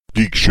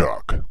Geek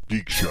Shock.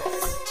 Geek Shock.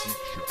 Geek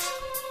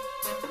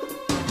Shock.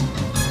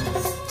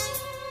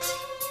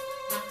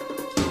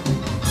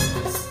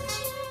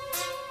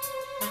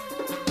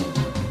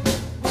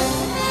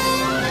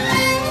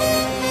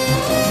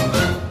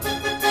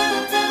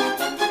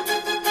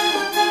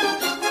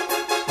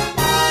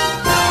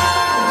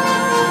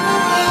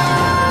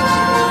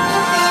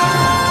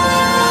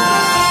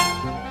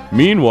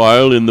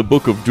 Meanwhile, in the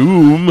Book of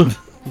Doom...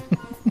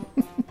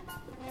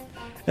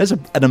 That's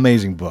an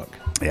amazing book.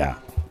 Yeah.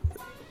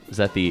 Is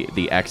that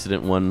the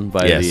accident one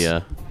by Yes.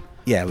 the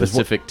Yeah, it was,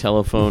 Pacific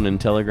Telephone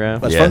and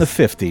Telegraph? it's Yes. from the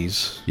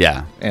 50s.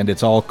 Yeah. And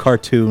it's all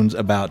cartoons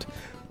about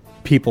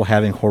people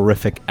having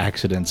horrific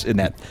accidents in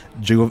that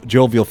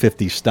jovial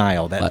 50s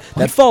style, that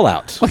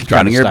Fallout. Like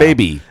drowning your style.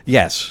 baby.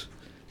 Yes.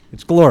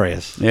 It's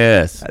glorious.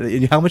 Yes.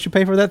 How much you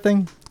pay for that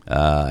thing?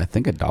 I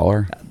think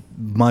 $1.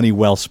 Money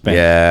well spent.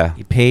 Yeah.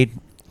 He paid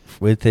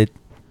with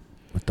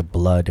the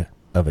blood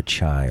of a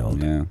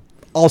child. Yeah.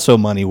 Also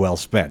money well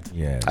spent.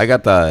 Yeah. I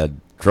got the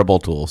Dribble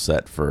tool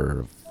set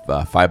for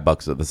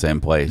 $5 at the same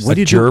place. What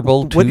do you do?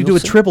 gerbil What do you do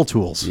with tools? Tribble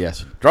tools?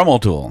 Yes.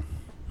 Dremel tool.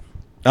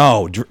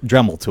 Oh,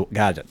 Dremel tool.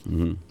 Got it.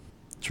 Mm-hmm.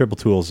 Tribble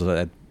tools.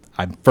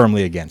 I'm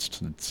firmly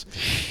against. It's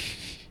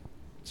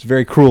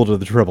very cruel to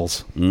the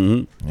Tribbles.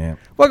 Mm-hmm. Yeah.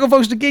 Welcome,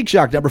 folks, to Geek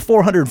Shock number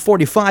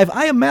 445.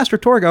 I am Master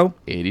Torgo,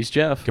 80s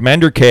Jeff.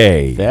 Commander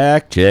K.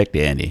 Fact check,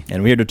 Andy.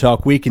 and we're here to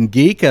talk Week in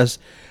Geek.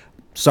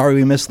 Sorry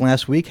we missed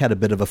last week. Had a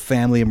bit of a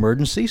family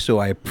emergency, so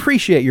I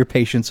appreciate your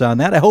patience on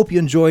that. I hope you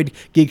enjoyed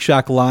Geek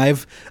Shock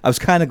Live. I was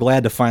kind of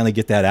glad to finally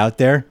get that out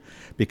there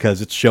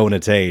because it's showing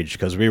its age,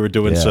 because we were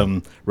doing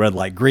some red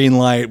light, green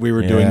light. We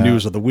were doing Yeah.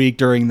 news of the week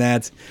during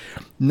that.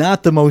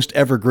 Not the most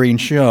evergreen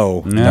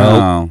show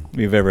No.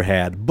 we've ever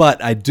had,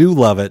 but I do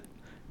love it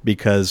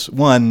because,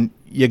 one,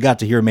 you got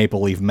to hear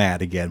Maple Leaf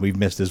Matt again. We've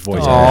missed his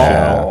voice on the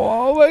show.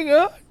 Oh my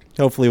God.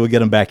 Hopefully we'll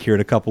get him back here in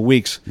a couple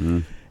weeks.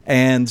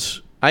 And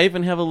I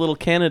even have a little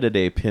Canada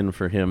Day pin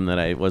for him that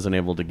I wasn't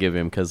able to give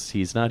him because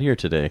he's not here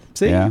today.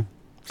 see, Yeah.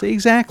 see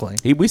exactly.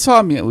 We saw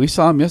him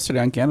yesterday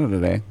on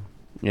Canada Day.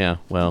 Yeah,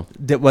 well,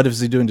 What is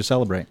he doing to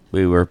celebrate?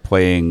 We were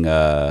playing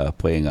a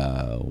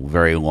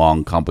very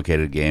long,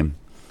 complicated game,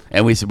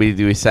 and we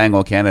sang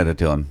 "O Canada"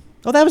 to him.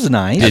 Oh, that was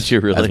nice. did you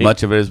really? As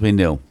much of it as we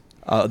knew.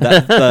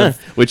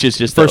 Which is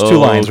just First the two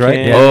lines, right?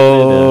 Canada.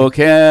 Oh,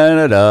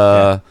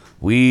 Canada,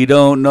 we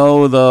don't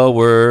know the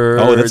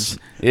words. Oh, that's-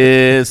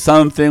 It's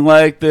something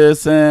like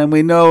this, and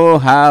we know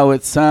how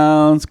it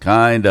sounds,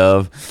 kind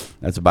of.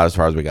 That's about as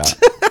far as we got.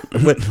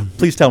 But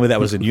please tell me that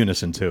was in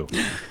unison too.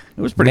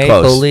 It was pretty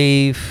Maple close.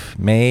 Leaf.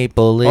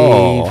 Maple Leaf.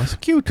 Oh, it's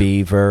cute.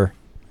 Beaver.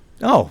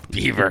 Oh,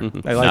 Beaver.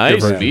 I like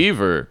Nice the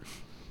beaver.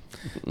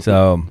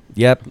 So,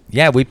 yep.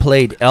 Yeah, we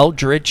played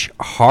Eldritch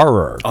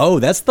Horror. Oh,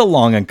 that's the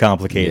long and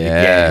complicated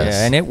Yes. game.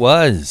 Yeah, and it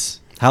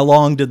was How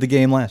long did the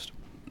game last?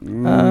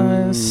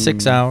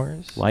 6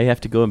 hours. Why you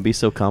have to go and be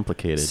so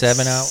complicated?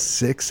 7 hours.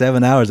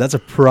 6-7 hours. That's a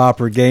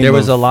proper game. There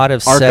was a lot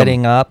of Arkham.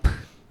 setting up,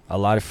 a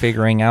lot of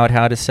figuring out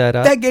how to set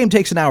up. That game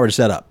takes an hour to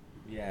set up.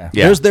 Yeah.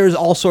 Yeah. There's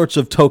all sorts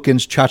of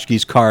tokens,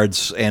 tchotchkes,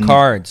 cards, and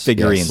Cards.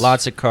 figurines. Yes.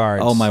 Lots of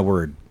cards. Oh my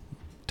word!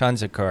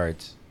 Tons of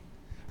cards.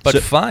 But So-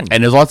 fun.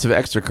 And there's lots of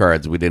extra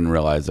cards we didn't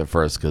realize at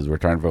first because we're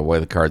trying to figure out where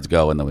the cards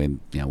go, and then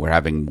we're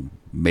having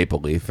Maple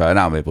Leaf,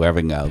 not Maple, we're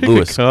having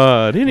Lewis.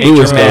 God, it ain't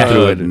Lewis your go bad.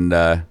 through it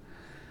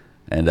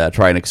and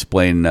try and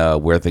explain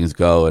where things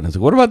go. And it's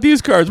like, what about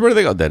these cards? Where do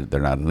they go?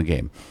 They're not in the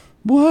game.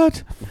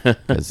 What?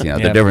 Because they're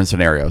Yeah. different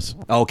scenarios.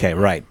 Okay,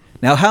 right.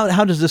 Now,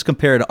 how does this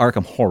compare to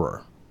Arkham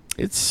Horror?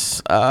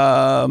 It's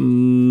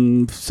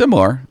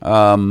similar.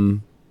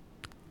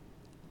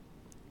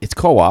 It's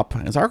co-op.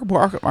 It's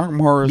Arkham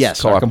Horror. Is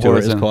Yes, co-op Arkham too, Horror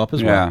is isn't it? co-op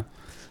as well. Yeah,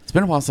 it's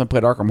been a while since I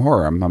played Arkham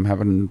Horror. I'm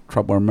having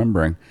trouble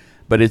remembering,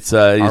 but it's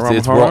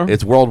Horror?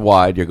 it's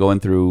worldwide. You're going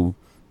through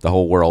the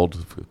whole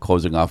world,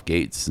 closing off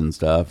gates and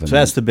stuff. And So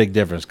that's the big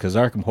difference, because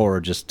Arkham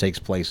Horror just takes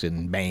place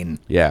in Maine,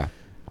 yeah.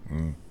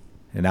 and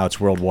now it's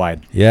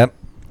worldwide. Yep.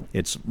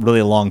 It's really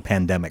a long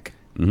pandemic.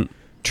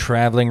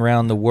 Traveling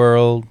around the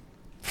world,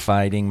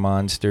 fighting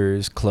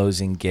monsters,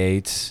 closing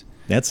gates.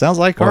 That sounds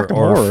like Arkham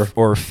Horror.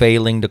 Or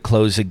failing to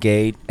close a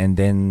gate, and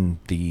then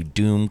the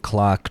doom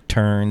clock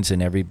turns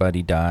and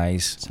everybody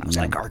dies. Sounds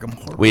like Arkham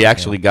Horror. We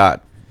actually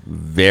got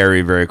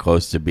very, very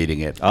close to beating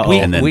it,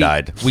 and then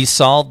died. We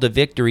solved the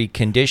victory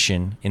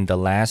condition in the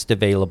last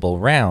available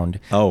round,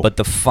 but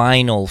the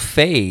final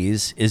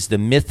phase is the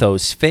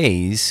Mythos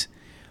phase,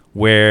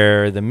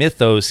 where the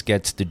Mythos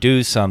gets to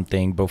do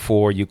something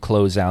before you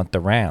close out the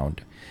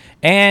round.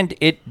 And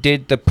it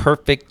did the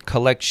perfect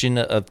collection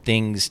of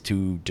things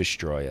to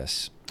destroy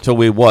us. So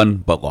we won,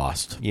 but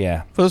lost.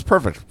 Yeah. So it was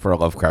perfect for a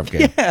Lovecraft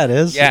game. Yeah, it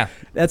is. Yeah.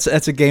 That's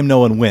a game no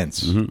one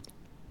wins.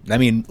 I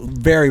mean,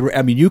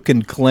 you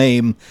can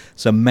claim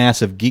some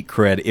massive geek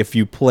cred if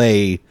you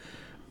play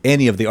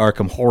any of the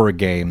Arkham Horror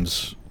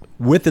games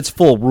with its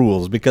full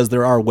rules, because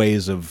there are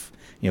ways of,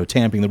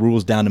 tamping the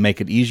rules down to make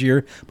it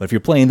easier. But if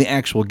you're playing the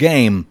actual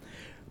game,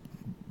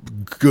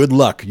 good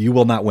luck. You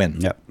will not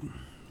win. Yep.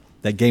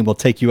 That game will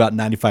take you out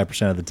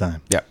 95% of the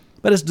time. Yep.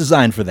 But it's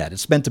designed for that.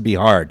 It's meant to be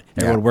hard.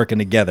 Everyone working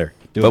together.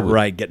 Doing it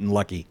right, getting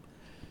lucky.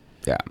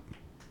 Yeah.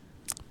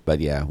 But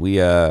yeah, we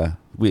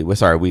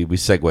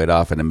segued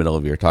off in the middle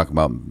of your talking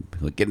about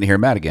getting to hear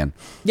Matt again.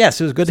 Yes,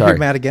 it was good to Sorry. hear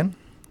Matt again.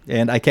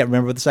 And I can't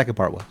remember what the second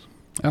part was.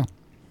 Oh.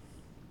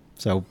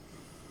 So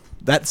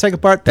that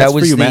second part, that's That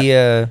was for you,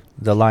 Matt.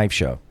 the live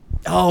show.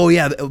 Oh,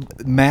 yeah.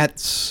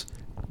 Matt's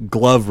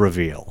glove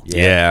reveal.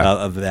 Yeah.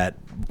 Of that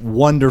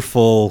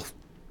wonderful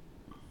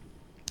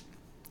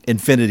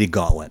Infinity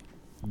Gauntlet.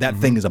 That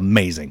thing is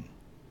amazing.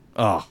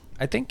 Oh.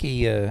 I think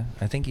he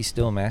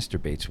still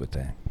masturbates with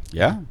that.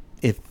 Yeah.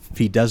 If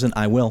he doesn't,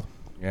 I will.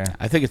 Yeah.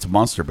 I think it's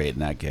monster bait in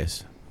that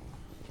case.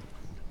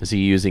 Is he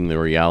using the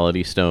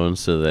reality stone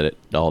so that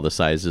all the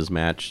sizes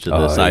match to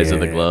the size of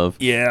the glove?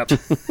 Yeah.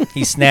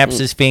 He snaps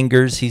his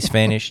fingers. He's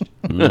finished.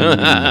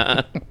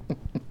 How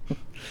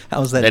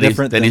is that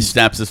different? Then he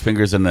snaps his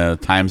fingers and the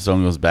time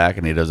stone goes back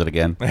and he does it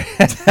again.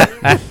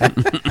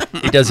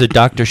 He does a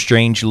Doctor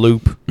Strange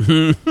loop.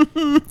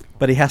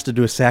 But he has to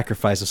do a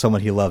sacrifice of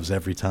someone he loves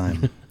every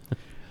time.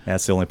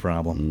 That's the only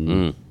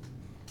problem.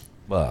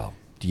 Well,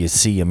 do you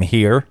see him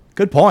here?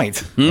 Good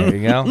point. There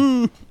you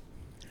go.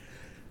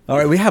 All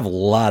right, we have a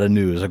lot of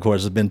news. Of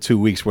course, it's been 2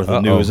 weeks worth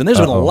of news, and there's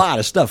been a lot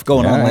of stuff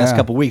going on the last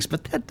couple of weeks,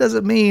 but that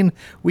doesn't mean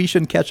we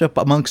shouldn't catch up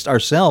amongst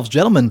ourselves.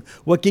 Gentlemen,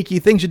 what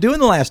geeky things you do in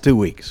the last 2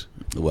 weeks?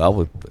 Well,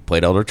 we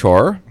played Elder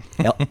Chore.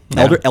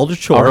 Elder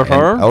Chore.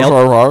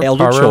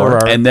 Elder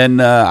Chore. And then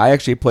I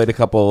actually played a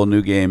couple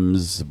new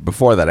games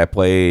before that. I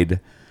played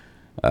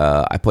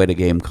a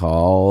game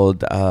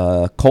called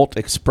Colt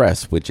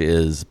Express, which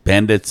is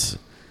bandits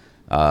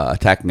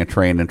attacking a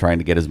train and trying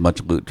to get as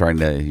much loot.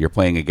 You're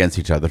playing against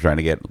each other, trying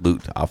to get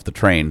loot off the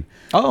train.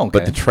 Oh, okay.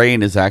 But the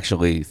train is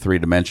actually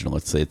three-dimensional.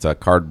 It's a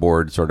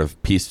cardboard sort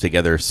of pieced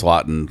together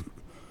slot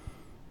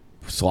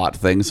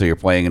thing. So you're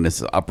playing in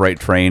this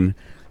upright train,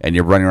 and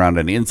you're running around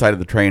on the inside of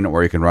the train,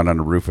 or you can run on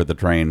the roof of the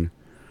train.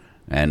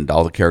 And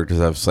all the characters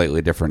have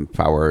slightly different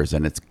powers,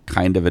 and it's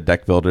kind of a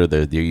deck builder.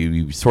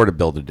 You sort of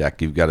build a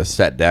deck. You've got a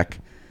set deck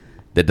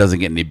that doesn't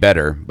get any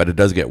better, but it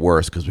does get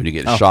worse because when you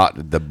get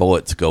shot, the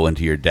bullets go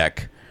into your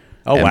deck.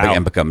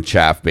 And become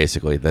chaff,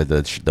 basically.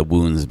 The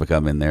wounds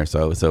become in there.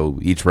 So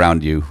each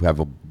round you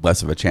have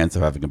less of a chance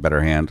of having a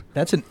better hand.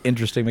 That's an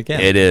interesting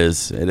mechanic. It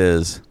is.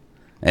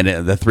 And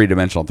the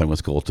three-dimensional thing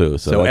was cool, too.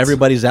 So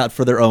everybody's out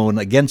for their own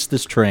against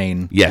this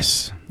train.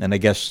 Yes. And I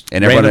guess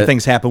random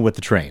things happen with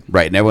the train.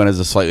 Right, and everyone has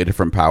a slightly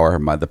different power.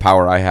 The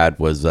power I had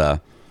was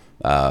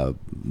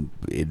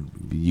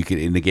you can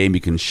in the game you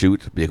can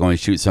shoot. You can only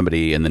shoot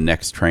somebody in the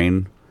next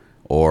train,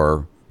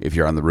 or if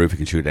you're on the roof, you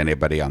can shoot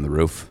anybody on the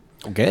roof.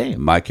 Okay.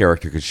 My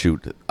character could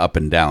shoot up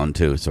and down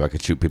too, so I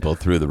could shoot people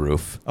through the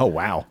roof. Oh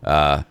wow.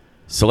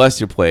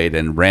 Celestia played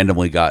and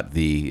randomly got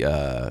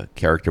the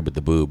character with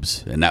the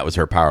boobs, and that was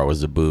her power,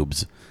 was the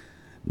boobs.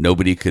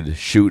 Nobody could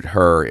shoot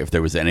her if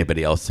there was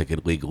anybody else that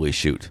could legally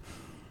shoot.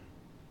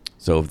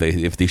 So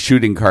if the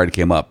shooting card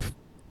came up,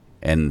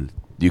 and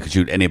you could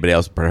shoot anybody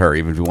else but her,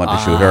 even if you wanted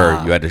to shoot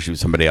her, you had to shoot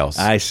somebody else.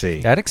 I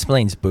see. That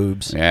explains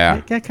boobs. Yeah.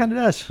 That kind of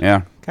does.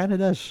 Yeah. Kind of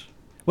does.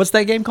 What's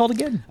that game called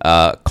again?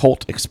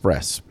 Colt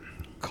Express.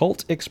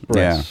 Colt Express.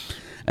 Yeah.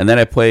 And then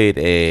I played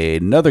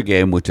another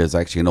game, which is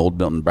actually an old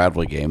Milton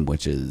Bradley game,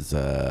 which is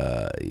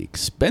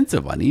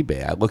expensive on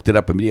eBay. I looked it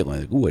up immediately.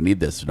 Like, ooh, I need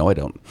this. No, I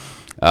don't.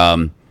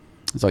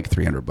 It's like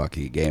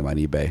 $300 a game on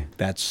eBay.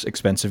 That's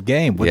expensive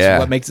game.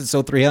 What makes it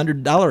so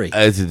 $300?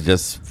 It's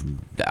just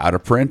out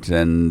of print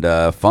and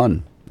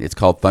fun. It's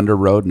called Thunder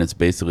Road, and it's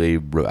basically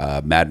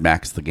Mad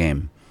Max the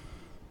game.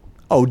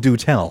 Oh, do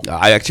tell.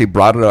 I actually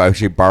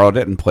borrowed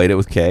it and played it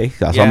with Kay.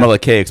 So I'm going to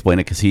let Kay explain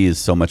it because he is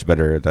so much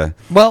better at the...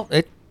 Well,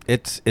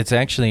 it's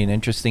actually an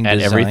interesting At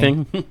design.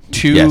 everything?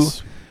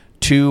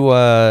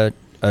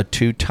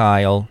 Two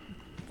tile,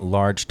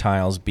 large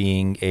tiles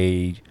being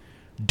a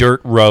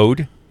dirt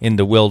road in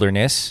the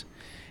wilderness,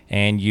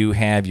 and you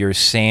have your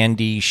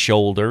sandy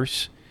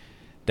shoulders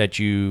that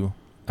you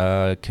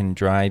can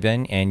drive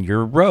in, and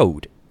your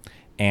road.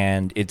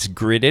 And it's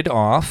gridded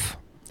off,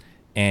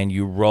 and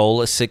you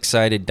roll a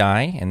 6-sided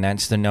die, and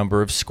that's the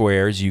number of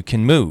squares you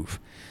can move.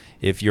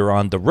 If you're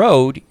on the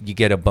road, you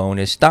get a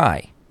bonus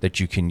die that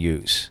you can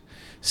use.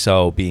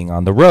 So being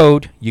on the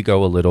road, you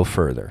go a little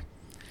further.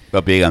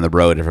 But being on the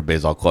road,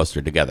 everybody's all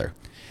clustered together.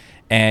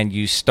 And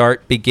you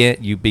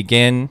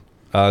begin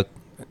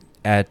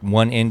at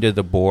one end of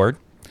the board.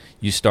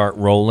 You start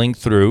rolling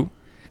through.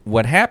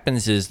 What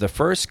happens is the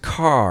first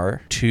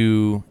car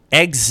to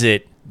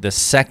exit the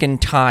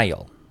second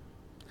tile,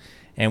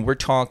 and we're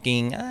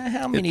talking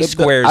how many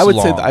squares I would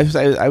long?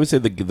 I would say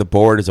the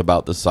board is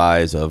about the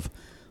size of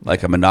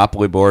like a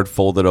Monopoly board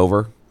folded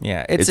over.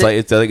 Yeah, it's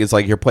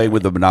like you're playing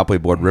with the Monopoly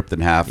board ripped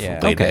in half,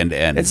 laid end to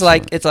end. It's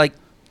like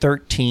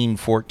 13,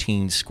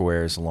 14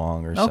 squares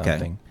long or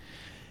something.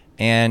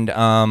 And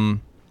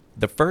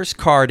the first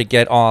car to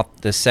get off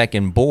the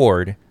second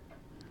board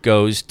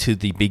goes to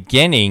the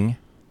beginning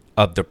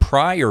of the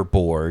prior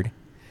board,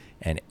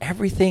 and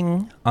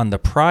everything on the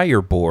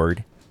prior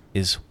board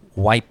is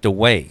wiped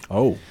away.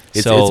 Oh,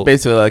 it's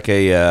basically like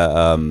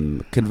a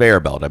conveyor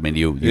belt. I mean,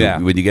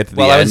 when you get to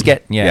the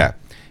end,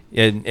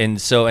 And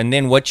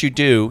then what you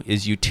do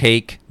is you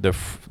take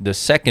the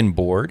second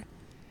board,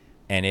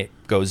 and it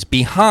goes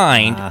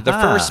behind the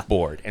first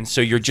board, and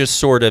so you're just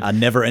sort of a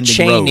never-ending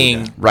chaining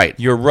road. Right.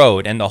 your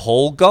road, and the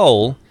whole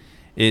goal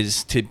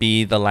is to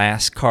be the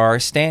last car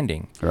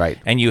standing. Right.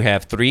 And you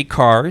have 3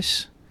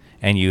 cars,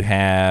 and you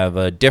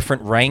have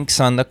different ranks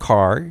on the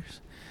cars,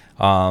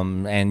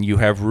 and you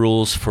have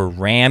rules for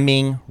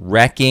ramming,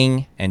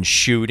 wrecking, and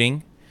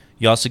shooting.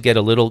 You also get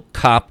a little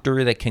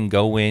copter that can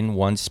go in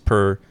once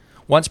per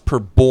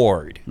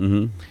board,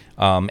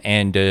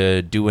 and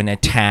do an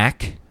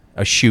attack,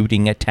 a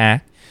shooting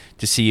attack,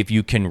 to see if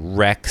you can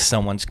wreck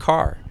someone's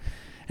car.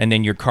 And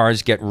then your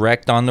cars get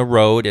wrecked on the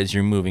road as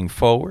you're moving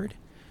forward.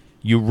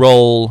 You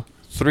roll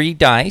 3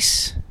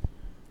 dice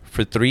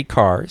for 3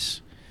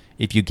 cars.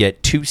 If you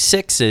get 2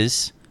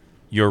 6s,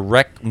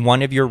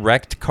 one of your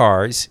wrecked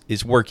cars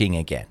is working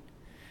again.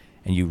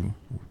 And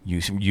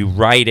you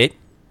write it,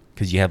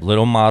 because you have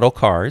little model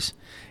cars,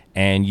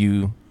 and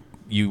you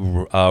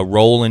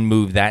roll and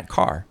move that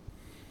car.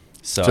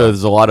 So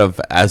there's a lot of,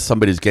 as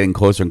somebody's getting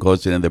closer and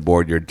closer to the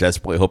board, you're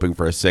desperately hoping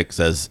for a 6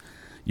 as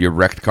your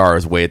wrecked car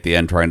is way at the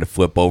end trying to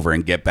flip over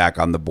and get back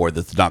on the board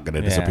that's not going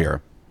to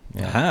disappear.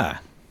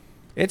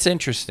 It's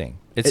interesting.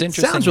 It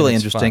interesting. sounds really and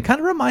it's interesting. fun.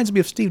 Kind of reminds me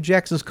of Steve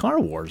Jackson's Car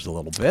Wars a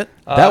little bit.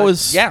 That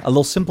was yeah. A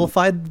little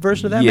simplified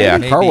version of that, Yeah,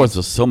 maybe? Car Wars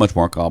was so much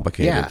more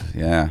complicated.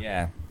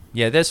 Yeah.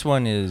 Yeah. This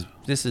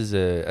is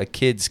a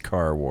kid's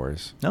Car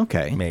Wars.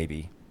 Okay.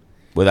 Maybe.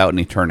 Without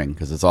any turning,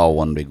 because it's all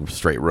one big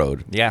straight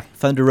road. Yeah.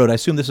 Thunder Road, I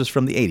assume this is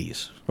from the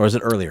 80s, or is it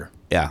earlier?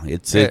 Yeah,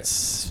 it's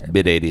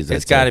mid-'80s.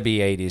 It's got to be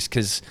 80s,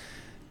 because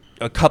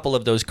a couple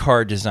of those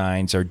car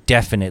designs are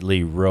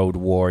definitely Road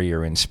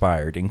Warrior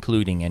inspired,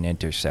 including an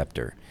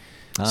Interceptor.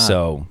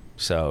 So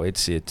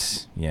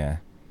it's yeah.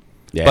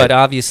 But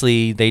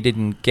obviously they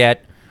didn't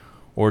get,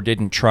 or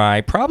didn't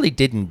try, probably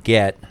didn't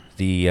get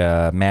the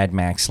Mad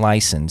Max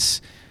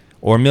license,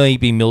 or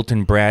maybe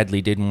Milton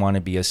Bradley didn't want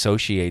to be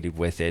associated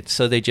with it,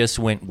 so they just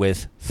went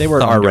with They were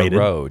Thunder R-rated.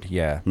 Road.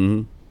 Yeah,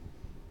 All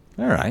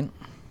right.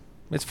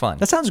 it's fun.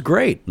 That sounds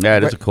great. Yeah,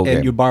 it is a cool and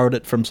game. you borrowed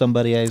it from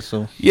somebody else,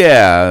 so...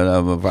 Yeah,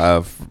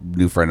 a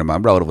new friend of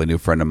mine, relatively new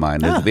friend of mine.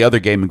 The other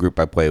gaming group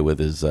I play with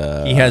is...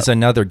 he has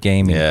another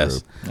gaming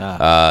yes. group.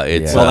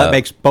 It's, Well, that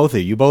makes both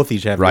of you. You both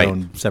each have right. your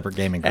own separate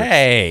gaming groups.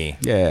 Hey,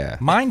 Yeah,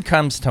 mine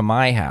comes to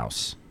my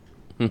house.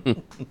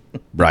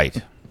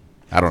 right.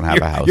 I don't have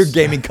a house. Your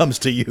gaming comes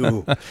to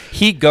you.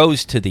 He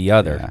goes to the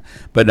other. Yeah.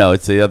 But no,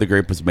 it's the other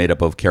group was made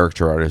up of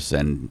character artists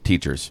and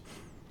teachers.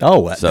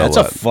 Oh, So, that's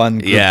a fun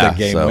group to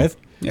game with.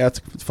 Yeah,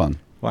 it's fun.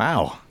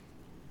 Wow.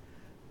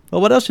 Well,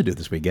 what else you do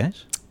this week,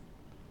 guys?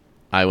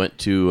 I went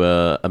to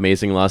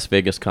Amazing Las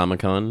Vegas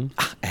Comic-Con.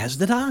 As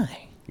did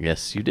I.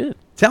 Yes, you did.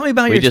 Tell me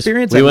about your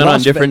experience. We at went on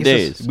Las different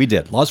Vegas'- days. We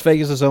did. Las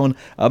Vegas' own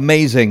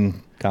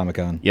amazing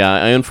Comic-Con. Yeah,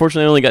 I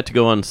unfortunately only got to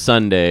go on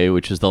Sunday,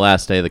 which is the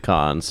last day of the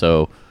con.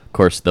 So, of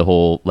course, the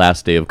whole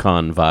last day of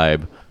con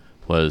vibe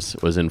was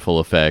in full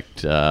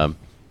effect.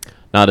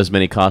 Not as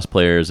many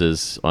cosplayers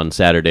as on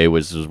Saturday,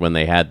 which was when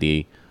they had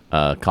the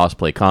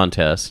cosplay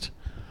contest.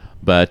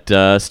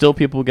 But still,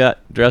 people got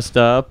dressed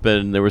up,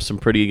 and there were some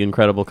pretty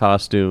incredible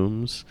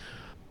costumes.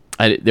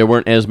 There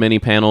weren't as many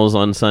panels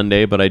on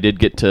Sunday, but I did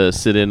get to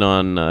sit in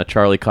on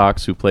Charlie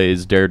Cox, who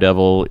plays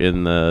Daredevil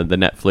in the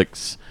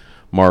Netflix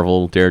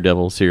Marvel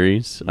Daredevil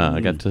series. I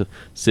got to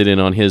sit in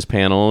on his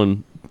panel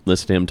and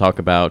listen to him talk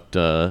about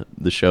the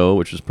show,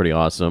 which was pretty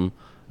awesome.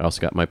 I also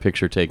got my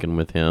picture taken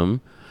with him.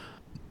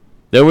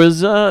 There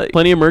was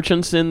plenty of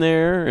merchants in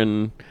there,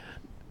 and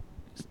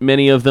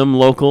many of them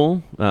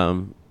local,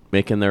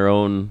 making their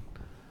own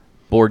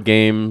board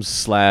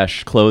games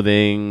 /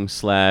 clothing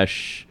 /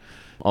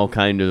 all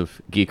kind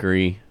of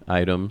geekery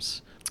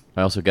items.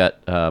 I also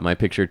got my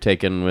picture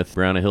taken with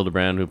Brianna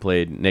Hildebrand, who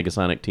played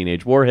Negasonic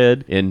Teenage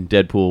Warhead in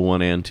Deadpool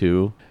 1 and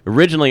 2.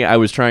 Originally, I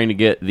was trying to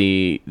get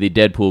the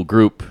Deadpool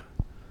group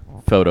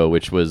photo,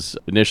 which was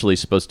initially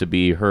supposed to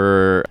be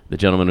her, the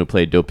gentleman who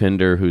played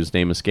Dopinder, whose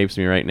name escapes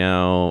me right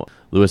now,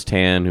 Louis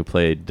Tan, who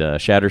played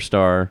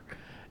Shatterstar,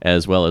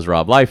 as well as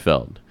Rob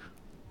Liefeld,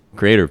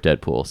 creator of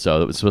Deadpool.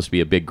 So it was supposed to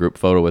be a big group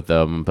photo with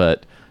them,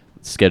 but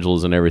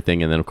schedules and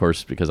everything, and then of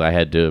course because I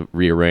had to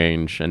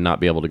rearrange and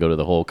not be able to go to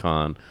the whole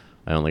con,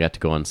 I only got to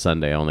go on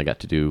Sunday. I only got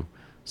to do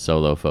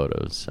solo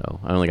photos, so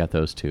I only got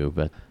those 2.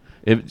 But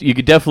you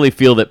could definitely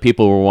feel that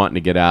people were wanting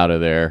to get out of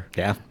there.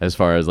 Yeah. As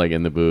far as like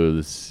in the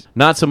booths,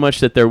 not so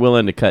much that they're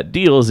willing to cut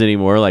deals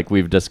anymore, like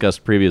we've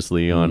discussed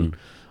previously on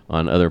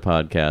other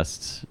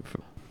podcasts.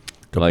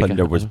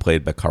 Dopinder was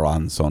played by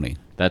Karan Soni.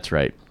 That's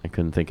right. I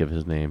couldn't think of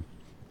his name.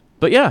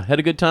 But yeah, had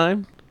a good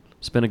time.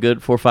 Spent a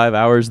good 4 or 5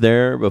 hours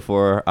there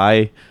before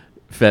I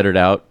fettered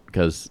out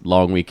because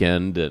long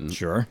weekend and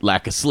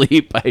lack of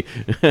sleep. I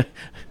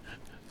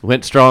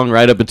went strong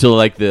right up until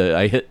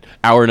I hit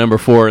hour number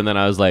 4, and then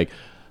I was like,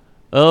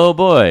 oh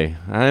boy,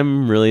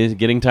 I'm really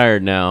getting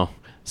tired now.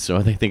 So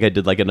I think I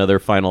did like another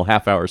final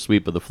half-hour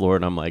sweep of the floor,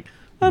 and I'm like,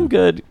 I'm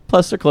good.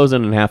 Plus they're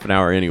closing in half an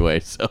hour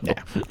anyway. So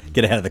yeah.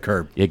 Get ahead of the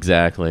curve.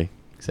 Exactly.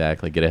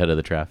 Get ahead of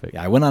the traffic.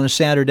 Yeah, I went on a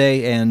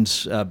Saturday, and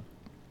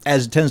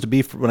as it tends to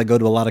be when I go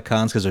to a lot of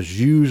cons, because there's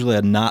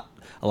usually not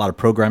a lot of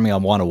programming I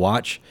want to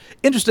watch.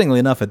 Interestingly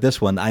enough, at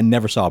this one, I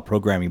never saw a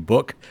programming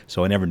book,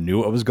 so I never knew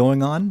what was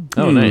going on.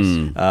 Oh,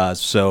 nice.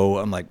 So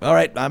I'm like, all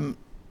right,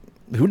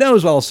 who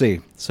knows what I'll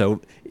see.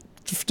 So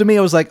to me,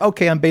 I was like,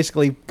 okay, I'm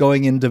basically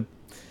going in to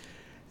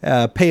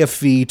pay a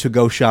fee to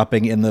go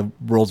shopping in the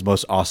world's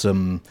most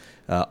awesome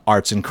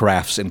arts and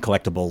crafts and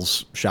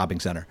collectibles shopping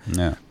center.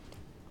 Yeah.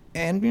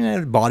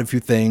 And bought a few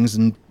things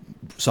and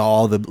saw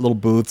all the little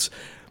booths.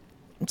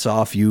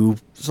 Saw a few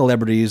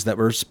celebrities that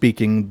were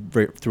speaking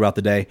throughout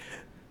the day.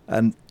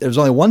 And there was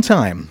only one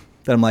time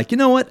that I'm like, you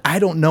know what? I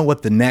don't know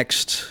what the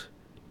next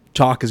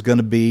talk is going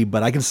to be,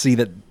 but I can see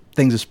that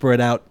things are spread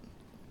out.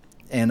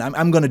 And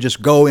I'm going to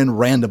just go in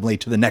randomly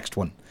to the next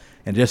one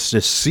and just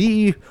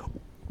see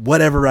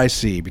whatever I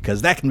see,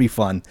 because that can be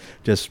fun.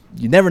 Just,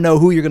 you never know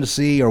who you're going to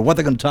see or what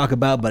they're going to talk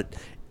about, but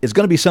it's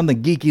going to be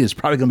something geeky. It's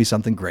probably going to be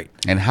something great.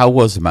 And how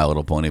was the My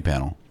Little Pony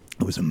panel?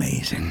 It was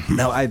amazing.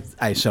 No,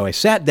 so I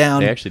sat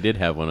down. They actually did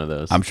have one of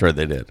those. I'm sure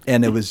they did.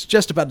 And it was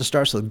just about to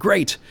start, so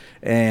great.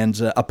 And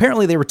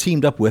apparently they were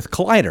teamed up with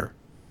Collider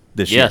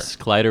this year. Yes,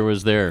 Collider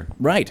was there.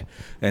 Right.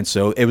 And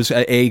so it was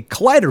a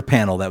Collider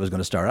panel that was going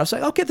to start. I was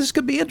like, okay, this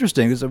could be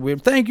interesting. So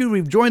thank you.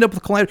 We've joined up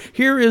with Collider.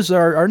 Here is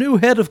our new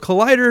head of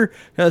Collider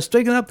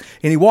sticking up.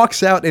 And he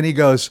walks out and he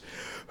goes,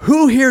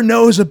 who here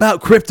knows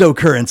about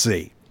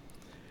cryptocurrency?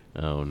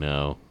 Oh,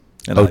 no.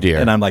 And dear.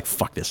 And I'm like,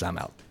 fuck this, I'm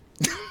out.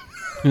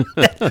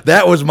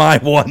 That was my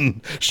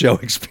one show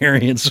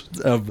experience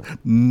of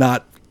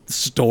not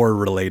store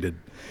related.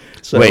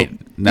 So,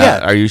 Wait, now,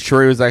 are you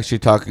sure he was actually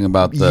talking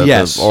about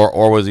Yes.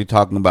 or was he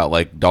talking about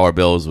like dollar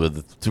bills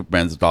with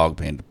Superman's dog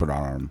paint put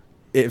on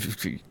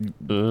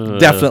them?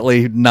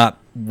 Definitely not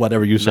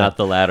whatever you said. Not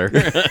the latter.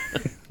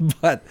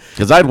 But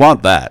Because I'd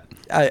want that.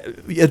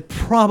 it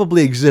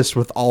probably exists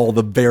with all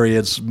the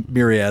various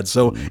myriads.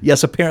 So,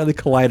 yes, apparently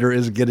Collider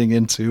is getting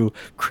into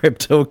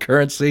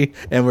cryptocurrency,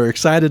 and we're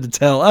excited to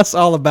tell us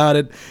all about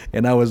it,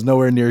 and I was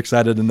nowhere near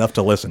excited enough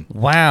to listen.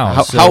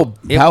 Wow. How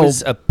it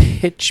was a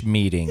pitch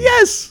meeting.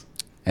 Yes!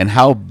 And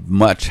how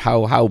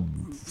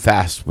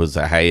fast was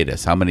the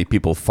hiatus? How many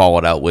people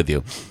followed out with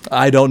you?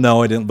 I don't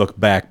know. I didn't look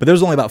back. But there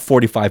was only about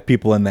 45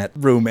 people in that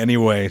room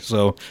anyway,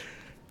 so...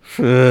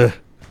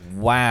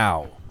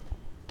 Wow.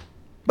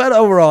 But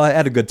overall, I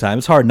had a good time.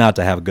 It's hard not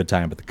to have a good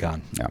time at the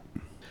con. Yeah.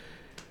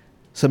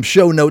 Some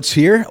show notes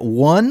here.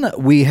 One,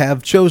 we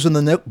have chosen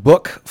the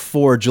book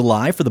for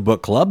July for the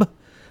book club.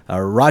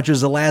 Roger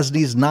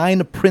Zelazny's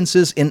 9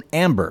 Princes in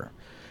Amber.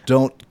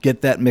 Don't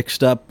get that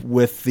mixed up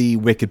with the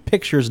Wicked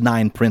Pictures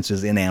 9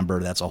 Princes in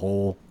Amber. That's a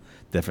whole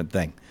different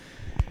thing.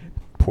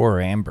 Poor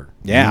Amber.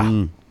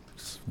 Yeah.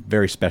 It's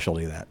very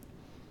specialty, that.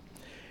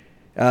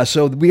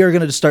 So we are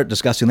going to start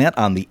discussing that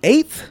on the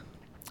 8th.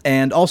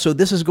 And also,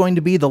 this is going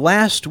to be the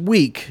last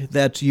week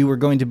that you are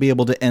going to be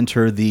able to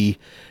enter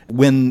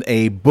win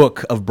a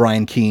book of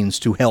Brian Keene's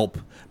to help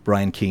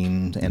Brian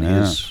Keene and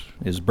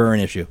his burn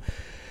issue.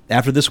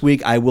 After this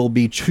week, I will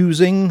be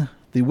choosing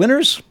the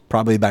winners,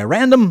 probably by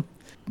random.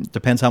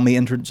 Depends how many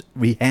entrants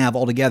we have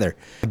altogether.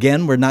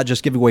 Again, we're not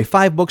just giving away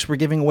 5 books, we're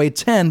giving away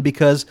 10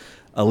 because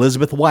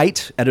Elizabeth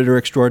White, editor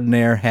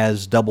extraordinaire,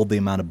 has doubled the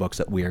amount of books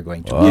that we are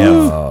going to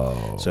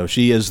give. So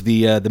she is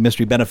the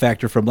mystery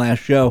benefactor from last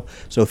show.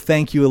 So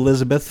thank you,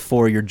 Elizabeth,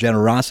 for your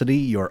generosity.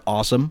 You're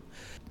awesome.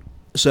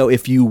 So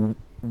if you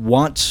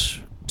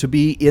want to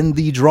be in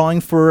the drawing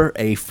for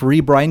a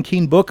free Brian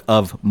Keene book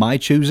of my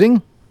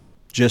choosing,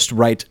 just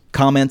write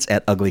comments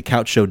at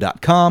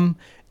uglycouchshow.com.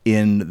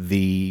 In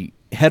the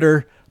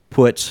header,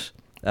 put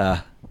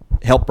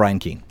help Brian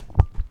Keene.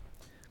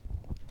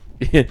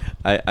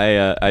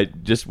 I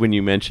just when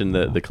you mentioned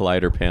the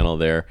Collider panel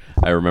there,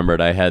 I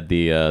remembered I had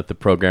the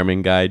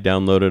programming guide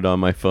downloaded on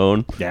my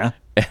phone. Yeah.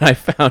 And I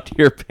found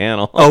your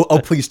panel. Oh,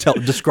 please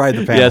describe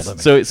the panel.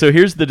 Yes. So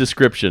here's the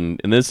description,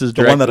 and this is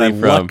the directly one that I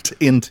from lucked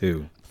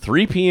into.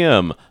 3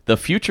 p.m. The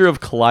Future of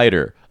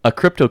Collider, a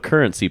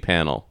cryptocurrency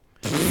panel.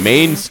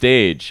 Main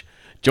stage.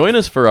 Join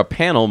us for a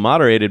panel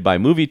moderated by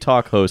Movie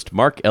Talk host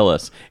Mark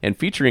Ellis and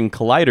featuring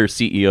Collider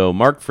CEO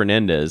Mark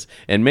Fernandez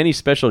and many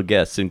special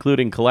guests,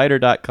 including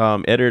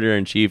Collider.com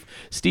editor-in-chief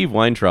Steve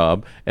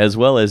Weintraub, as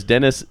well as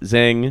Dennis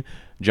Zhang,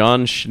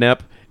 John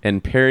Schnepp,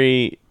 and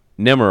Perry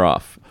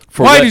Nemiroff.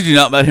 Why did you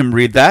not let him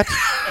read that?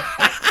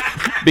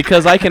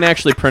 Because I can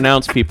actually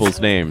pronounce people's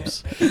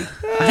names.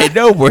 I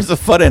know. Where's the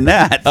fun in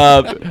that?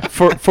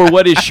 For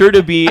what is sure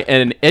to be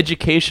an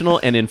educational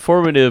and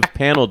informative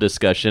panel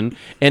discussion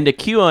and a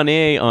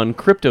Q&A on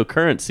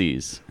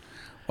cryptocurrencies.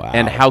 Wow.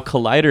 And how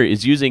Collider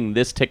is using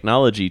this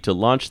technology to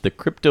launch the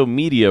crypto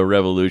media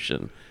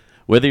revolution.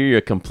 Whether you're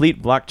a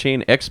complete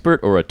blockchain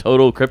expert or a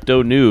total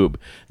crypto noob,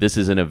 this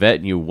is an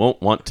event you won't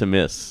want to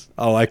miss.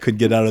 Oh, I couldn't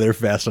get out of there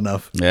fast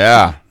enough.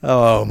 Yeah.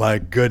 Oh, my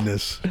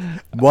goodness.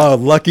 Wow,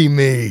 lucky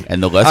me.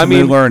 And the lesson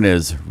we learn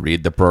is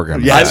read the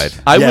program guide.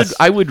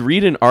 I would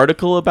read an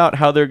article about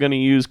how they're going to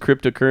use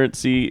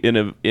cryptocurrency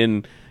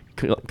in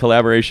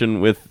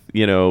collaboration with,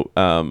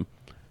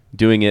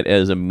 doing it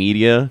as a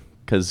media,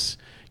 because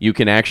you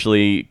can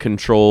actually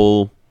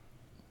control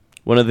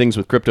one of the things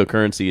with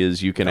cryptocurrency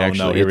is you can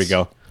actually. No, here we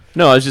go.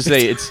 No, I was just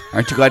saying it's.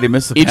 Aren't you glad you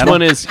missed the each panel?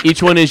 one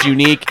is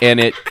unique, and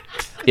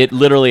it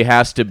literally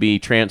has to be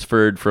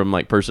transferred from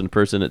like person to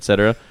person,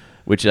 etc.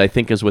 Which I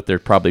think is what they're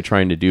probably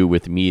trying to do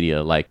with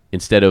media. Like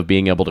instead of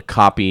being able to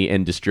copy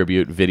and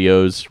distribute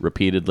videos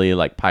repeatedly,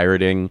 like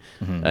pirating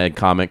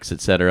comics,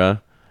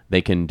 etc.,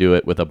 they can do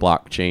it with a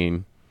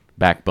blockchain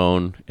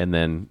backbone, and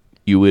then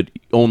you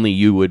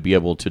would be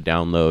able to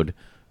download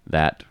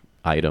that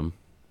item.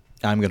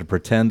 I'm going to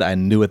pretend I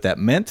knew what that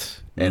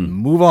meant and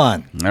move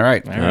on. All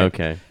right.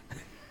 Okay.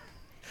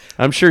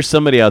 I'm sure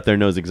somebody out there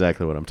knows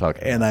exactly what I'm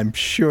talking about. And I'm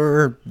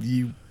sure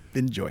you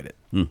enjoyed it.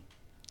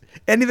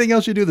 Anything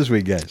else you do this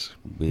week, guys?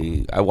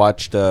 I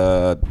watched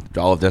all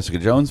of Jessica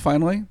Jones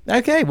finally.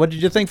 Okay, what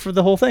did you think for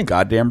the whole thing?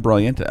 Goddamn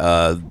brilliant.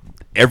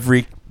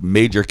 Every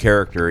major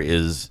character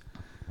is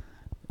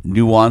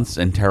nuanced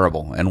and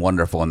terrible and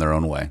wonderful in their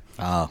own way.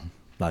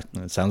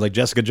 It sounds like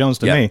Jessica Jones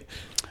to Yeah. me.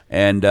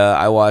 And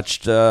I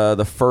watched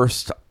the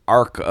first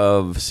arc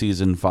of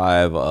season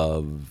 5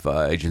 of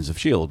Agents of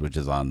S.H.I.E.L.D., which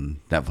is on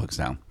Netflix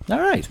now. All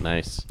right.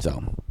 Nice.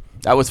 So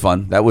that was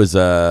fun. That was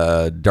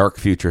dark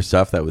future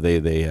stuff that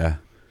they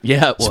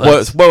Yeah.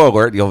 Well, spoiler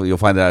alert, you'll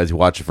find out as you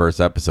watch the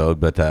first episode,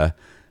 but the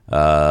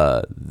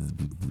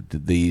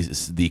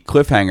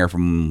cliffhanger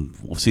from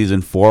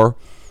season 4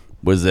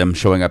 was them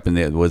showing up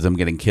was them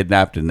getting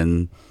kidnapped, and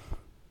then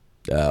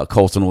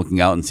Coulson looking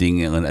out and seeing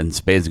it in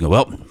space and go,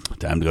 well,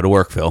 time to go to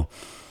work, Phil.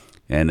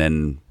 And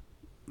then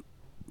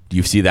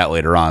you see that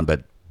later on,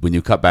 but when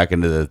you cut back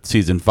into the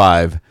season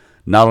 5,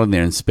 not only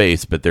they're in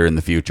space, but they're in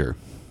the future.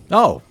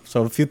 Oh,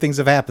 so a few things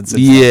have happened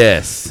since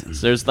Yes.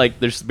 So there's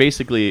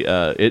basically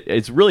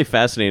it's really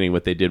fascinating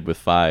what they did with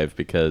 5,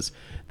 because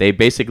they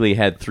basically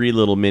had 3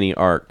 little mini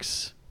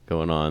arcs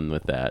going on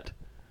with that.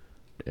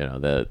 You know,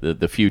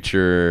 the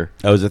future.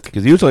 Oh, is it?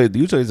 Because usually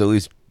it's at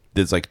least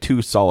there's like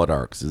 2 solid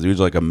arcs. It's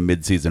usually like a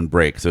mid-season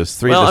break. So it's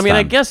 3. Well, this I mean,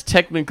 I time. guess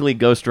technically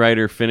Ghost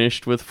Rider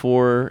finished with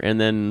 4, and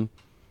then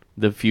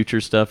the future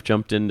stuff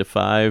jumped into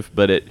 5.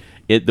 But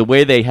the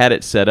way they had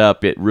it set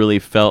up, it really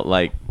felt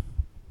like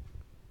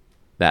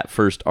that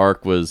first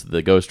arc was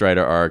the Ghost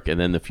Rider arc, and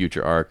then the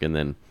future arc, and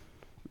then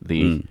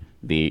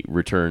the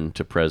return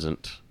to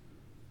present.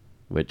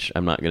 Which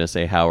I'm not going to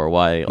say how or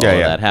why all of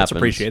that happens. That's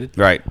appreciated.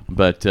 Right.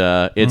 But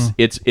I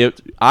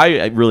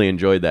really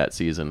enjoyed that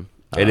season.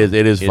 It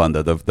is fun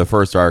though. The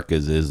first arc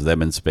is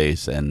them in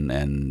space and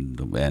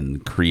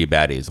Kree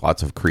baddies.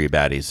 Lots of Kree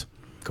baddies.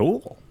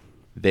 Cool.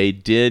 They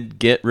did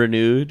get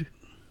renewed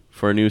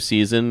for a new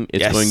season.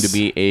 It's Yes. going to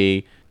be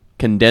a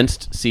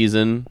condensed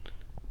season.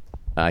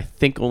 I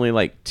think only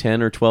like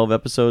 10 or 12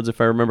 episodes,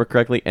 if I remember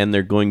correctly, and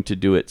they're going to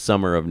do it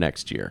summer of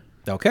next year.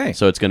 Okay.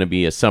 So it's going to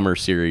be a summer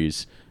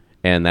series,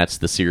 and that's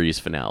the series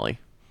finale.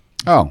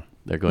 Oh,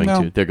 They're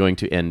going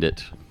to end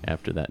it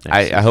after that next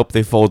season. I hope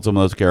they fold some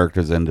of those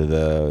characters into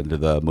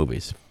the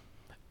movies.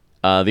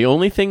 The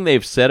only thing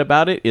they've said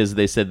about it is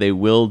they said they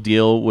will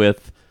deal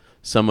with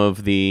some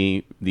of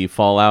the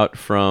fallout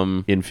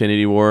from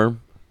Infinity War,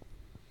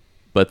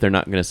 but they're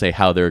not going to say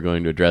how they're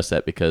going to address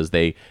that, because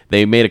they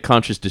made a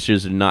conscious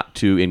decision not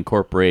to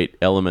incorporate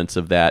elements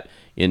of that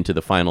into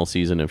the final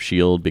season of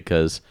S.H.I.E.L.D.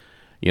 because,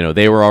 you know,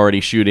 they were already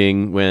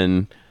shooting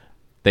when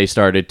they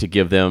started to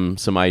give them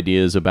some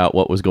ideas about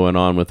what was going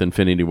on with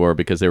Infinity War,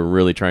 because they were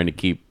really trying to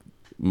keep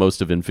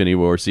most of Infinity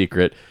War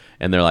secret.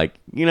 And they're like,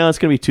 you know, it's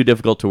going to be too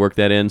difficult to work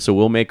that in, so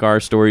we'll make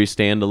our story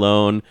stand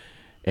alone,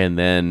 and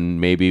then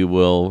maybe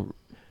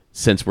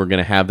since we're going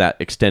to have that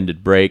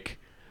extended break,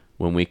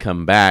 when we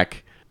come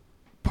back,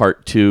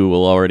 part 2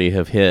 will already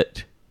have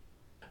hit.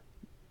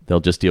 They'll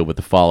just deal with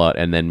the fallout,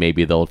 and then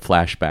maybe they'll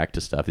flash back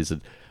to stuff. He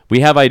said, we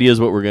have ideas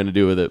what we're going to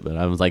do with it, but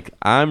I was like,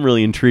 I'm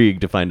really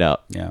intrigued to find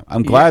out. Yeah,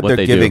 I'm glad what they're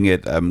they giving do.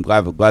 it. I'm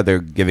glad they're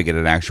giving it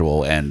an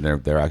actual end.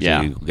 They're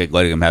actually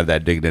letting them have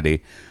that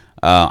dignity.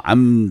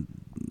 I'm,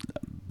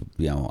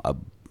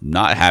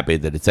 not happy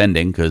that it's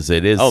ending, because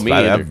it is. Oh, me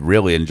either. I've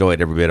really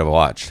enjoyed every bit I've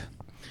watched.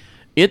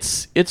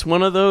 It's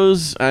one of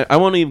those, I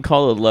won't even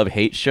call it a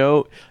love-hate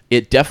show.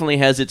 It definitely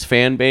has its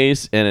fan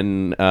base,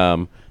 and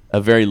a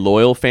very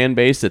loyal fan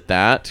base at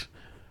that.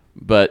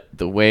 But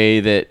the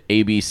way that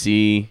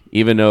ABC,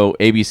 even though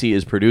ABC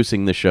is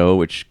producing the show,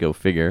 which go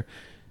figure,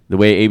 the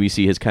way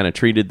ABC has kind of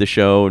treated the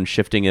show and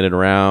shifting it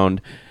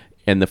around,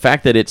 and the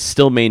fact that it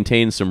still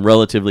maintains some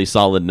relatively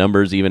solid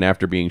numbers even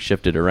after being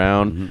shifted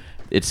around,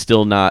 it's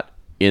still not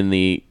in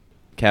the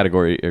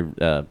category,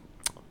 the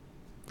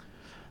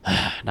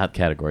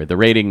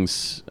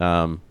ratings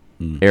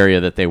area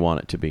that they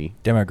want it to be.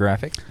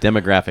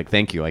 Demographic.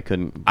 Thank you. I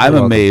couldn't. I'm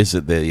amazed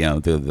at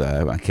I'm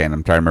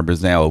trying to remember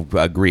his name.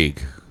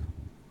 Greg.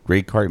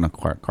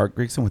 Clark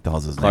Gregson. What the hell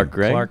is his name?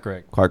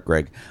 Clark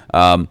Gregg.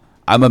 I'm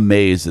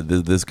amazed at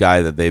this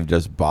guy that they've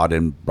just brought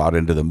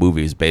into the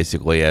movies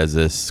basically as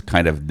this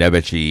kind of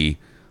nebbishy,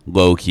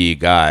 low-key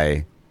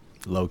guy.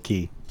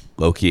 Low-key,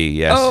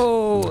 yes.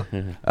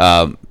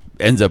 Oh!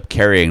 Ends up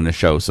carrying the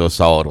show so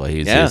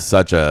solidly. He ends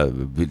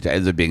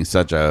up being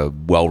such a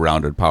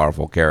well-rounded,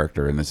 powerful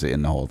character in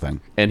the whole thing.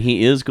 And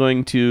he is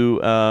going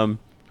to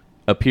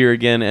appear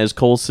again as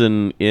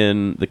Coulson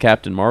in the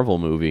Captain Marvel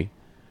movie.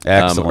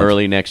 Excellent.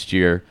 Early next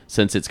year.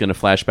 Since it's going to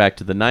flash back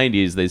to the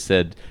 90s, they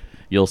said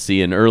you'll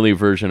see an early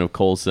version of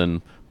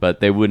Coulson, but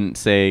they wouldn't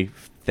say,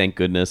 thank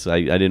goodness,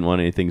 I didn't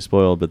want anything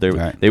spoiled, but they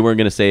weren't going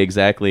to say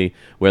exactly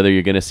whether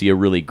you're going to see a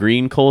really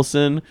green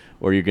Coulson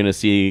or you're going to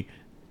see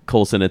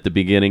Coulson at the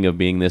beginning of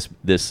being this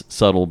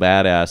subtle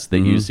badass that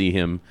you see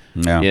him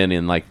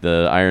in like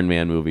the Iron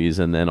Man movies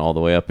and then all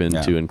the way up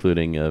into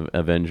including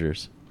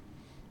Avengers.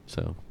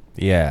 So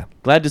Yeah.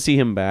 glad to see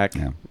him back.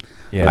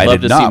 Yeah. I'd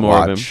love to see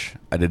more of him.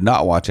 I did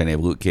not watch any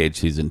of Luke Cage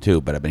season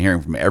 2, but I've been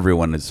hearing from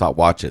everyone that saw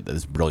watch it that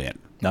it's brilliant.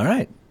 All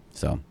right.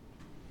 So,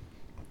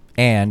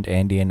 And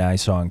Andy and I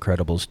saw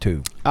Incredibles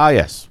 2.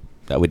 yes,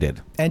 that we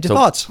did. And your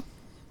thoughts?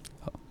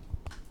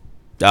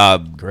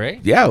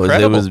 Great. Yeah, it was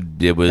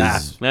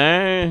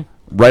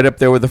right up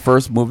there with the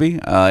first movie,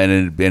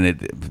 and it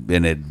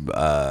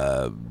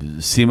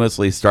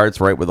seamlessly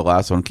starts right where the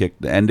last one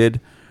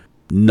ended.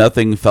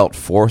 Nothing felt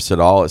forced at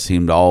all. It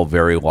seemed all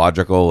very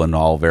logical and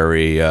all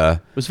very it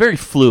was very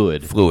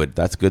fluid. fluid.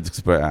 That's good.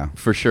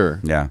 For sure.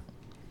 Yeah.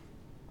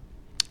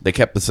 They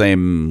kept the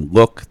same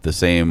look, the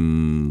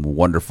same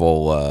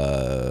wonderful,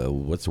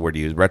 what's the word to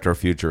use,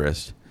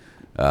 retrofuturist.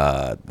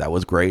 That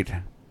was great.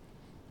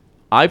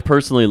 I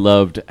personally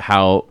loved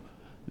how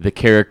the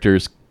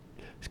characters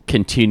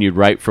continued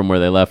right from where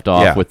they left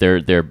off with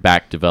their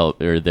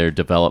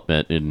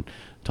development and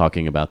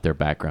talking about their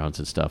backgrounds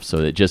and stuff. So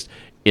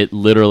it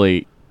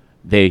literally,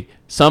 they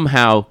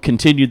somehow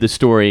continued the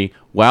story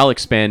while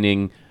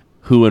expanding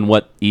who and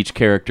what each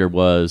character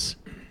was,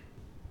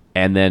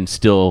 and then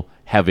still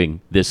having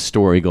this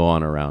story go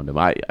on around him.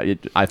 I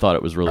thought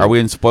it was really. Are we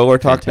in spoiler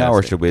talk now, or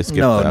fantastic. should we skip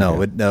No,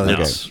 that? no.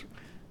 Okay.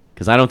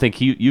 Because I don't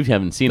think you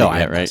haven't seen No, it I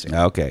yet, haven't right? seen it.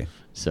 Okay.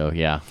 So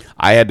yeah,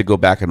 I had to go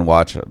back and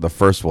watch the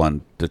first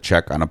one to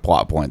check on a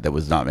plot point that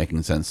was not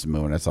making sense to me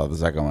when I saw the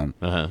second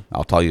one.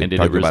 I'll tell you, and did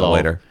talk it to you about it resolve?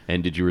 later.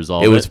 And did you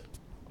resolve It was, it?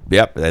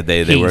 yep.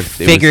 They He were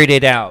figured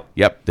it out.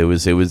 Yep. It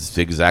was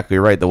exactly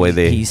right the way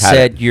they He had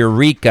said, it.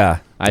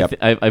 "Eureka!" If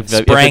it's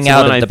Sprang the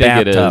out one of I the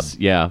think it bathtub. is.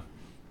 Yeah, I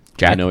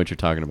Jack. know what you're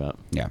talking about.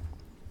 Yeah.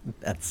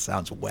 That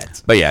sounds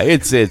wet. But yeah,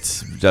 it's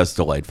just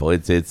delightful.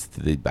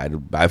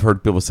 I've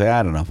heard people say,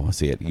 I don't know if I want to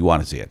see it. You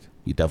want to see it.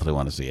 You definitely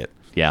want to see it.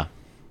 Yeah,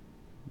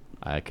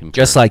 I can.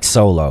 Just like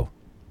Solo.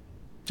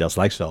 Just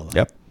like Solo.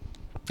 Yep.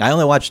 I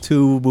only watched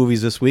 2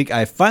 movies this week.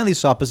 I finally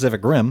saw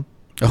Pacific Rim.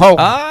 Oh,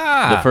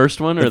 the first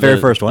one or The very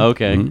first one.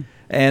 Okay.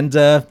 And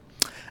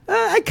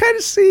I kind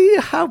of see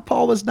how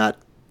Paul was not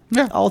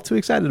all too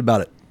excited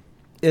about it.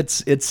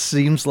 It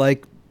seems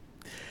like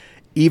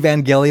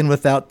Evangelion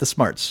without the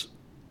smarts.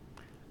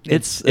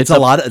 It's a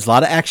lot of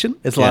action.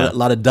 It's a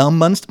lot of dumb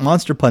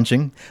monster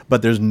punching,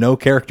 but there's no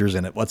characters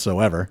in it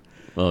whatsoever.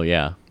 Well,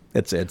 yeah.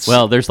 It's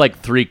Well, there's like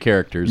 3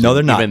 characters. no, they're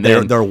and not. even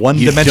They're then,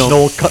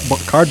 one-dimensional you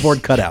don't- cardboard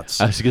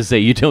cutouts. I was gonna say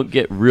you don't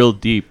get real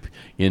deep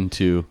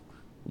into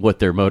what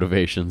their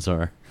motivations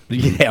are.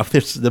 Yeah,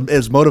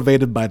 it's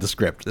motivated by the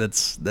script.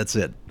 That's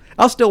it.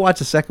 I'll still watch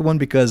the second one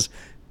because,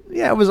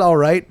 it was all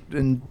right,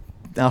 and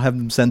I'll have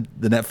them send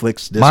the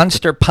Netflix disc.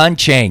 Monster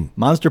punching.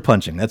 Monster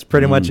punching. That's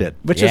pretty much it,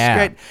 which Yeah. is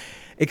great.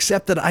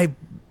 Except that I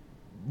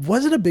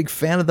wasn't a big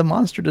fan of the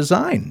monster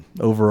design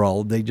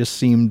overall. They just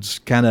seemed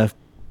kind of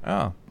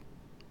Oh.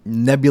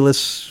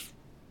 nebulous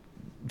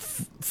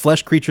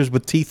flesh creatures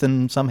with teeth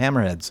and some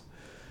hammerheads,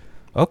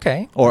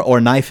 Okay. or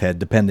knife head,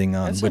 depending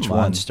on That's which a one.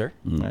 monster.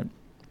 Right.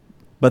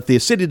 But the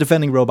city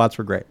defending robots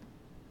were great.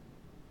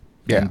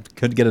 yeah. And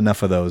couldn't get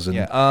enough of those. And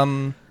Yeah.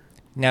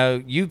 Now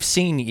you've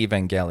seen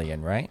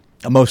Evangelion, right?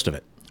 most of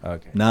it,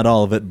 Okay. not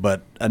all of it,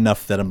 but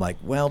enough that I'm like,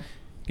 well,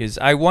 Because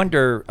I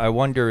wonder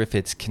if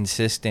it's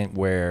consistent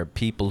where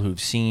people who've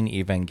seen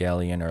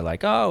Evangelion are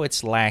like, oh,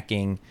 it's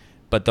lacking,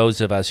 but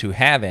those of us who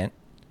haven't,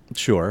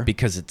 sure,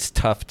 because it's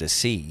tough to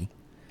see,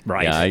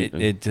 right. Yeah,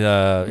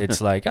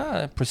 it's like,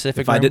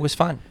 Pacific If I Rim did- was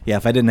fun. Yeah,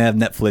 if I didn't have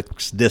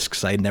Netflix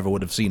discs, I never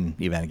would have seen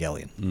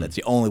Evangelion. That's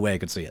the only way I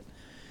could see it.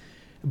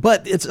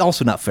 But it's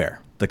also not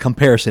fair. The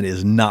comparison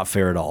is not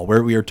fair at all.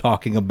 Where we are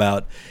talking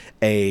about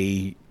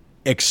a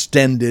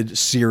extended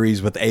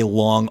series with a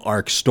long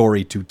arc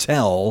story to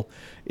tell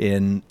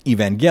in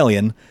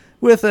Evangelion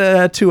with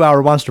a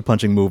 2-hour monster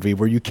punching movie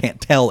where you can't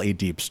tell a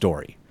deep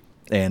story.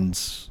 And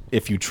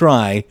if you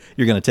try,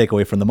 you're going to take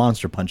away from the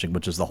monster punching,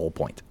 which is the whole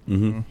point.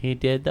 He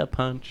did the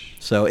punch.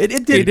 So it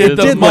did, He it did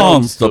the did what-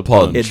 monster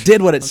punch. it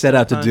did what it set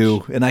out to punch.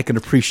 do, and I can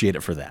appreciate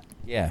it for that.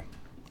 Yeah.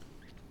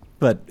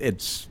 But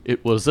it's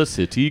It was a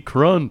city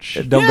crunch.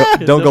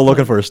 don't go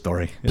looking for a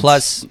story. It's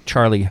Plus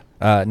Charlie,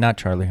 not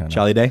Charlie Hunnam.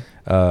 Charlie Day.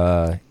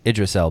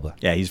 Idris Elba.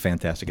 Yeah, he's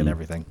fantastic in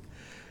everything.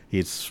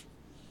 He's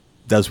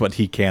does what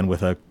he can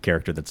with a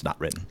character that's not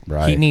written.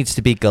 Right. He needs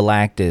to be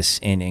Galactus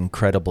in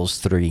Incredibles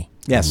 3.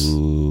 Yes,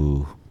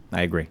 Ooh.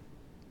 I agree.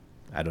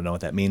 I don't know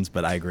what that means,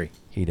 but I agree.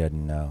 He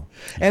doesn't know.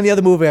 And the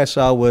other movie I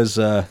saw was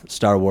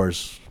Star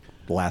Wars: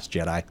 The Last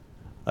Jedi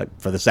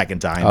for the second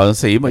time. I was going to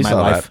say, you might in my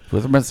saw life.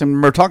 that.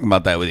 We're talking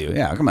about that with you.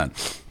 Yeah, come on.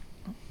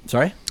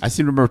 Sorry? I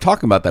seem to remember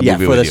talking about that Yeah,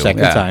 movie for with the you.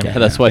 second time. Yeah,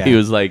 that's why he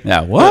was like,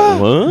 Yeah,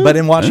 what? But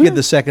in watching it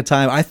the second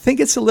time, I think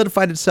it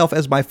solidified itself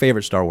as my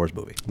favorite Star Wars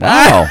movie.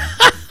 Wow.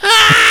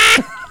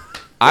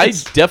 I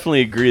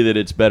definitely agree that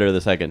it's better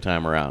the second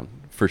time around,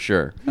 for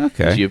sure.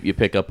 Okay. 'Cause you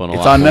pick up on a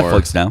It's lot on more.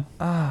 Netflix now.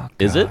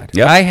 Is it?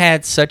 Yep. I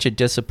had such a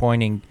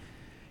disappointing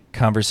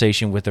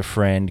conversation with a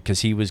friend because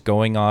he was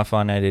going off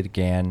on it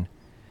again,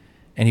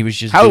 and he was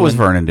just How was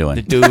Vernon doing?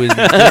 The dude was doing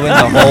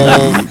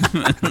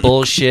the whole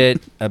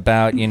bullshit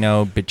about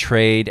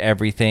betrayed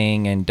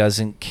everything and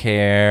doesn't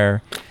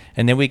care,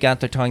 and then we got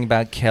to talking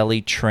about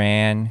Kelly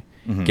Tran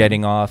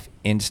getting off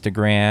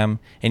Instagram,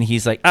 and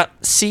he's like,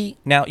 see,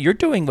 now you're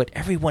doing what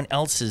everyone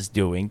else is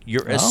doing.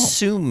 You're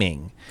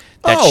assuming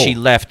that she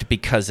left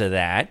because of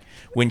that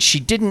when she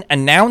didn't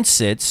announce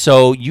it,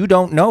 so you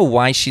don't know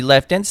why she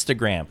left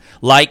Instagram.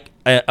 Like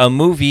a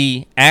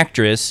movie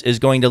actress is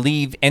going to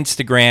leave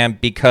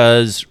Instagram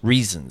because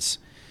reasons.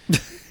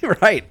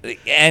 Right.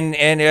 And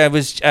it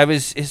was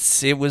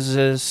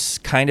a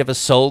kind of a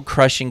soul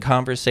crushing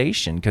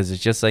conversation because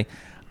it's just like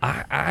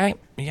and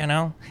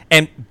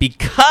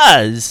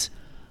because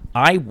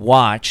I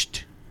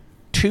watched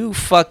two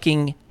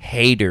fucking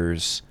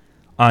haters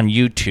on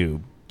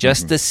YouTube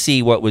just to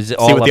see what was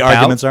all about. See what the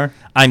arguments are?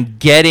 I'm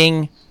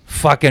getting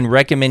fucking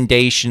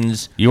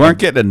recommendations. You aren't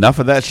getting enough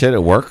of that shit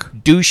at work?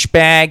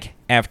 Douchebag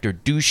after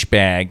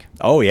douchebag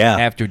Oh, yeah.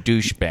 after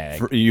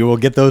douchebag. You will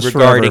get those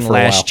Regarding forever for a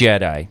Last while.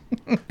 Jedi.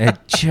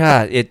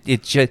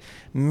 It just,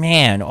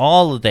 man,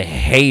 all of the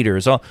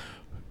haters.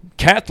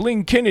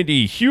 Kathleen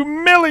Kennedy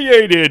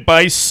humiliated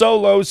by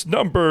Solo's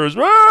numbers.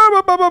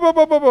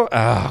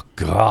 Oh,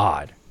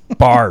 God.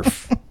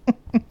 Barf.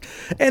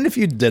 And if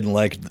you didn't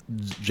like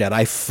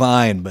Jedi,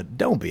 fine, but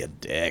don't be a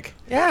dick.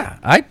 Yeah,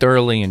 I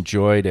thoroughly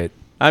enjoyed it.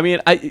 I mean,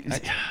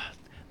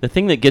 the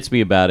thing that gets me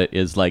about it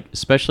is, like,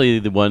 especially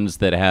the ones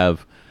that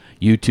have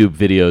YouTube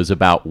videos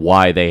about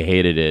why they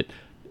hated it.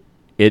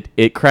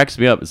 It cracks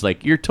me up. It's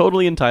like, you're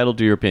totally entitled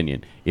to your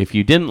opinion. If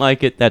you didn't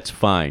like it, that's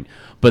fine.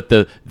 But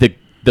the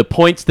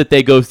points that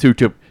they go through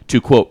to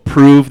quote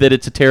prove that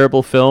it's a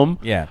terrible film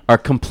are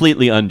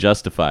completely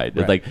unjustified.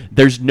 Right. Like,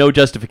 there's no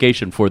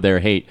justification for their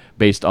hate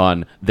based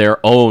on their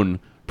own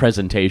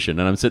presentation.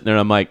 And I'm sitting there and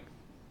I'm like,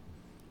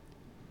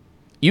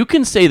 you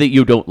can say that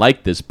you don't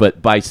like this, but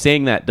by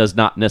saying that does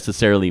not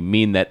necessarily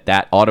mean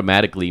that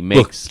automatically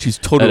makes Look, she's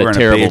totally a wearing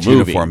terrible a beige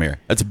movie. uniform here.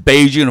 That's a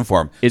beige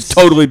uniform. It's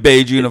totally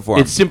beige uniform.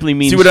 It simply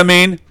means, see what I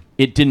mean?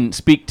 It didn't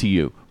speak to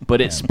you,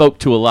 but it spoke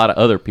to a lot of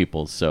other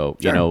people. So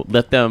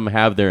let them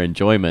have their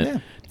enjoyment. Yeah.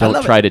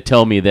 Don't try to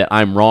tell me that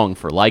I'm wrong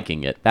for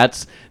liking it.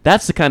 That's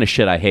the kind of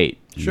shit I hate.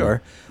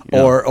 Sure. You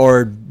know?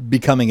 Or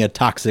becoming a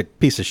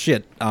toxic piece of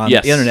shit on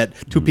Yes. the internet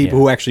to people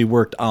who actually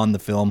worked on the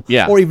film.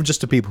 Yeah. Or even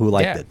just to people who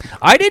liked it.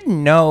 I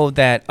didn't know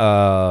that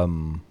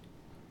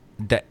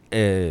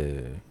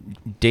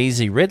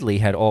Daisy Ridley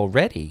had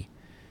already.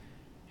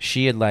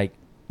 She had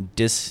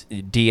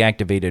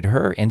deactivated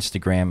her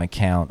Instagram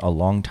account a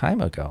long time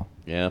ago.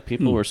 Yeah,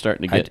 people were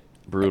starting to get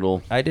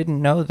brutal. I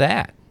didn't know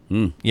that.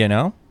 You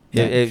know,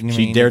 Yeah.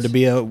 She dared to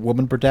be a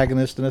woman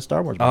protagonist in a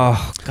Star Wars movie.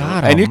 Oh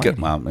God! And you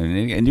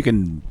almighty. can, and you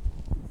can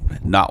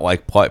not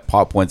like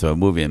plot points of a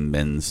movie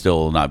and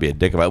still not be a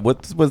dick about it.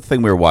 What's the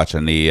thing we were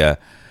watching? The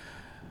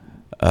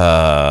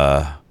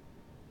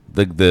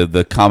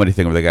comedy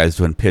thing where the guy's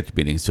doing pitch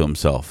meetings to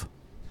himself.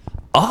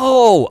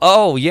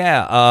 Oh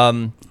yeah.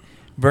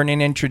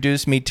 Vernon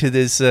introduced me to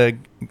this.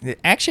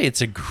 Actually,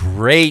 it's a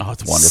great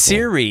it's wonderful.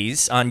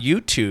 series on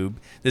YouTube.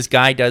 This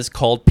guy does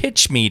called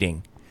Pitch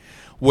Meeting,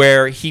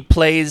 where he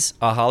plays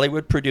a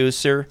Hollywood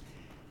producer,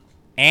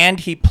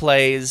 and he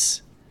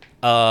plays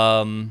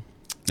The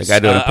guy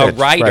doing a pitch.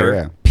 writer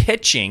Right, yeah.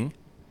 pitching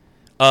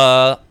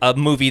a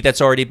movie that's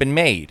already been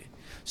made.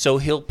 So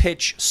he'll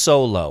pitch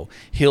Solo.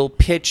 He'll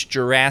pitch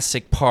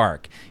Jurassic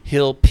Park.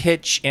 He'll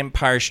pitch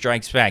Empire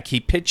Strikes Back. He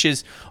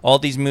pitches all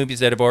these movies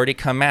that have already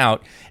come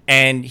out,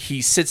 and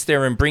he sits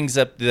there and brings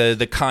up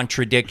the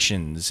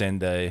contradictions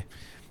and the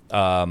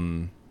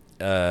plot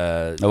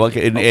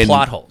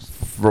holes.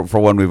 For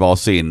one we've all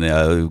seen,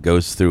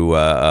 goes through.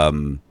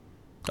 Oh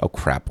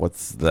crap!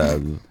 What's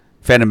the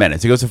Phantom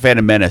Menace? He goes to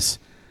Phantom Menace,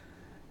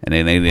 and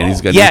then he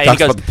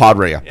talks about the pod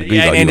radio.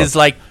 And it's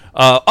like,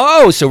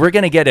 so we're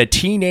going to get a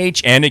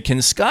teenage Anakin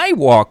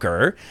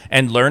Skywalker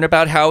and learn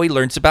about how he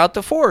learns about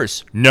the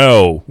Force.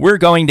 No, we're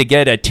going to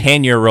get a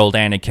 10-year-old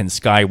Anakin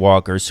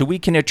Skywalker so we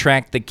can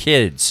attract the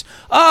kids.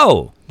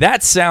 Oh,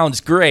 that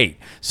sounds great.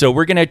 So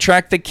we're going to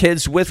attract the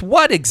kids with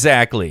what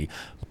exactly?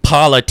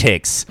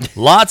 Politics.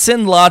 Lots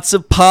and lots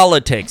of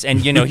politics.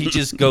 And, he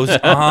just goes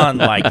on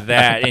like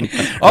that. And,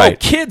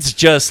 kids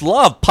just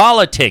love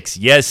politics.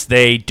 Yes,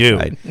 they do.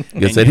 Right.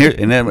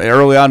 And then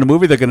early on in the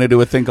movie, they're going to do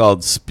a thing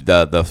called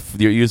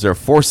use their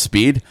force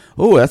speed.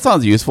 Oh, that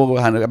sounds useful.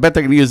 I bet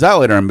they're going to use that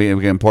later and be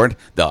important.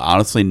 They'll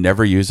honestly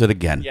never use it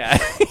again. Yeah.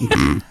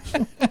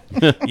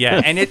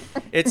 Yeah, and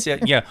it's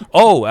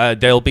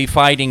they'll be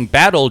fighting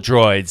battle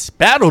droids.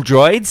 Battle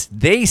droids,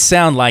 they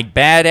sound like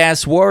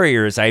badass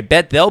warriors. I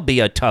bet they'll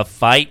be a tough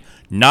fight.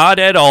 Not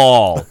at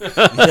all.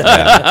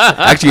 Yeah.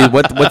 Actually,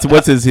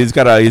 what's his? He's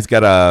got a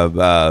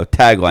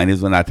tagline.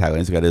 He's not tagline.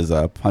 He's got his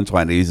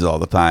punchline he uses all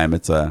the time.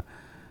 It's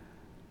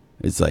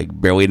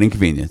like barely an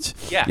inconvenience.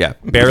 Yeah.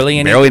 Barely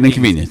an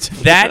inconvenience.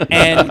 That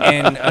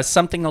and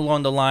something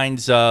along the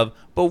lines of,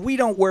 but we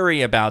don't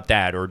worry about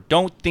that, or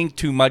don't think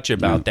too much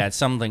about that.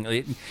 Something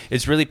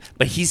it's really,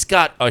 but he's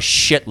got a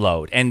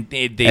shitload, and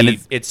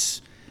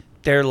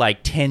they're like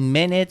 10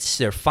 minutes,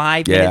 they're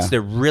 5 minutes, they're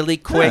really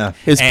quick. Yeah.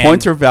 His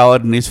points are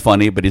valid, and he's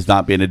funny, but he's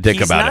not being a dick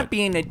about it. He's not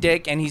being a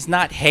dick, and he's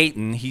not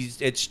hating.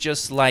 It's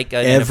just like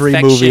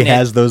every movie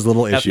has those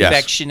little issues.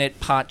 Affectionate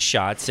pot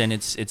shots, and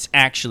it's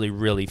actually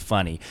really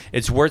funny.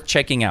 It's worth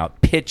checking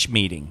out. Pitch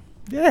Meeting.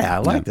 Yeah, I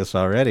like this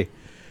already.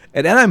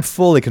 And I'm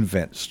fully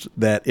convinced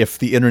that if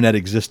the internet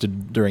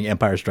existed during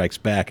Empire Strikes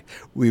Back,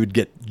 we would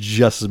get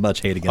just as much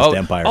hate against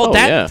Empire.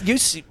 You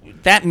see,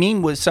 that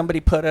meme was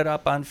somebody put it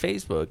up on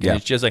Facebook. And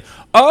it's just like,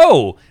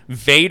 oh,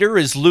 Vader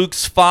is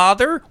Luke's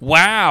father?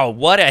 Wow,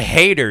 what a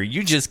hater.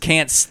 You just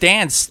can't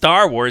stand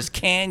Star Wars,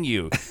 can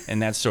you? And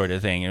that sort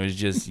of thing. It was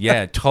just,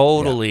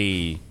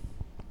 totally.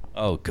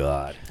 Oh,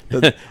 God.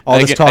 All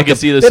this talk can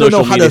see the they don't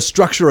social know how media. to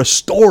structure a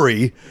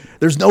story.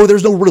 There's no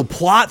real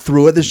plot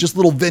through it. There's just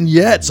little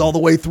vignettes all the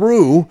way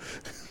through.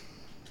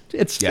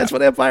 That's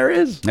what Empire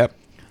is. Yep.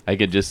 I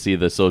could just see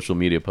the social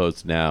media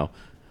posts now.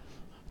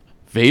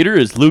 Vader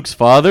is Luke's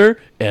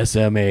father?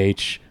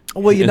 SMH.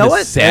 Well, you know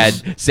what?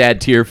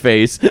 Sad tear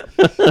face. At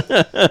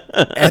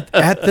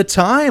the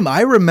time,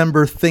 I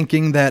remember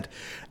thinking that,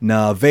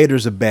 no,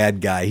 Vader's a bad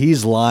guy.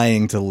 He's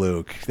lying to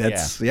Luke. I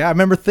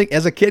remember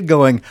as a kid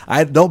going,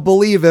 I don't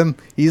believe him.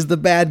 He's the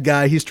bad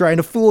guy. He's trying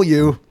to fool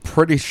you.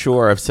 Pretty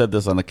sure I've said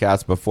this on the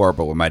cast before,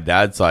 but when my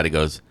dad saw it, he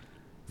goes,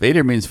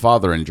 Vader means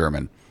father in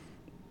German.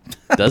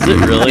 Does it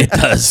really? It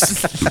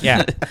does.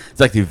 Yeah. It's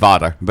like the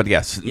Vader, but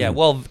yes. Yeah,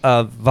 well,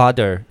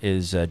 Vader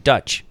is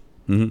Dutch.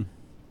 Mm-hmm.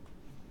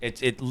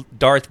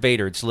 Darth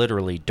Vader, it's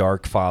literally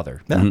Dark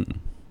Father. Yeah. Mm-hmm.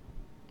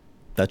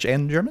 Dutch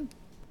and German?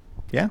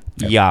 Yeah?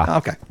 Yeah.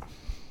 Okay.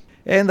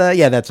 And,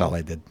 that's all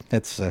I did.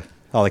 That's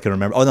all I can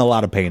remember. Oh, and a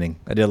lot of painting.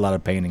 I did a lot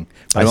of painting.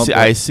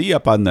 I see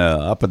up in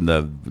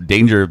the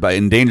danger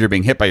of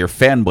being hit by your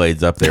fan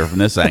blades up there from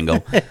this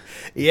angle.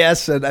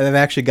 Yes, and I've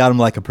actually got them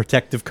like a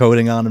protective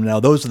coating on them now.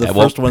 Those are the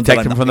first ones that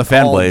I'm from the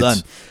fan blades.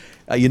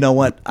 Done. You know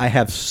what? I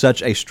have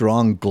such a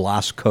strong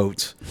gloss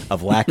coat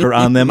of lacquer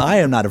on them. I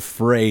am not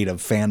afraid of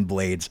fan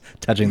blades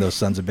touching those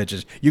sons of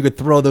bitches. You could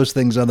throw those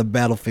things on the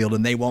battlefield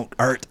and they won't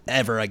hurt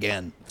ever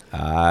again.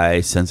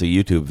 I sense a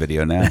YouTube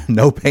video now.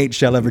 No paint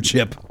shall ever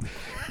chip.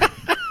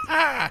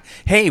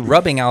 Hey,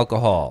 rubbing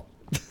alcohol.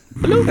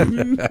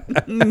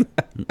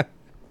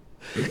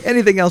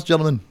 Anything else,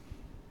 gentlemen?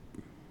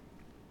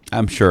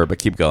 I'm sure, but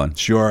keep going.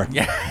 Sure.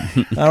 Yeah.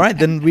 All right,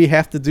 then we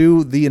have to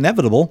do the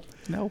inevitable.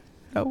 No.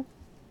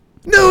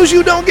 News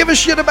you don't give a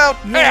shit about.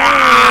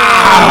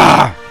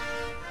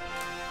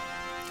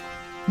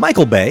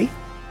 Michael Bay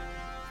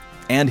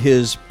and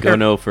his... Go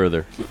no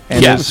further.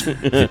 And yes.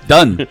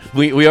 Done.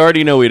 We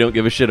already know we don't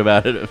give a shit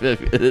about it.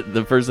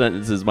 The first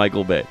sentence is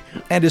Michael Bay.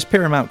 And his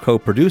Paramount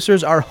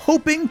co-producers are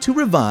hoping to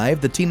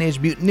revive the Teenage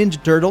Mutant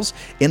Ninja Turtles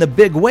in a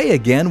big way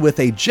again with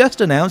a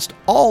just-announced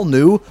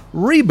all-new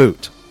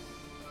reboot.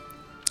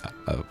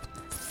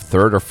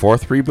 Third or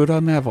fourth reboot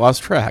on that? I've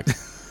lost track.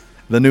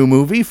 The new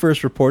movie,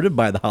 first reported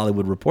by The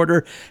Hollywood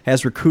Reporter,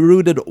 has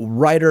recruited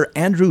writer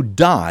Andrew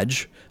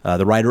Dodge,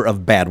 the writer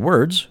of Bad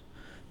Words,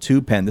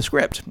 to pen the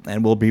script,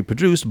 and will be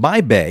produced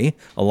by Bay,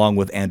 along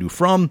with Andrew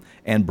Frum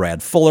and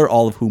Brad Fuller,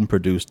 all of whom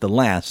produced the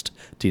last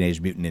Teenage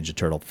Mutant Ninja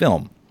Turtle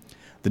film.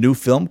 The new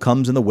film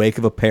comes in the wake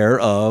of a pair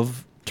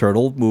of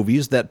turtle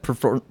movies that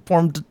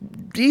performed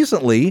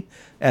decently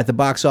at the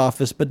box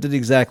office, but didn't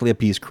exactly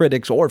appease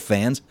critics or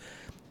fans.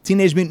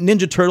 Teenage Mutant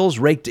Ninja Turtles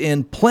raked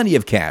in plenty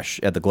of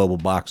cash at the global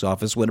box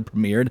office when it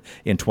premiered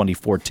in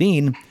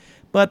 2014,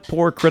 but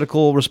poor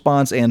critical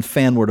response and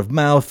fan word of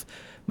mouth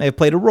may have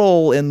played a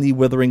role in the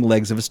withering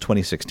legs of its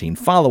 2016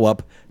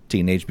 follow-up,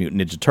 Teenage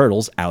Mutant Ninja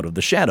Turtles Out of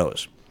the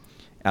Shadows.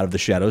 Out of the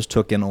Shadows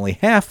took in only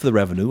half the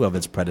revenue of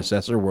its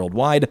predecessor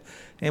worldwide,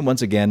 and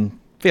once again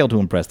failed to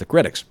impress the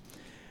critics.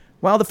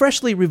 While the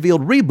freshly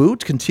revealed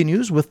reboot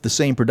continues with the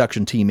same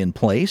production team in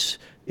place,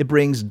 it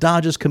brings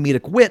Dodge's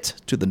comedic wit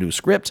to the new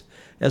script,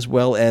 as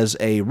well as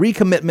a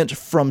recommitment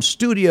from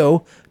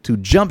studio to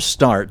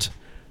jumpstart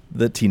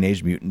the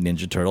Teenage Mutant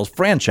Ninja Turtles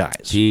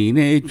franchise.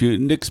 Teenage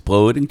Mutant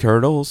Exploding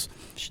Turtles.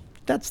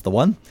 That's the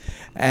one.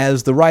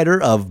 As the writer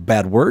of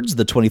Bad Words,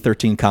 the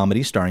 2013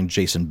 comedy starring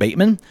Jason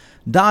Bateman,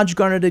 Dodge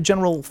garnered a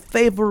general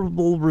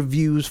favorable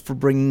reviews for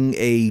bringing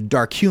a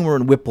dark humor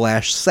and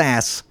whiplash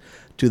sass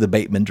to the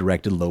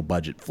Bateman-directed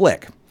low-budget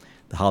flick.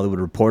 The Hollywood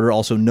Reporter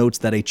also notes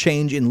that a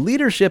change in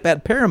leadership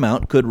at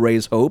Paramount could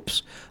raise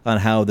hopes on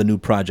how the new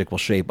project will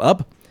shape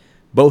up.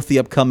 Both the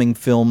upcoming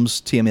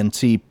film's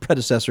TMNT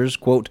predecessors,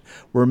 quote,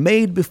 were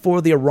made before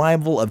the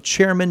arrival of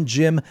Chairman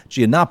Jim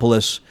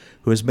Giannopoulos,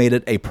 who has made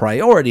it a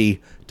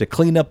priority to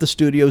clean up the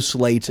studio's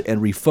slate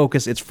and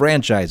refocus its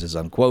franchises,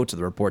 unquote,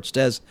 the report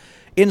says.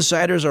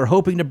 Insiders are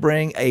hoping to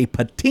bring a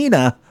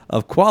patina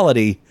of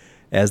quality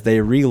as they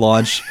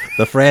relaunch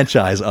the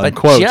franchise, But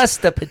unquote.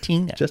 just a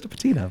patina. Just a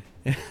patina.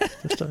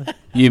 Just a-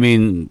 You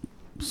mean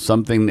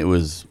something that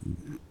was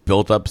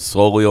built up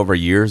slowly over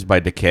years by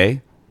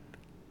decay?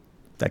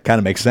 that kind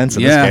of makes sense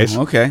in Yeah, this case.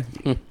 okay.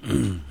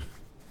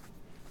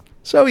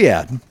 So,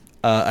 yeah,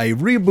 a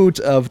reboot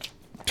of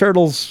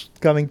Turtles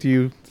coming to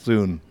you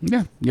soon.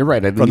 Yeah, you're right.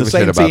 I didn't From the give a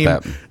shit same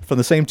about team, that. from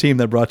the same team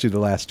that brought you the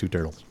last two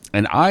Turtles.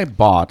 And I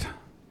bought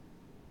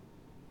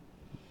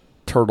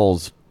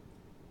Turtles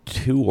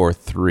 2 or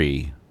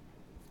 3.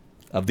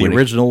 Of the When it-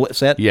 original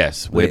set?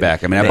 Yes, way The-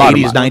 back. I mean, I the bought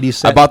 80s, 90s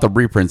set? I bought the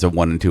reprints of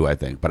 1 and 2, I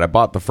think, but I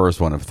bought the first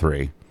one of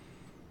 3.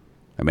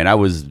 I mean, I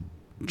was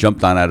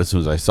jumped on that as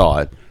soon as I saw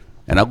it,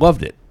 and I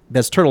loved it.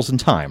 That's Turtles in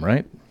Time,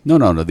 right? No,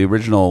 the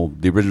original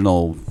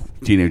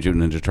Teenage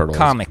Mutant Ninja Turtles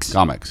Comics.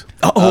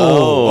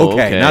 Oh,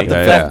 okay. Not the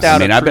Yeah, Left yeah.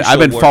 out I mean, a I've been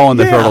crucial word. following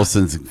the Yeah. Turtles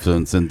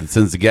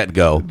since the get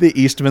go, the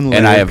Eastman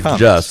and I Laird have comics.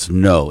 just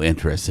no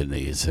interest in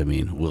these. I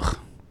mean, ugh.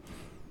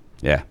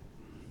 Yeah,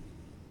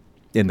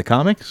 In the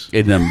comics?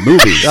 in the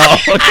movies.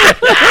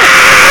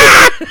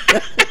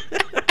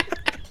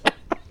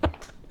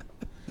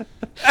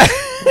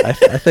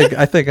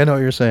 I think I know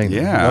what you're saying.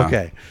 Yeah.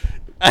 Okay.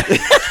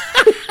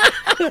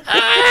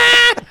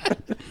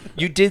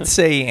 You did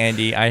say,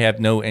 Andy, I have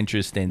no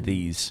interest in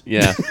these.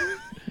 Yeah.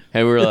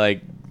 And we were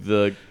like,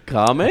 the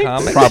comics?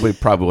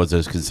 probably was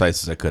as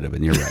concise as I could have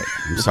been. You're right.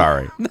 I'm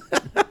sorry.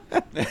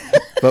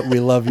 But we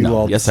love you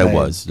all. Yes, the I same.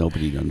 was.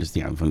 Nobody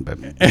understands.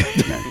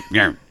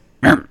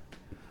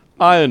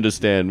 I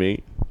understand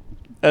me.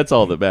 That's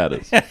all that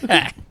matters.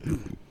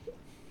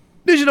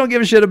 News you don't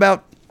give a shit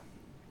about.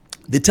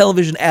 The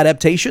television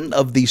adaptation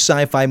of the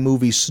sci-fi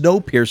movie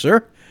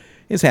Snowpiercer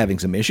is having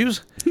some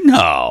issues.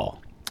 No.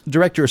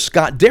 Director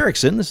Scott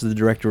Derrickson, this is the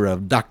director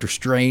of Doctor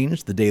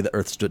Strange, The Day the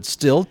Earth Stood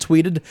Still,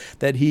 tweeted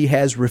that he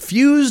has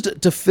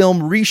refused to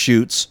film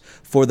reshoots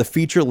for the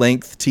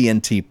feature-length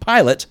TNT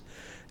pilot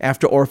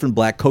after Orphan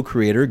Black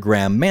co-creator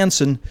Graham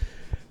Manson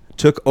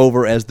took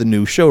over as the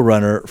new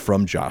showrunner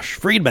from Josh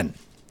Friedman.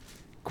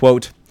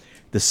 Quote,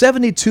 the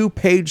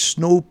 72-page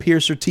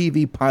Snowpiercer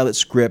TV pilot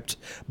script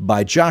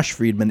by Josh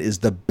Friedman is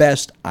the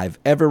best I've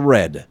ever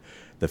read.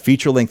 The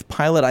feature-length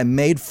pilot I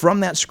made from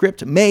that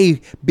script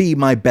may be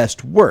my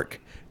best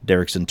work,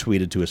 Derrickson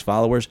tweeted to his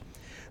followers.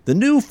 The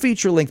new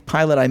feature-length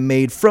pilot I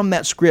made from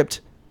that script...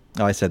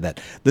 Oh, I said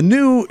that. The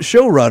new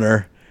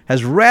showrunner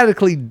has a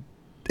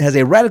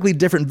radically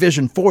different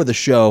vision for the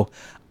show.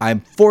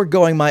 I'm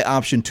foregoing my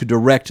option to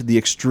direct the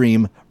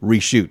extreme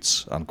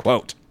reshoots,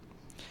 unquote.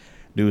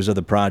 News of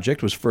the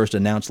project was first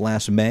announced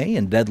last May,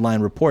 and Deadline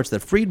reports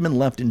that Friedman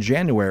left in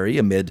January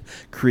amid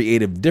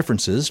creative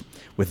differences,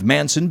 with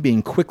Manson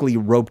being quickly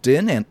roped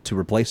in and to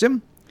replace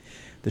him.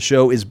 The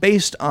show is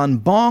based on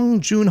Bong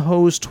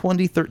Joon-ho's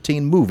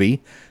 2013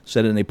 movie,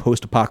 set in a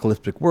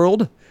post-apocalyptic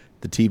world.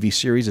 The TV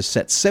series is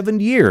set 7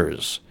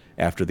 years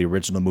after the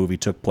original movie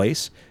took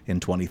place in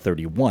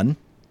 2031.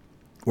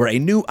 Where a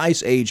new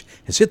ice age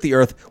has hit the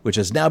Earth, which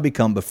has now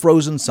become a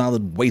frozen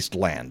solid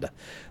wasteland.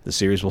 The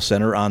series will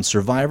center on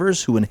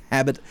survivors who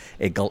inhabit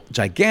a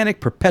gigantic,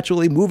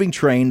 perpetually moving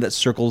train that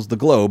circles the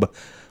globe,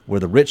 where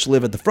the rich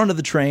live at the front of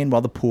the train while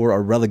the poor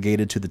are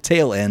relegated to the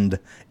tail end,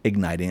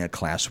 igniting a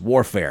class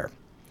warfare.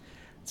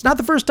 It's not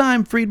the first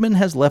time Friedman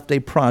has left a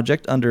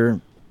project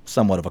under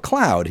somewhat of a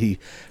cloud. He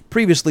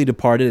previously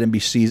departed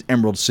NBC's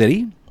Emerald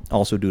City,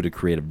 also due to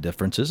creative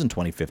differences in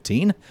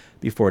 2015,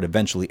 before it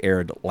eventually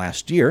aired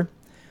last year.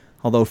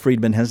 Although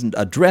Friedman hasn't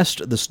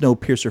addressed the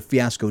Snowpiercer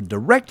fiasco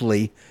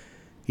directly,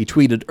 he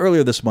tweeted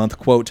earlier this month,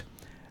 quote,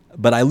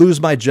 but I lose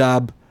my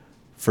job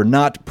for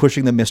not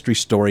pushing the mystery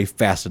story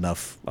fast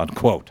enough,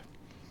 unquote.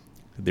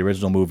 The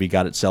original movie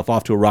got itself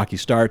off to a rocky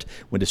start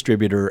when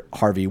distributor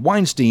Harvey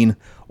Weinstein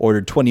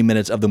ordered 20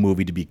 minutes of the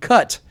movie to be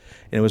cut,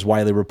 and it was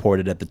widely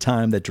reported at the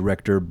time that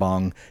director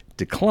Bong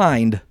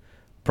declined,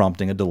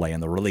 prompting a delay in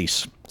the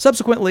release.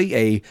 Subsequently,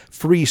 a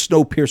free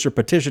Snowpiercer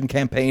petition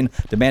campaign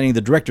demanding the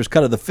director's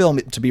cut of the film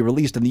to be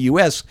released in the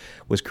U.S.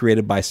 was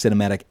created by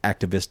cinematic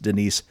activist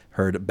Denise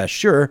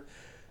Hurd-Bashir.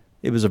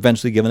 It was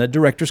eventually given a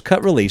director's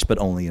cut release, but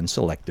only in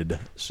selected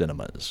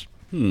cinemas.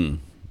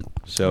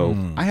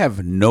 So, I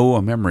have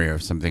no memory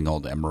of something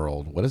called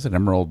Emerald. What is it?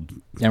 Emerald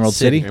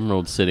City?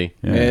 Emerald City.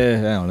 I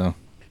don't know.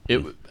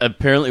 It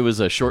apparently was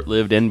a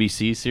short-lived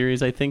NBC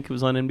series. I think it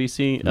was on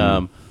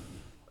NBC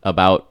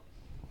about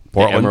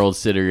Portland? Emerald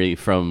City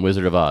from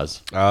Wizard of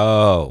Oz.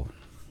 Oh.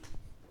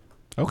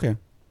 Okay.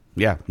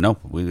 Yeah. No.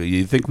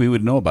 You think we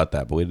would know about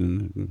that, but we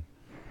didn't.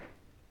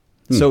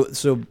 So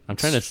I'm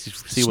trying to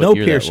see what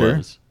year that Snowpiercer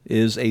was.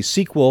 is a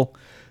sequel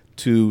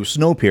to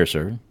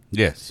Snowpiercer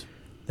Yes.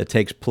 that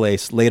takes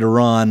place later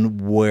on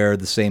where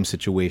the same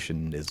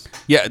situation is.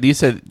 Yeah. You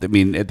said. I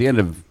mean, at the end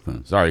of.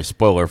 Sorry,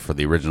 spoiler for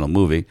the original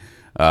movie.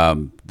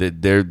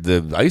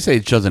 The Ice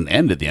Age doesn't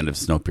end at the end of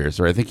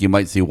Snowpiercer. I think you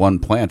might see one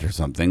plant or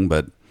something,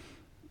 but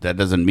that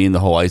doesn't mean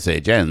the whole Ice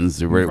Age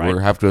ends. We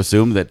have to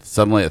assume that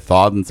suddenly it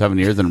thawed in 7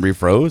 years and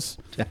refroze.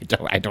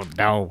 I don't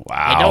know. Wow.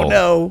 I don't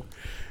know.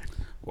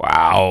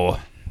 Wow.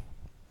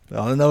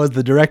 All I know is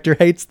the director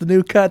hates the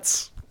new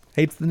cuts,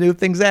 hates the new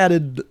things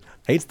added.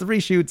 Hates the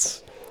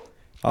reshoots.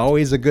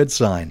 Always a good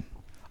sign.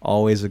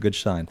 Always a good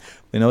sign.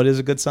 You know what is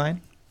a good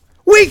sign?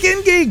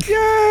 Weekend Geek!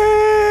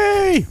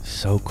 Yay!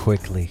 So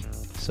quickly.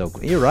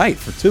 You're right.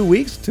 For 2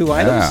 weeks, 2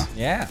 items.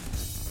 Yeah.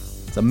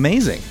 It's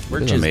amazing.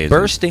 We're is just amazing.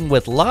 bursting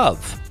with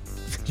love.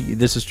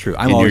 This is true.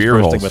 I'm In always your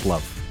ear bursting holes. with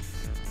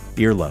love.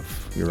 Ear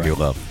love. You're right. You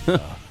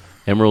love.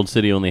 Emerald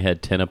City only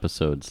had 10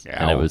 episodes,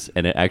 Ow.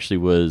 and it actually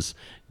was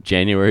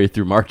January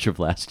through March of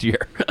last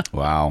year.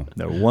 Wow.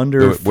 No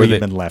wonder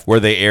Friedman left. Were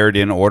they aired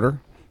in order?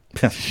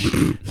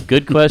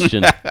 Good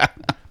question.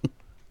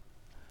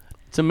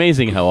 It's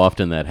amazing how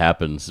often that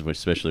happens,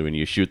 especially when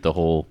you shoot the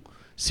whole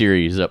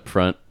series up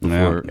front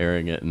before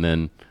airing it, and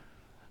then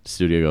the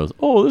studio goes,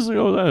 "Oh, this is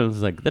that." It's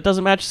like, that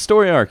doesn't match the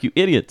story arc, you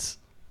idiots.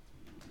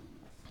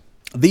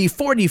 The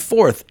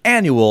 44th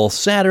annual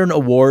Saturn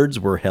Awards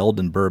were held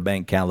in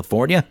Burbank,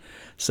 California,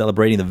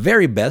 celebrating the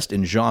very best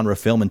in genre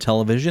film and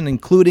television,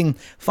 including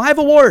 5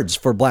 awards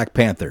for Black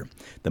Panther,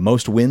 the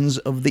most wins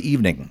of the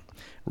evening.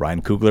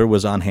 Ryan Coogler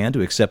was on hand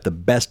to accept the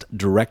Best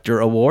Director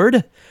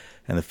Award,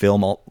 and the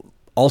film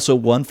also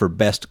won for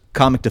Best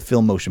Comic to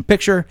Film Motion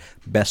Picture,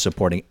 Best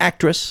Supporting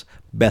Actress,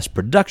 Best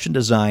Production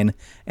Design,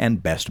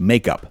 and Best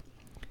Makeup.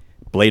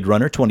 Blade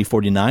Runner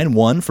 2049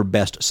 won for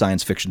Best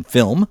Science Fiction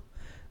Film,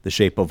 The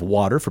Shape of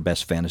Water for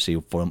Best Fantasy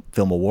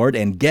Film Award,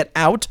 and Get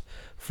Out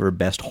for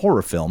Best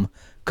Horror Film,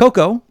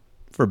 Coco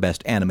for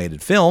Best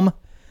Animated Film,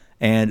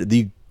 and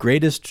The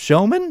Greatest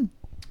Showman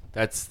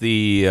That's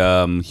the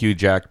Hugh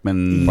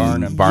Jackman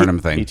Barnum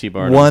thing. P.T.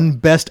 Barnum. won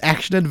Best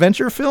Action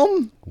Adventure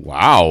Film.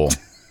 Wow.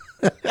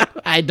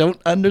 I don't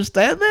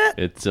understand that.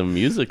 It's a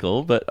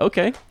musical, but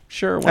okay,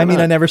 sure. Why I mean,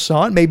 not? I never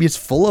saw it. Maybe it's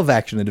full of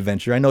action and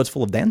adventure. I know it's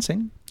full of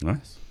dancing.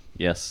 Nice.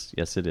 Yes,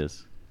 it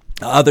is.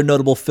 Other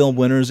notable film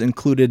winners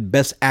included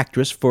Best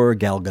Actress for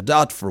Gal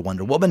Gadot for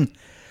Wonder Woman,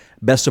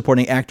 Best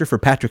Supporting Actor for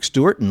Patrick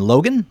Stewart in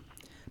Logan,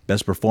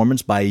 Best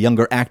Performance by a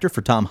Younger Actor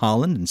for Tom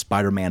Holland in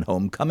Spider-Man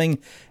Homecoming,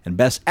 and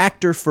Best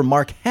Actor for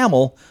Mark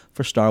Hamill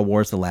for Star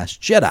Wars The Last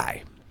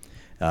Jedi.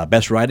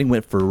 Best Writing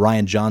went for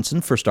Rian Johnson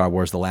for Star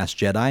Wars The Last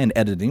Jedi and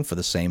editing for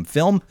the same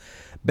film.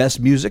 Best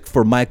Music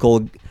for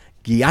Michael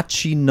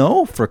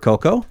Giacchino for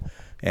Coco.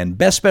 And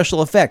Best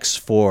Special Effects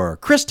for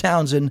Chris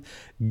Townsend,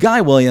 Guy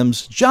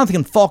Williams,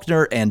 Jonathan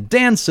Faulkner, and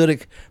Dan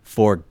Sudik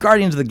for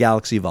Guardians of the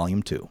Galaxy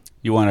Volume 2.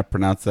 You want to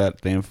pronounce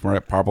that name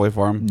properly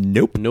for him?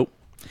 Nope. Nope.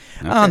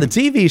 On the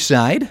TV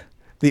side,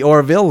 The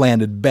Orville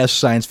landed Best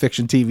Science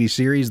Fiction TV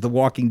Series. The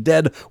Walking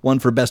Dead won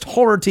for Best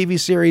Horror TV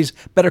Series.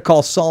 Better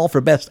Call Saul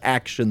for Best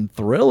Action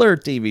Thriller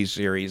TV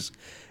Series.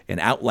 And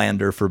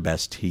Outlander for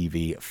Best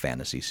TV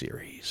Fantasy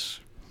Series.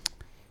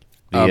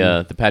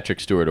 The Patrick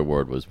Stewart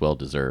Award was well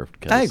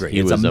deserved. I agree. He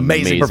It's was amazing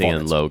amazing in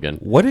performance. Logan.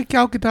 What did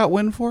Gal Gadot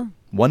win for?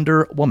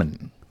 Wonder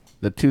Woman.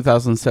 The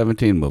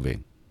 2017 movie.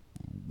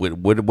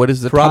 What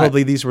is the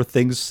Probably these were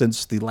things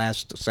since the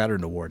last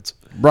Saturn Awards.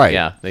 right?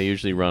 Yeah, they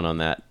usually run on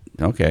that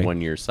Okay.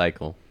 1 year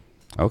cycle.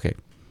 Okay.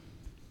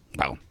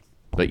 Wow.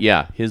 But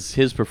yeah,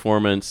 his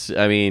performance,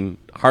 I mean,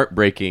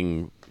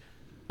 heartbreaking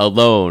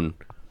alone,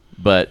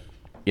 but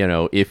you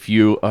know, if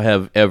you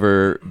have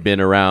ever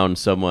been around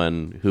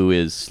someone who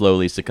is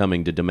slowly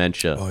succumbing to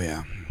dementia,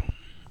 yeah.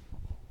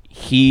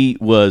 he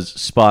was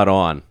spot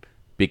on,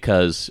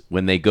 because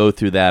when they go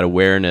through that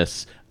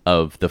awareness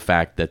of the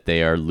fact that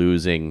they are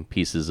losing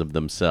pieces of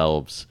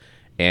themselves,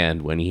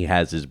 and when he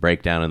has his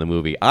breakdown in the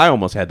movie, I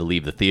almost had to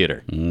leave the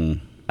theater.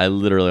 I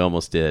literally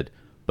almost did,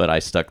 but I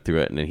stuck through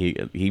it, and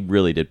he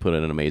really did put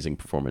in an amazing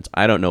performance.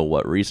 I don't know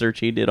what research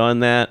he did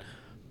on that,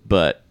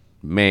 but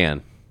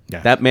man,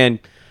 Yeah. that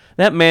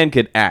man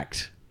could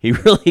act. He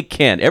really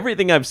can.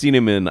 Everything I've seen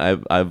him in,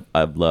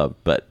 I've loved,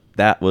 but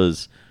that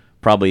was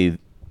probably,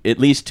 at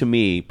least to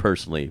me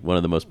personally, one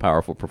of the most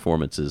powerful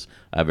performances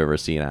I've ever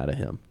seen out of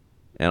him.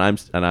 And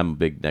I'm a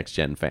big Next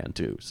Gen fan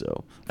too,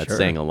 so that's Sure.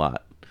 saying a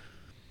lot.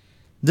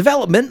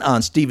 Development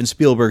on Steven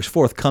Spielberg's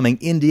forthcoming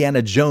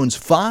Indiana Jones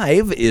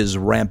 5 is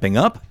ramping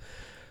up.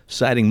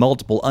 Citing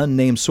multiple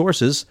unnamed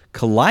sources,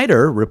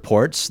 Collider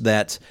reports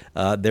that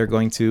they're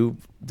going to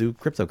do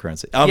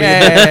cryptocurrency.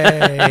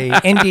 Yay!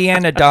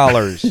 Indiana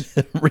dollars.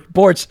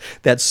 Reports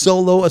that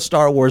Solo: A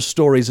Star Wars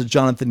Stories of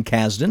Jonathan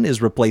Kasdan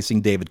is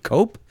replacing David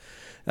Cope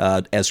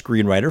as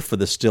screenwriter for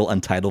the still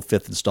untitled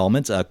 5th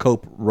installment.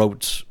 Cope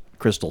wrote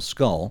Crystal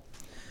Skull.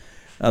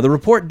 The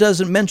report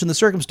doesn't mention the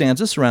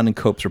circumstances surrounding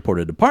Cope's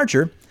reported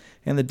departure,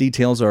 and the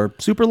details are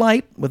super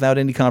light without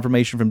any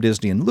confirmation from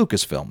Disney and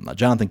Lucasfilm.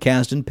 Jonathan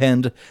Kasdan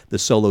penned the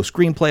Solo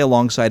screenplay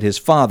alongside his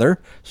father,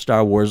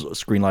 Star Wars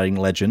screenwriting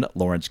legend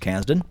Lawrence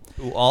Kasdan.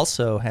 Who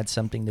also had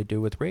something to do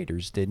with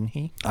Raiders, didn't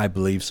he? I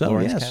believe so,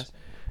 Lawrence yes.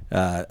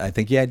 I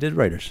think, I did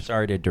Raiders.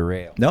 Sorry to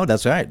derail. No,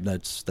 that's all right.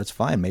 That's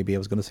fine. Maybe I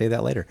was going to say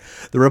that later.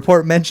 The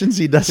report mentions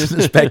he doesn't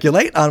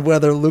speculate on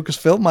whether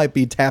Lucasfilm might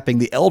be tapping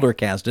the elder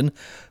Kasdan,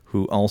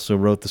 who also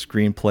wrote the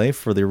screenplay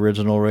for the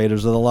original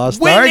Raiders of the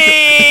Lost Ark.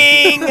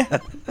 Winning!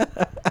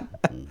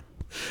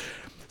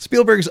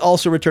 Spielberg is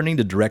also returning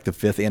to direct the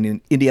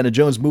 5th Indiana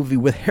Jones movie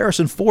with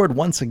Harrison Ford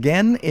once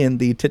again in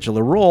the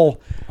titular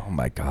role. Oh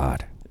my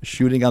God.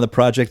 Shooting on the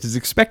project is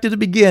expected to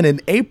begin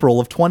in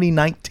April of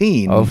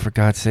 2019. Oh, for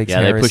God's sake,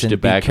 Yeah, they pushed Harrison,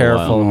 it back be a while.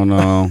 careful. Oh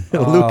no!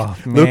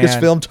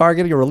 Lucasfilm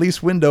targeting a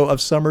release window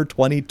of summer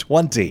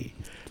 2020.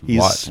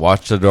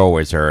 Watch the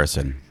doorways,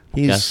 Harrison.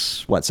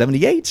 He's what,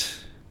 78?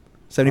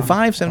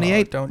 75,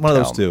 78? don't One of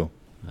those tell two.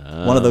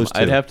 One of those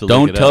two. I'd have to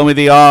Don't look it tell up. me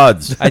the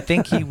odds. I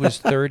think he was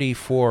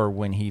 34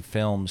 when he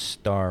filmed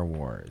Star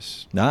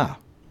Wars. Nah.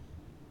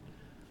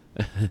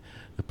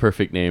 The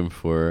perfect name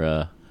for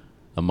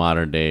a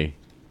modern day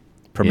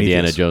Prometheus.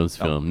 Indiana Jones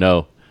film.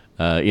 No,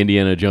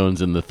 Indiana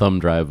Jones and the thumb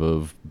drive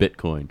of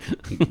Bitcoin.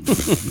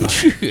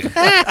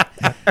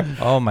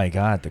 Oh my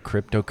God, the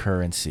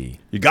cryptocurrency.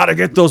 You got to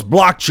get those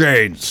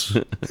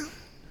blockchains.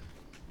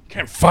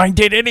 Can't find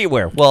it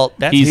anywhere. Well,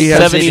 that's He's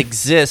because 70 it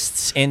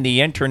exists in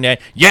the internet.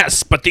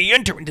 Yes, but the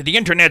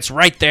internet's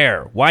right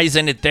there. Why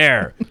isn't it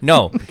there?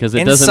 No, Because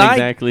it doesn't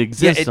exactly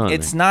exist on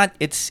it's there. not.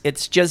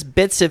 It's just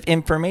bits of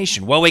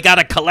information. Well, we got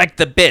to collect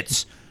the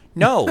bits.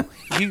 No,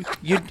 you.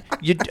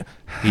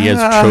 He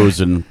has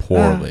chosen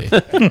poorly.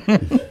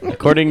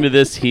 According to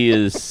this, he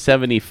is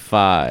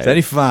 75.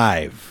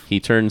 75. He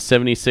turned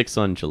 76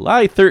 on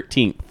July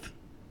 13th.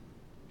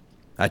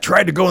 I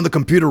tried to go in the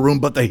computer room,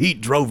 but the heat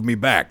drove me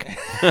back.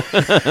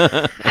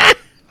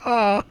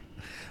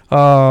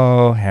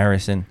 Oh,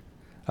 Harrison,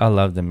 I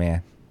love the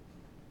man,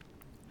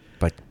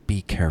 but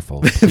be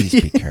careful. Please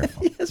be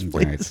careful. Yes,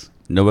 please.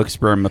 No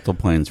experimental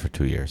planes for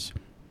 2 years.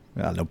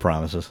 Well, no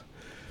promises.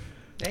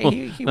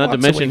 Hey, he Not to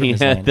walks mention away from he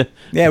his had lane. the,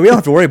 Yeah, we don't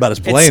have to worry about his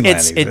plane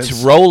It's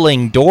landing.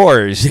 rolling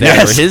doors that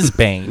Yes. are his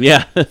bane.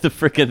 yeah, the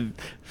freaking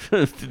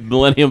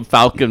Millennium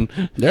Falcon.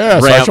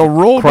 Yes, I ramp shall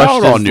roll crushed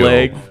down his on you.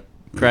 leg,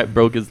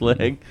 broke his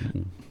leg.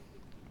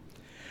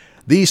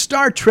 The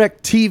Star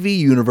Trek TV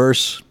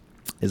universe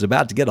is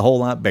about to get a whole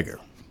lot bigger.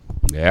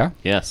 Yeah.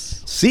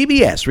 Yes.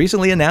 CBS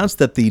recently announced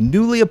that the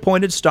newly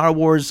appointed Star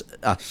Wars...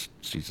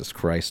 Jesus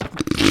Christ. Wah,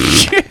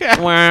 been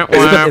a wah, week. It's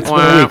been a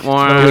wah, week.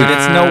 wah. Dude,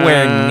 it's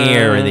nowhere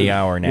near the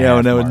hour and a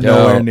half. No, mark.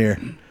 nowhere near.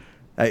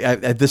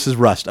 This is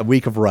rust. A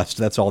week of rust.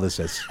 That's all this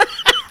is.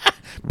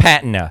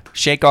 Patina.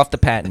 Shake off the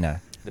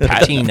patina. The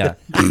patina.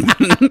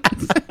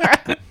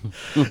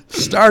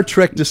 Star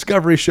Trek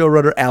Discovery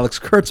showrunner Alex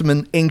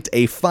Kurtzman inked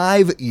a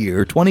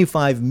 5-year,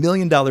 $25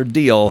 million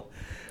deal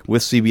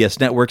with CBS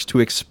Networks to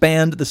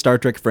expand the Star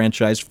Trek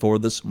franchise for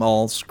the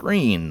small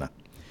screen.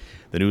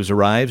 The news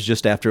arrives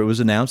just after it was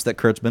announced that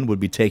Kurtzman would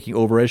be taking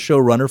over as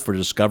showrunner for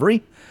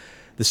Discovery.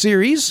 The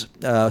series,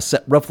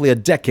 set roughly a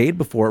decade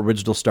before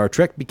original Star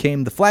Trek,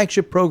 became the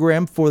flagship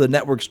program for the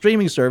network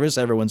streaming service,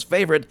 everyone's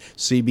favorite,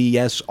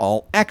 CBS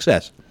All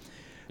Access.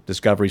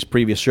 Discovery's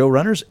previous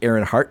showrunners,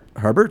 Aaron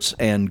Harberts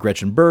and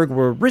Gretchen Berg,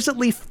 were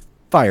recently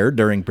fired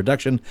during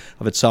production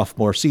of its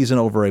sophomore season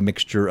over a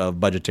mixture of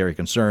budgetary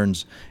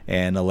concerns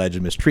and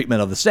alleged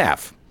mistreatment of the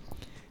staff.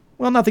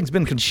 Well, nothing's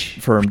been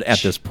confirmed at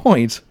this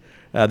point.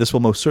 This will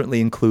most certainly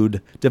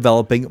include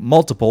developing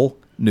multiple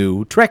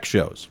new Trek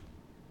shows.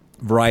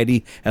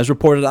 Variety has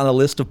reported on a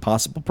list of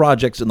possible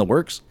projects in the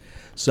works.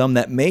 Some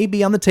that may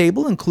be on the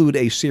table include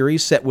a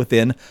series set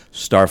within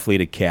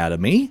Starfleet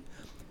Academy,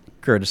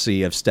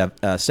 courtesy of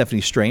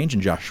Stephanie Strange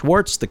and Josh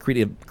Schwartz, the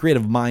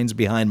creative minds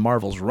behind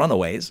Marvel's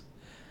Runaways.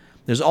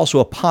 There's also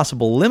a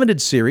possible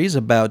limited series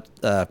about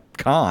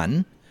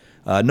Khan.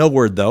 No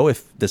word, though,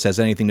 if this has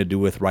anything to do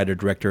with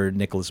writer-director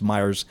Nicholas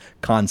Meyer's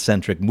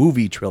Khan-centric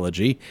movie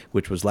trilogy,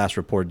 which was last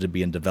reported to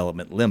be in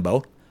development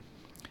limbo.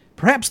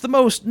 Perhaps the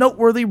most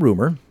noteworthy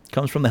rumor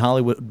comes from The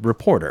Hollywood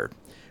Reporter,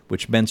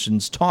 which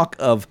mentions talk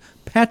of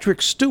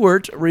Patrick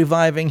Stewart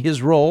reviving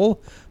his role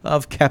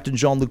of Captain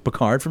Jean-Luc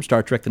Picard from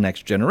Star Trek The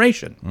Next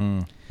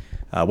Generation.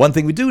 One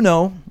thing we do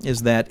know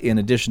is that in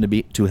addition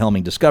to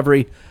helming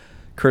Discovery,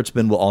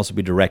 Kurtzman will also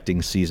be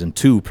directing Season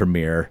 2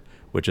 premiere,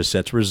 which is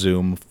set to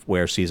resume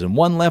where Season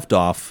 1 left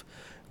off,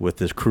 with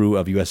the crew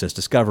of USS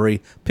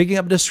Discovery picking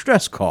up a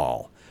distress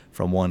call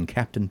from one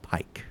Captain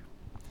Pike.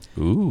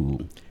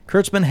 Ooh.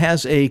 Kurtzman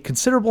has a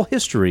considerable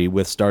history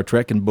with Star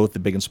Trek in both the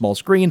big and small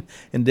screen,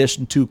 in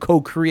addition to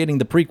co-creating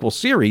the prequel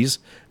series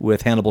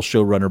with Hannibal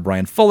showrunner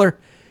Brian Fuller.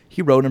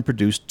 He wrote and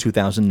produced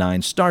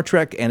 2009 Star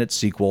Trek and its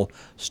sequel,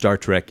 Star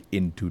Trek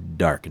Into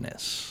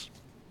Darkness.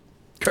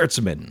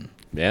 Kurtzman,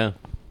 Yeah.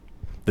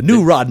 the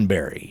new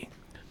Roddenberry.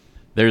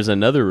 There's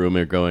another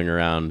rumor going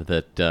around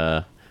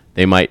that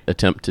they might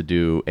attempt to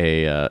do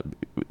a.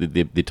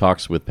 The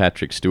talks with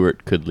Patrick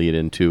Stewart could lead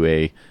into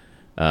a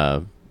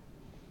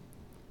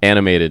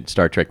animated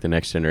Star Trek: The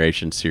Next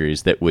Generation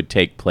series that would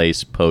take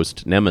place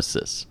post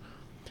Nemesis,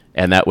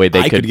 and that way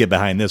they I could get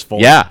behind this. Full.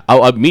 Yeah,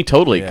 me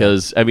totally.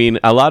 Because I mean,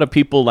 a lot of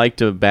people like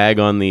to bag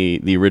on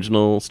the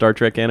original Star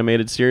Trek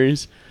animated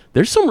series.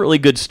 There's some really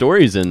good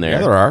stories in there. Yeah,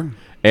 there are.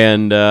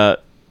 And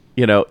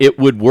it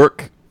would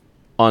work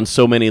on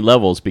so many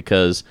levels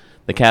because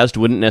the cast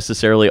wouldn't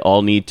necessarily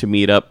all need to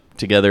meet up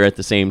together at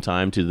the same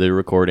time to the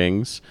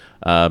recordings.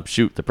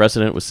 The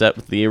precedent was set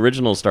with the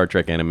original Star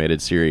Trek animated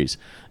series.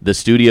 The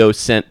studio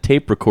sent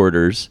tape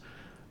recorders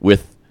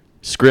with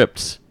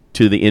scripts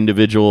to the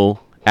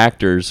individual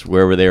actors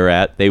wherever they were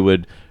at. They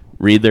would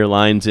read their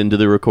lines into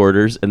the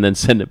recorders and then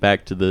send it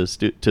back to the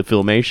to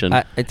Filmation.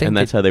 I think and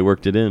that's how they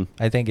worked it in.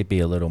 I think it'd be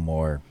a little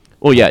more.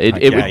 Well, yeah, it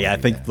would, I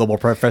think a little more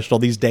professional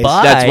these days.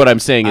 But- that's what I'm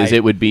saying. Is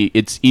I-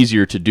 it's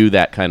easier to do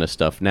that kind of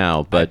stuff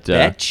now. But I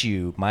bet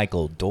you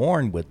Michael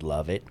Dorn would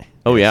love it.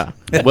 oh yeah,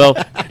 well.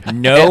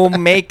 No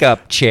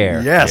makeup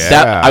chair. Yes.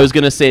 That, I was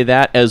going to say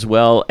that as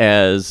well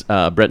as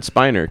Brent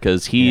Spiner,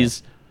 because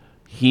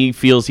he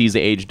feels he's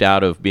aged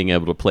out of being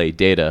able to play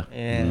Data,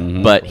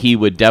 but he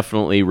would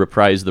definitely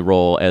reprise the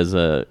role as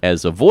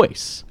a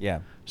voice. Yeah.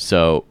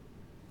 So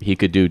he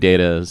could do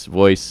Data's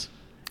voice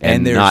And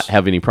and there's- not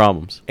have any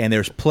problems. And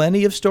there's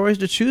plenty of stories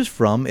to choose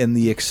from in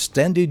the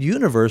extended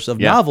universe of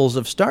Yeah. novels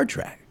of Star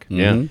Trek.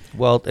 Yeah.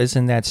 Well,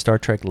 isn't that Star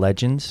Trek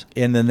Legends?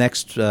 In the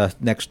next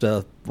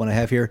one I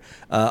have here,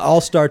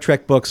 all Star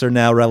Trek books are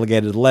now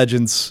relegated to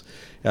Legends.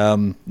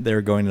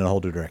 They're going in a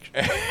whole new direction.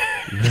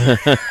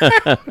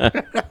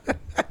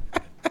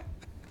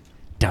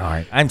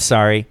 Darn. I'm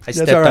sorry. I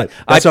That's all right.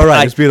 That's all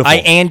right. It's beautiful. I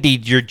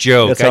Andy'd your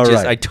joke. That's all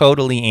right. I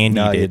totally Andy'd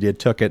No, it. you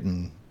took it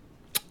and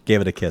gave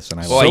it a kiss, and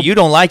I Boy, was you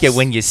don't like it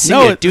when you see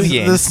No, it, do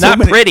you? there's It's so not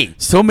many- pretty.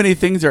 So many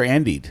things are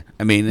andied.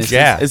 I mean, it's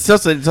Yeah. it's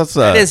just a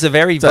It is a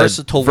very it's a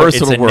versatile word. It's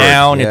versatile a word.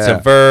 noun. It's a Yeah.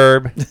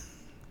 verb. it's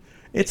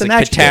It's an a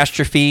adjective.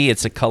 catastrophe.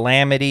 It's a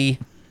calamity.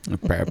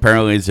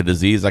 Apparently, it's a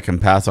disease that can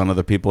pass on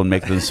other people and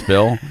make them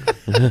spill.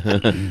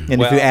 And if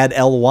Well, you add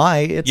ly,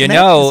 it's You an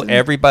know, it's an-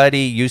 everybody,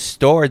 you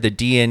store the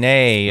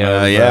DNA.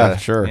 Of, Yeah,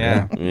 sure.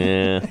 Yeah.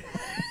 Yeah.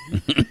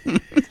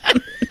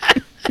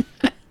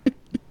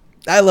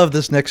 I love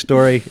this next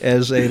story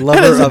as a That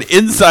lover is an of.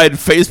 inside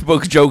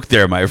Facebook joke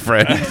there, my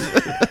friend.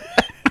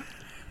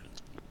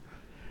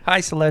 Hi,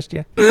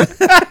 Celestia.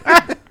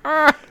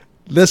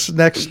 This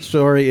next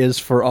story is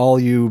for all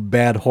you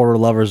bad horror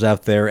lovers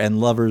out there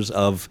and lovers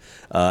of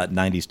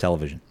 90s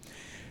television.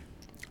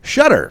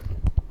 Shudder,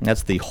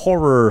 that's the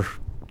horror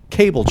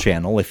cable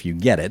channel, if you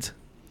get it,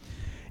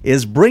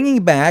 is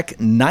bringing back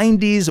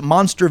 90s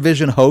Monster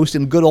Vision host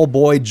and good old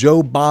boy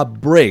Joe Bob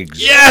Briggs.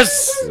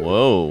 Yes!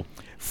 Whoa.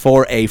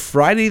 For a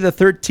Friday the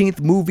 13th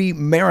movie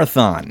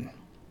marathon.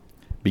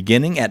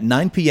 Beginning at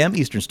 9 p.m.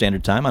 Eastern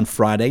Standard Time on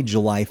Friday,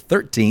 July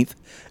 13th,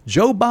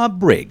 Joe Bob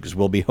Briggs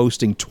will be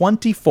hosting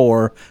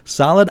 24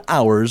 solid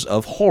hours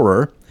of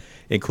horror,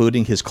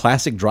 including his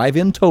classic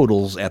drive-in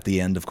totals at the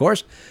end, of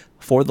course,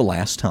 for the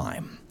last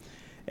time.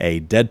 A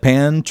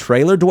deadpan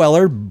trailer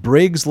dweller,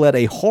 Briggs led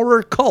a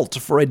horror cult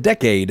for a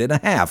decade and a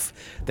half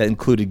that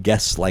included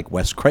guests like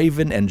Wes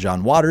Craven and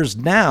John Waters.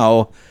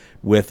 Now,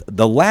 with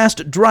The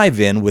Last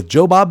Drive-In with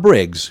Joe Bob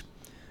Briggs,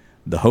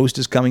 the host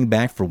is coming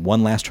back for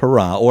one last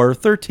hurrah, or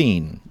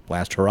 13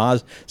 last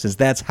hurrahs, since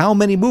that's how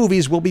many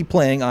movies will be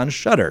playing on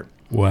Shudder.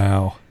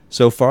 Wow.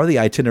 So far, the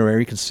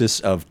itinerary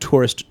consists of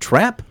Tourist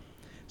Trap,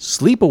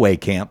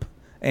 Sleepaway Camp,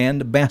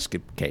 and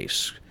Basket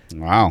Case.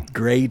 Wow.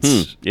 Great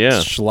yeah.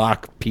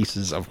 schlock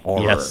pieces of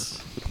horror.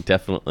 Yes,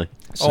 definitely.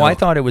 Oh, I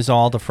thought it was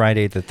all the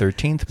Friday the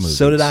 13th movies.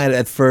 So did I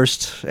at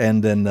first,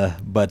 and then,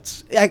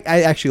 but I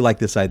actually like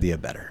this idea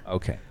better.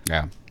 Okay.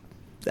 Yeah.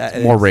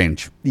 Uh, More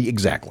range.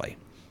 Exactly.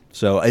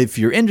 So if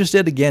you're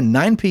interested, again,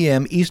 9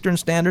 p.m. Eastern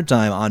Standard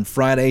Time on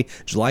Friday,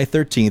 July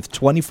 13th,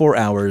 24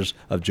 hours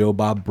of Joe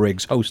Bob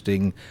Briggs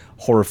hosting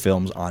horror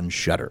films on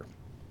Shudder.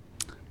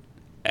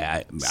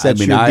 Set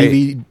your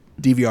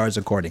DVRs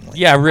accordingly.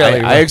 Yeah, really.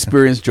 I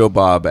experienced Joe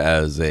Bob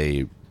as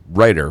a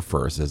writer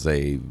first, as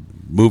a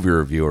movie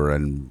reviewer,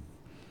 and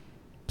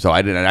so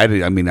I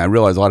mean, I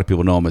realize a lot of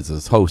people know him as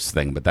his host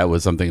thing, but that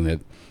was something that.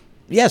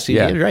 Yes,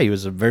 you're right. He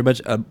was very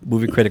much a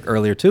movie critic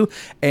earlier too,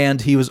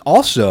 and he was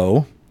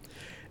also.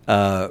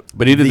 But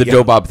he did the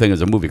Joe Bob thing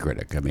as a movie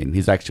critic. I mean,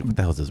 he's actually, what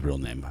the hell's his real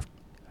name? I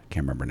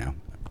can't remember now.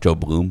 Joe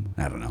Bloom?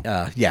 I don't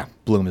know. Yeah,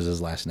 Bloom is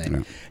his last name.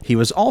 Yeah. He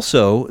was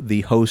also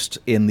the host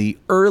in the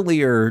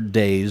earlier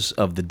days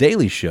of The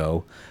Daily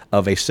Show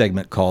of a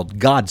segment called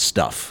God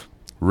Stuff,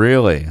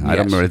 Really? I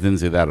Yes. didn't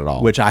see that at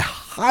all. which I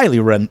highly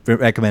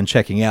recommend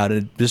checking out.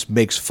 It just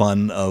makes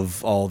fun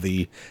of all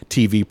the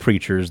TV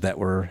preachers that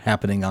were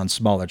happening on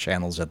smaller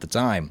channels at the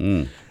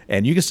time.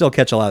 And you can still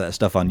catch a lot of that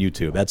stuff on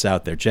YouTube. That's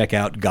out there. Check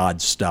out God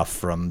Stuff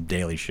from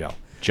Daily Show.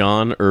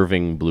 John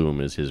Irving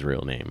Bloom is his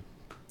real name.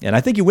 And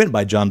I think he went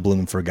by John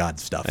Bloom for God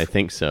Stuff. I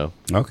think so.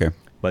 Okay.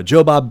 But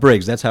Joe Bob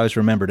Briggs, that's how it's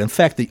remembered. In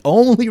fact, the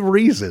only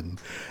reason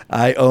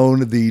I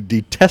own the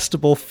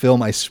detestable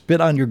film I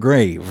Spit on Your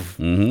Grave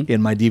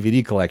in my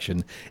DVD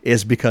collection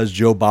is because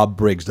Joe Bob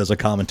Briggs does a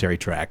commentary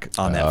track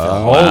on that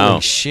film. Holy Wow.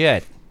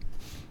 shit.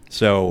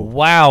 So,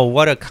 Wow,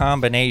 what a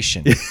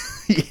combination.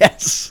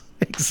 yes,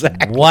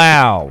 exactly.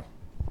 Wow.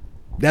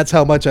 That's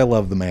how much I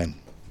love the man.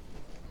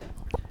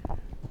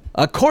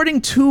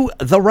 According to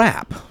The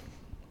Wrap,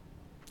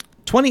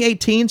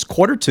 2018's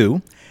quarter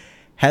two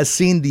has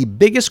seen the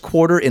biggest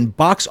quarter in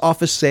box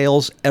office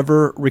sales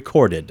ever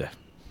recorded.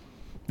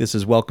 This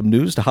is welcome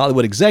news to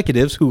Hollywood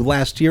executives who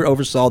last year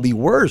oversaw the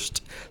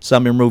worst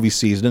summer movie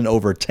season in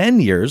over 10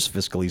 years,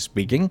 fiscally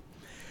speaking.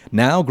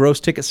 Now, gross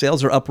ticket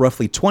sales are up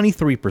roughly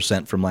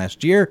 23% from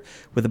last year,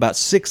 with about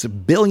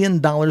 $6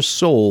 billion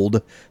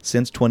sold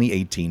since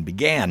 2018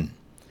 began.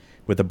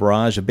 With a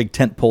barrage of big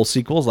tentpole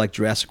sequels like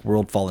Jurassic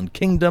World Fallen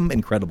Kingdom,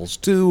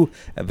 Incredibles 2,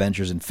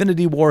 Avengers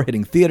Infinity War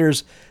hitting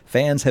theaters,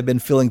 fans have been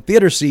filling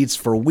theater seats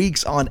for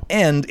weeks on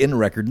end in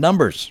record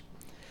numbers.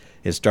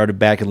 It started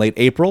back in late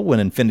April when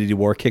Infinity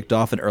War kicked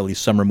off an early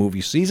summer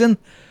movie season,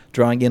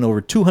 drawing in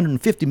over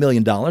 $250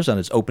 million on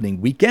its opening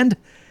weekend.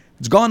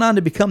 It's gone on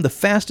to become the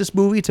fastest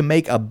movie to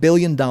make $1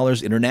 billion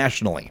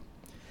internationally.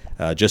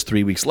 Just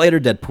 3 weeks later,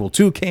 Deadpool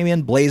 2 came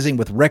in, blazing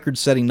with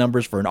record-setting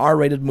numbers for an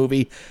R-rated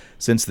movie.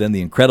 Since then,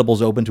 The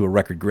Incredibles opened to a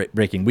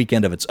record-breaking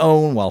weekend of its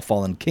own, while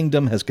Fallen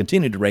Kingdom has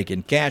continued to rake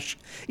in cash.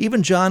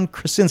 Even John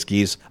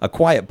Krasinski's A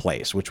Quiet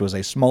Place, which was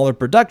a smaller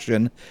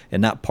production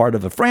and not part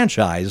of a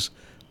franchise,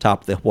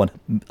 topped the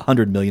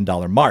 $100 million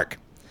mark.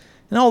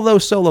 And although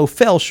Solo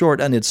fell short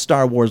on its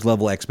Star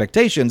Wars-level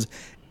expectations,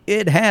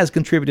 it has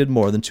contributed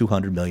more than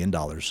 $200 million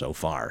so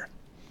far.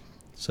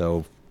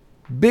 So,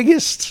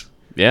 biggest...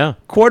 Yeah.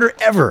 quarter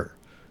ever.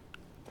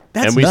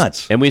 That's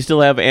nuts. And we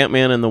still have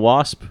Ant-Man and the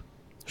Wasp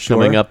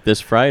coming up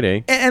this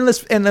Friday. And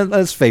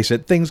let's face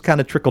it, things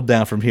kind of trickled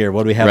down from here.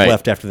 What do we have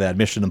left after that?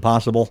 Mission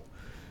Impossible?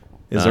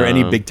 Is there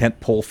any big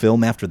tentpole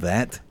film after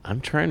that?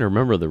 I'm trying to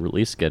remember the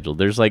release schedule.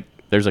 There's a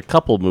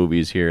couple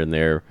movies here and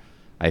there,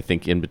 I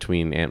think, in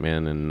between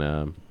Ant-Man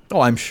and...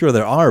 I'm sure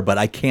there are, but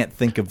I can't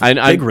think of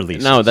big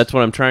releases. No, that's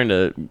what I'm trying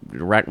to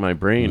rack my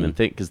brain and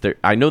think, because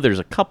I know there's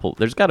a couple.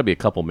 There's got to be a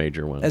couple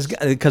major ones.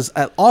 Because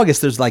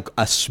August, there's like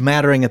a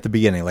smattering at the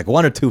beginning, like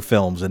 1 or 2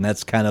 films, and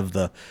that's kind of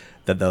the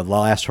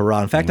last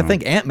hurrah. In fact, I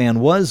think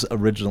Ant-Man was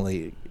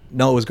originally...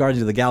 No, it was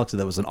Guardians of the Galaxy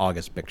that was an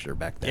August picture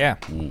back then. Yeah.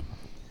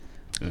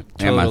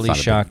 Totally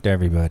shocked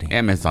everybody.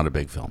 Ant-Man's not a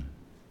big film.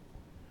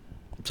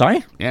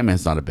 Sorry?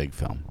 Ant-Man's not a big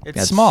film.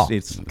 It's small.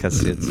 It's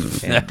because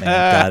it's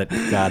Ant-Man.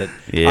 Got it.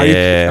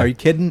 Yeah. Are you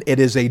kidding? It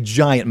is a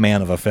giant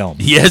man of a film.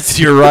 Yes,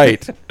 you're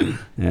right.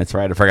 That's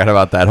right. I forgot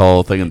about that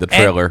whole thing in the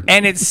trailer.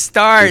 And it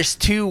stars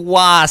 2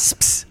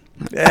 wasps.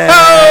 Hey.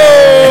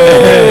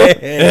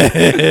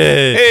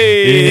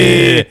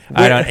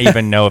 I don't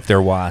even know if they're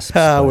wasps.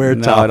 We're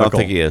No, topical. I don't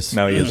think he is.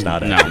 No, he is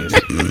not. No.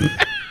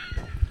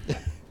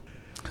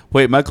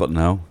 Wait, Michael,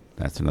 no.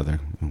 That's another.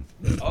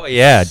 Oh,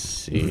 yeah.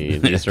 See,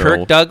 these are Kirk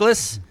all,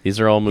 Douglas. These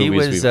are all He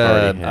movies was we've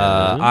already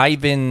had.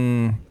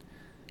 Ivan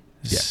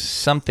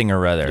something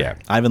or other. Yeah.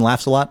 Ivan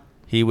laughs a lot.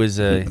 He was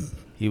a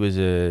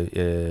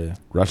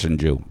Russian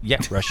Jew.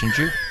 Russian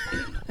Jew.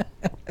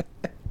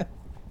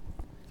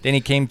 Then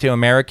he came to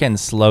America and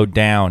slowed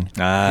down.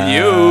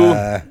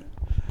 All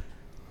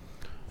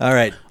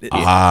right.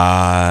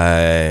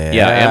 Ant-Man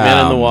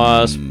and the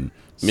Wasp,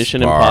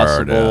 Mission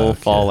Impossible,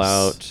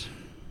 Spartacus.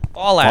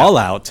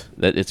 Fallout.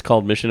 That it's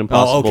called Mission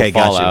Impossible. Okay,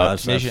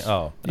 Fallout.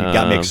 gotcha. You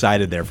got me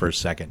excited there for a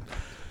second.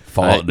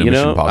 Fallout to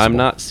Mission Impossible. I'm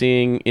not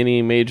seeing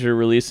any major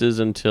releases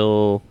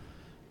until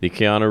the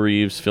Keanu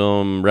Reeves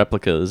film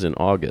Replicas in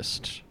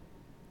August.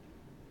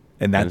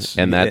 And that's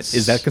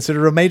is that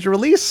considered a major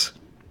release?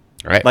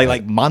 Right.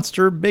 Like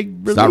monster big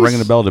release? It's not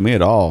ringing a bell to me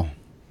at all.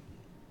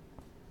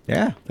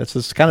 Yeah, that's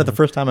just kind of the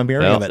first time I'm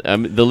hearing of it.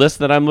 The list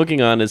that I'm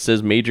looking on, it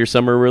says major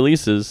summer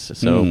releases.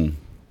 So,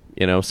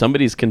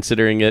 somebody's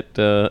considering it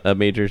a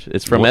major.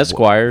 It's from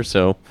Esquire,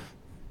 so.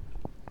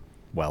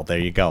 Well, there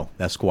you go,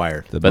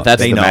 Esquire. But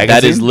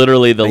that is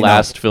literally the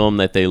last film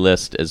that they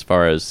list as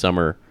far as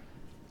summer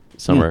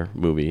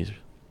movies.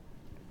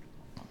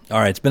 All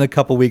right, it's been a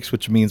couple weeks,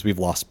 which means we've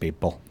lost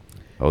people.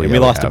 Oh, and yeah, we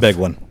lost a big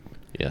one.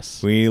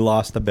 Yes. We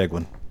lost a big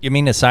one. You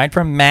mean aside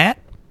from Matt?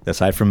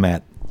 Aside from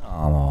Matt.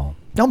 Oh.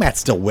 No, Matt's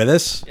still with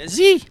us. Is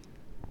he?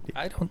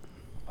 I don't...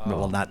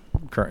 Well, not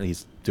currently.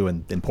 He's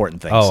doing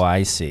important things. Oh,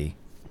 I see.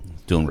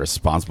 Doing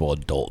responsible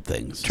adult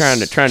things. Trying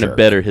to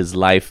better his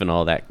life and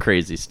all that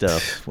crazy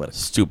stuff. What a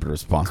Stupid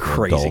responsible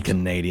crazy adult.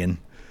 Canadian.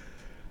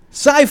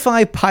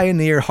 Sci-fi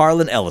pioneer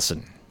Harlan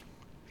Ellison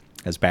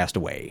has passed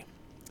away.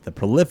 The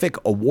prolific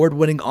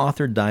award-winning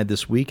author died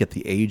this week at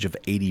the age of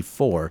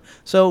 84.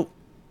 So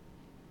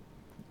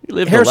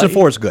Harrison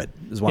Ford's good,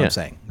 is what I'm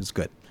saying. It's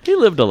good. He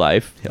lived a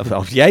life.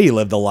 Yeah, he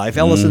lived a life.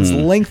 Ellison's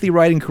lengthy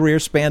writing career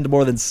spanned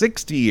more than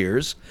 60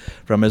 years,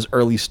 from his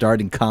early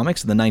start in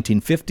comics in the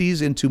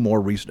 1950s into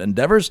more recent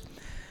endeavors.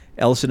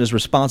 Ellison is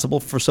responsible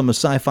for some of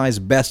sci-fi's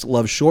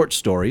best-loved short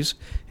stories,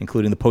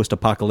 including the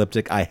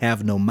post-apocalyptic I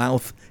Have No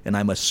Mouth and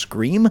I Must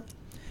Scream,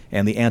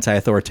 and the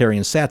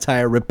anti-authoritarian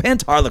satire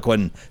Repent,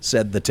 Harlequin,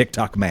 Said the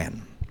TikTok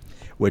Man,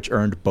 which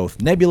earned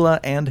both Nebula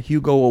and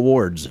Hugo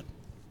Awards.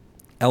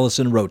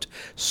 Ellison wrote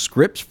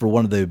scripts for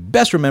one of the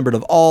best-remembered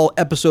of all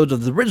episodes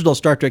of the original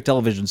Star Trek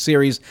television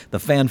series, the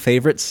fan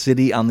favorite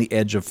City on the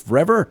Edge of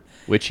Forever,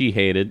 which he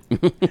hated,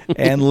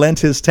 and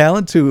lent his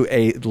talent to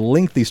a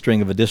lengthy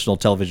string of additional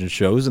television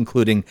shows,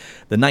 including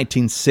the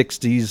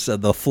 1960s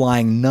The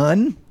Flying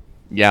Nun.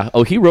 Yeah.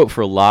 Oh, he wrote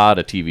for a lot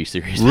of TV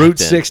series. Route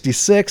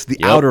 66,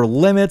 The Outer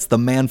Limits, The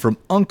Man from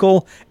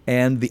U.N.C.L.E.,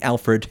 and The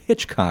Alfred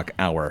Hitchcock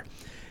Hour.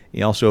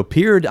 He also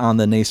appeared on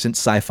the nascent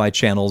Sci-Fi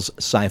Channel's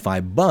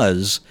Sci-Fi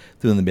Buzz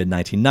through the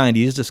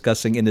mid-1990s,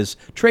 discussing in his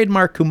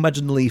trademark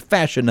curmudgeonly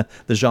fashion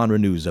the genre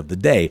news of the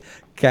day,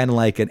 kind of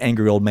like an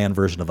angry old man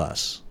version of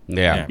us.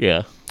 Yeah.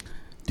 Yeah.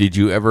 Did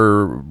you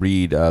ever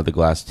read The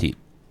Glass Teeth?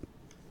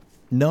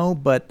 No,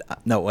 but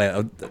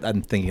wait,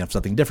 I'm thinking of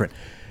something different.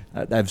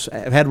 I've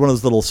had one of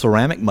those little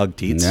ceramic mug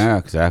teats. Yeah,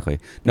 exactly.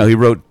 No, he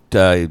wrote.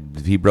 Yes.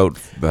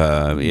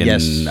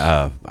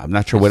 I'm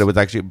not sure what it was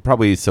actually.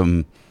 Probably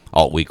some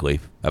alt weekly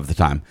of the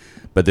time.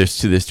 But there's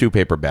two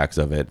paperbacks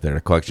of it. They're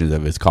collections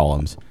of his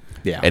columns.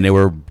 Yeah, and they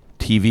were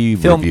TV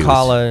film reviews.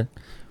 column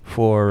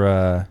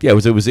for it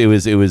was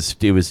fantasy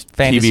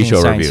TV show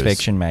and science reviews.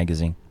 fiction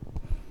magazine.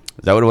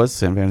 Is that what it was?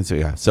 Same fantasy,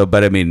 yeah. So,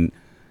 but I mean,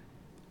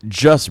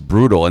 just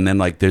brutal. And then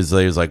like there's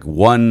like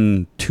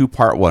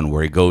 2-part one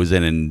where he goes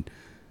in and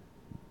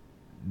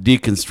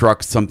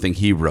deconstructs something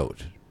he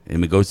wrote,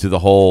 and he goes through the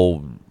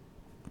whole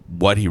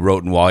what he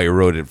wrote and why he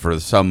wrote it for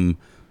some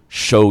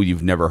show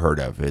you've never heard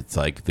of. It's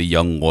like The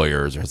Young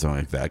Lawyers or something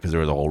like that, because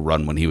there was a whole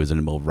run when he was in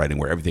the middle of writing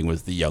where everything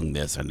was the young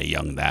this and the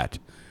young that.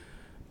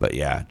 But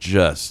yeah,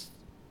 just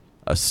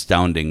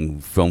astounding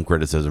film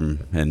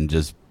criticism and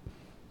just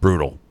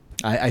brutal.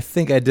 I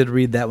think I did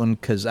read that one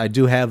because I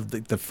do have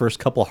the first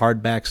couple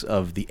hardbacks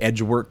of the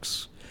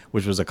Edgeworks,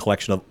 which was a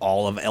collection of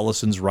all of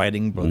Ellison's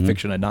writing, both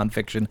fiction and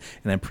nonfiction,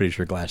 and I'm pretty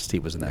sure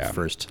Glass-Steagall was in that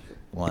first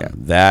one. Yeah,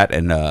 that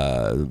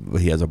and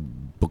he has a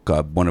book,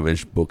 one of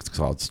his books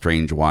called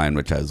Strange Wine,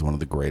 which has one of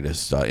the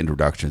greatest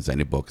introductions to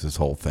any books. This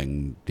whole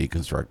thing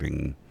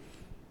deconstructing.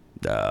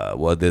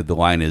 The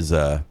line is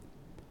the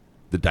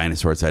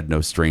dinosaurs had no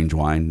strange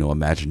wine, no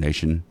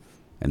imagination,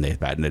 and they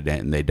patented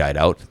it and they died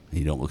out.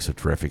 You don't look so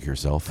terrific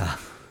yourself.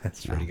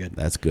 That's pretty good.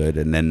 That's good.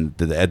 And then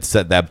Ed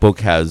said that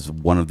book has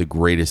one of the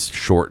greatest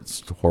short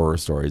horror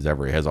stories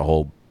ever. He has a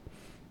whole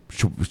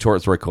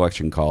short story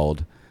collection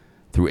called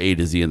Through A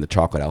to Z in the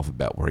Chocolate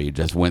Alphabet, where he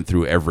just went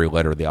through every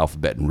letter of the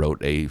alphabet and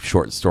wrote a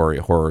short story,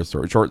 horror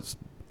story, short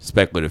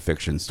speculative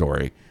fiction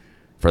story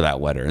for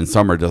that letter. And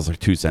some are just like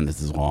 2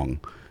 sentences long,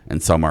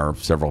 and some are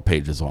several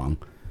pages long.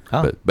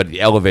 Oh. But the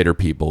Elevator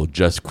People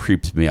just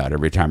creeps me out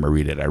every time I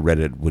read it. I read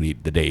it when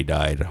the day he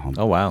died.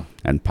 Oh, wow.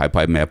 And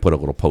I may have put a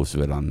little post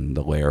of it on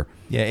the layer.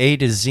 Yeah, A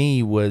to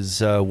Z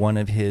was one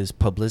of his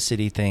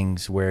publicity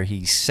things where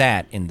he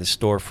sat in the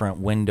storefront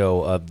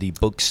window of the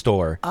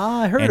bookstore.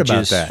 I heard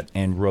about that.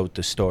 And wrote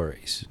the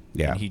stories.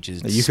 Yeah. And he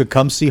just You could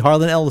come see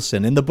Harlan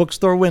Ellison in the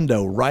bookstore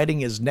window writing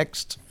his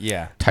next...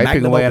 Yeah. Typing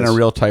magnum away on a opus.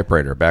 real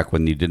typewriter back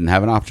when you didn't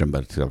have an option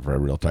but for a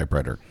real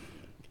typewriter.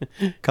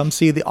 Come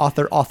see the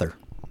author.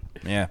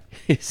 Yeah.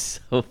 He's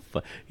so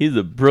fun. He's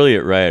a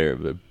brilliant writer,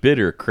 but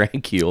bitter,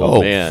 cranky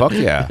old man. Fuck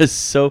yeah.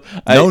 So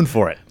Known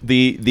for it.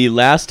 The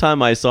last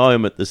time I saw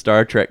him at the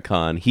Star Trek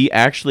con, he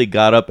actually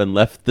got up and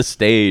left the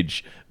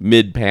stage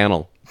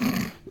mid-panel.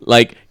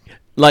 Like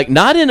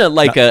not in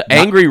a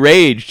angry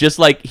rage, just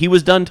like he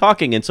was done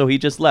talking and so he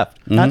just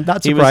left.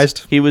 Not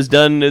surprised. He was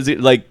done as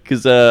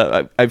because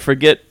I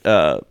forget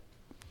the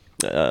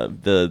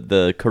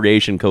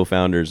Creation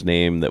co-founder's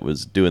name that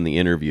was doing the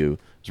interview.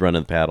 Was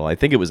running the paddle. I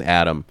think it was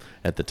Adam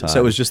at the time.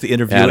 So it was just the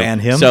interview Adam.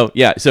 and him? So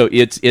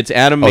it's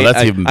Adam. Oh,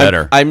 that's even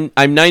better. I'm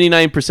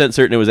 99%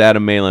 certain it was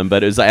Adam Malin,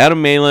 but it was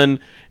Adam Malin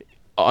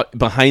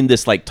behind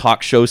this like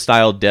talk show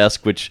style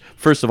desk. Which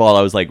first of all,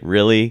 I was like,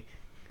 really,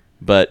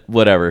 but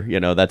whatever.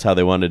 That's how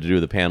they wanted to do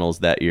the panels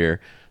that year.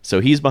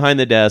 So he's behind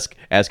the desk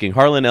asking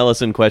Harlan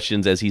Ellison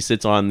questions as he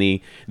sits on the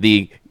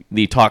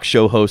talk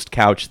show host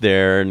couch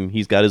there, and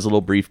he's got his little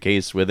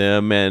briefcase with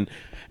him. And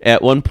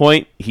at one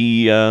point,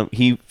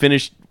 he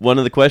finished one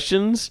of the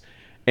questions,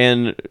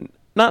 and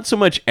not so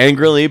much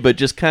angrily, but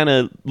just kind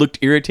of looked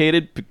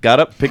irritated, got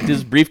up, picked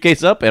his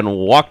briefcase up, and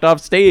walked off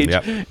stage.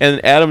 Yep.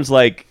 And Adam's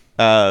like,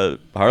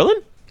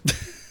 Harlan?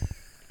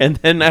 And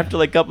then after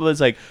like a couple of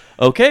minutes, like,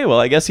 okay, well,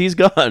 I guess he's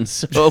gone.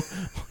 So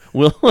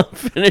we'll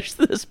finish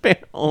this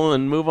panel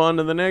and move on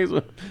to the next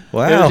one.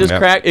 Wow. It was just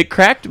it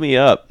cracked me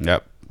up.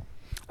 Yep.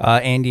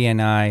 Andy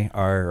and I,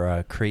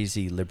 our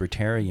crazy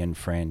libertarian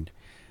friend,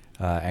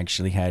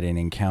 actually had an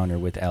encounter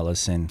with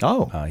Ellison.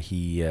 Oh.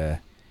 He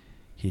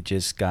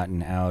just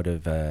gotten out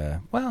of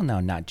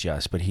not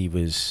just, but he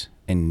was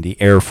in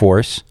the Air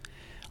Force,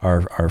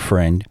 our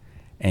friend,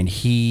 and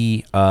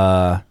he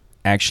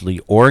actually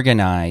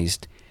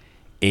organized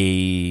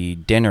a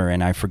dinner,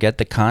 and I forget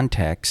the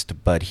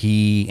context, but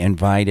he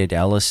invited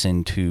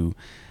Ellison to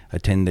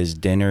attend this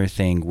dinner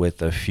thing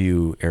with a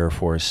few Air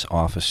Force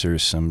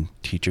officers, some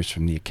teachers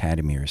from the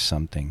academy or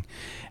something.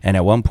 And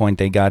at one point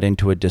they got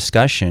into a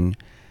discussion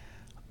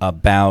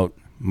about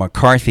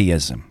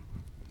McCarthyism,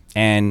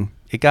 and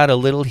it got a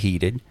little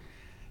heated,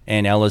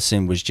 and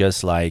Ellison was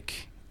just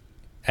like,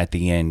 at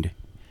the end,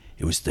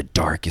 it was the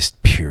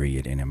darkest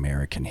period in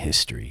American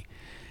history.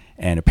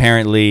 And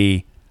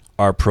apparently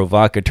our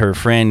provocateur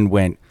friend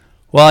went,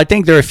 well, I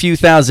think there are a few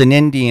thousand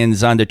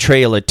Indians on the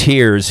Trail of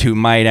Tears who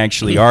might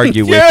actually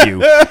argue with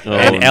you.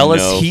 And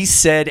he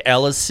said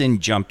Ellison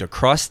jumped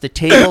across the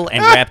table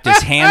and wrapped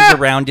his hands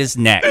around his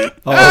neck. Oh,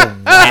 wow.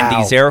 And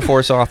these Air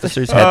Force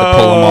officers had to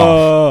pull him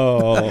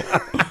off.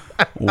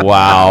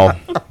 Wow.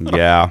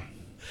 Yeah.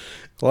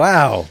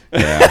 Wow.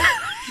 Yeah.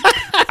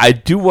 I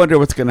do wonder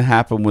what's going to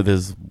happen with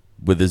his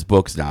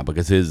books now,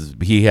 because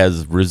he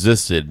has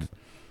resisted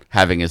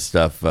having his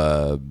stuff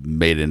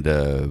made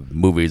into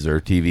movies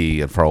or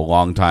TV for a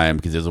long time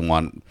because he doesn't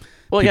want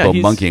people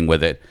monkeying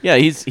with it. Yeah,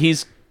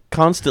 he's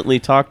constantly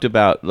talked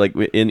about, like,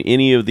 in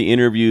any of the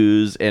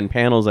interviews and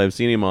panels I've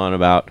seen him on,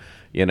 about,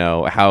 you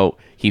know, how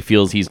he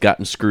feels he's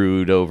gotten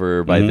screwed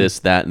over by this,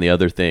 that, and the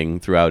other thing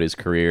throughout his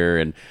career,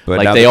 and But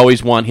like now they that-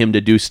 always want him to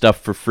do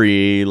stuff for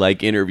free,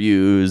 like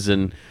interviews,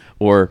 and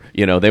or,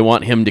 you know, they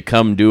want him to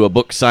come do a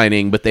book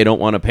signing, but they don't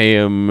want to pay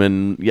him,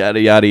 and yada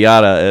yada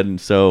yada. And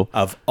so,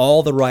 Of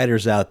all the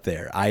writers out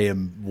there, I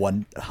am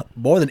one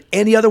more than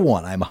any other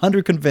one. I'm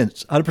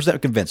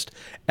 100% convinced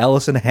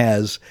Ellison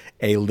has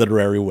a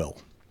literary will.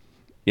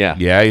 yeah,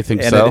 Yeah, you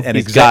think And so? an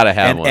He's gotta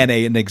have one. and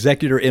an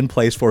executor in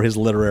place for his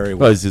literary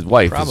will. Well, his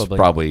wife Probably. is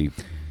probably,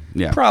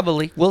 yeah.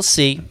 Probably. We'll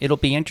see. It'll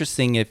be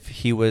interesting if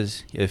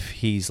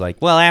he's like,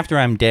 well, after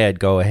I'm dead,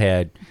 go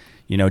ahead.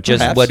 You know, just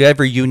Perhaps.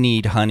 whatever you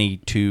need,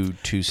 honey, to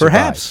survive.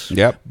 Perhaps.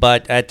 Yep.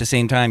 But at the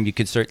same time, you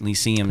could certainly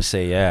see him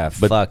say, yeah,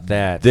 fuck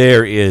that.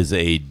 There is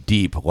a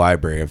deep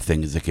library of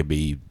things that could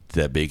be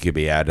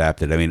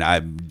adapted. I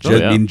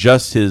mean,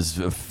 just his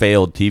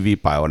failed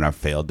TV pilot, not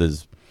failed,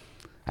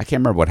 I can't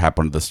remember what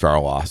happened to the Star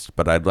Lost,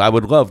 but I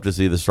would love to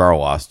see the Star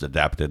Lost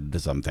adapted into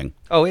something.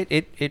 Oh,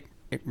 it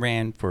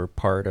ran for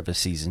part of a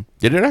season.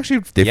 Did it actually?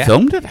 They Yeah.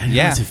 filmed it? I didn't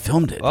Yeah. realize they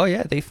filmed it. Oh,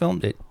 yeah, they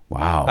filmed it.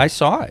 Wow. I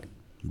saw it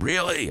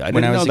Really? I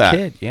when didn't I was know that. a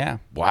kid. Yeah.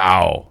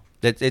 Wow.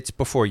 It's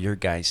before your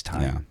guys'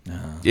 time. Yeah.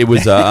 It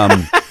was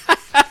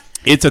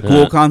it's a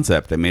cool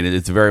concept. I mean,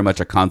 it's very much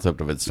a concept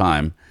of its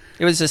time.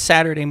 It was a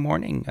Saturday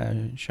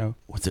morning show.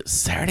 Was it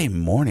Saturday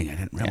morning? I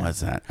didn't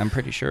realize that. I'm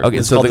pretty sure. Okay,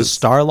 It's so called the- the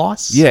Star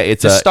Loss? Yeah,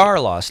 it's The a Star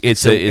Lost.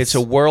 it's It's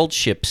a world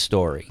ship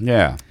story.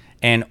 Yeah.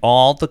 And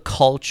all the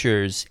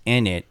cultures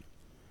in it,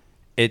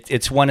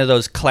 it's one of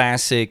those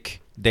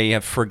classic, they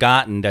have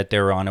forgotten that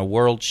they're on a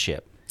world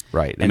ship.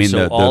 Right. And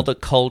so all the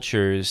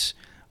cultures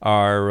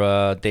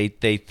are, they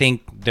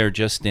think they're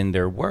just in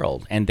their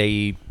world, and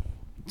they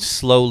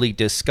slowly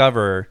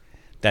discover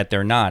that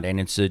they're not. And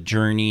it's a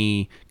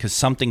journey because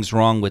something's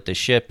wrong with the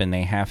ship, and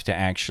they have to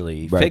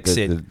actually fix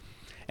it.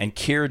 And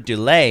Keir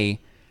Dullea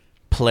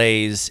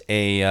plays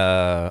a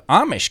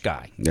Amish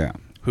guy Yeah.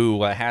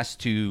 who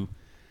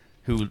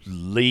who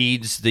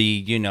leads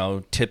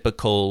the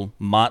typical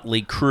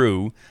motley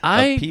crew.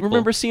 I of people.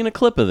 remember seeing a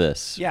clip of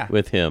this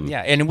with him.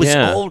 Yeah, and it was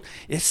old.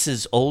 This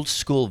is old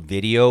school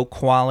video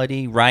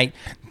quality, right?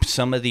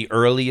 Some of the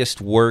earliest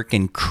work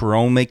in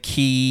chroma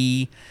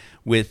key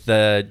with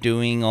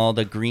doing all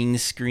the green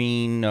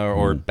screen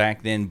or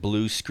back then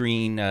blue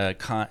screen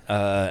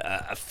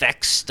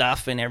effects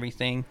stuff and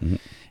everything.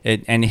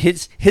 And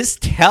his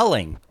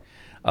telling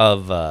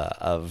of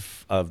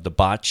the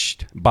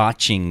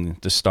botching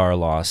the Star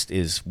Lost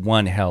is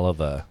one hell of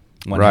an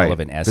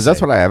essay. Because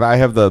that's what I have. I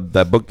have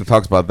that book that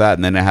talks about that,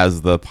 and then it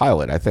has the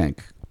pilot, I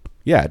think.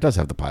 Yeah, it does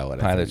have the pilot.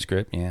 I pilot think.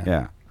 script.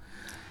 Yeah.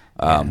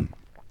 Yeah.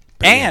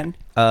 And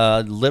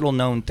a little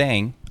known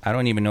thing, I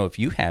don't even know if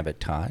you have it,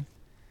 Todd.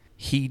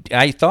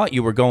 I thought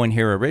you were going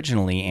here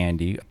originally,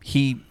 Andy.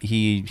 He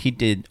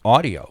did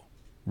audio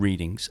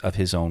readings of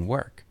his own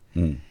work.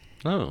 Oh,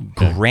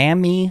 okay.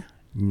 Grammy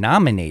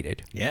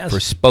nominated Yes. for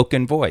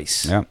spoken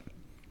voice. Yeah.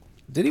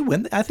 Did he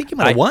win? I think he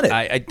might have won it.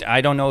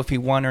 I don't know if he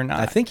won or not.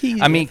 I think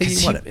he- I mean, I think he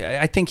 'cause won it.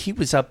 I think he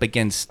was up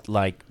against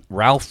like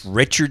Ralph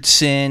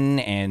Richardson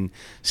and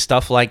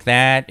stuff like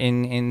that,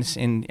 and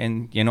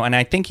and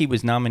I think he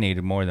was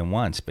nominated more than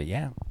once. But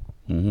yeah,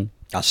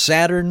 A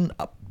Saturn,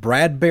 a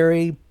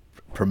Bradbury,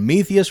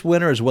 Prometheus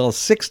winner, as well as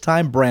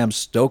 6-time Bram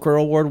Stoker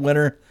Award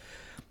winner.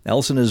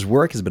 Ellison's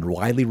work has been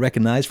widely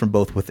recognized from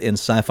both within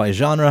sci-fi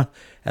genre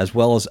as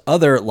well as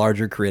other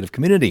larger creative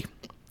community.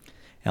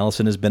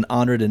 Ellison has been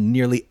honored in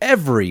nearly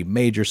every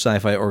major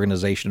sci-fi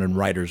organization and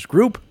writers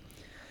group.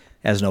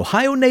 As an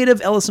Ohio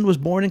native, Ellison was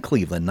born in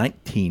Cleveland,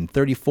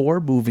 1934,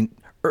 moving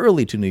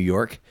early to New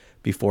York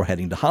before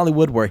heading to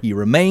Hollywood, where he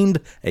remained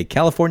a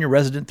California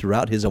resident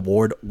throughout his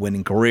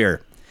award-winning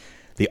career.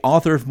 The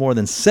author of more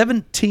than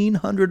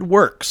 1,700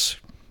 works,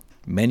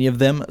 many of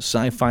them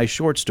sci-fi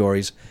short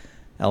stories,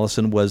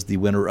 Ellison was the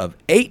winner of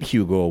 8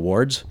 Hugo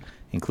Awards,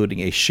 including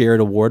a shared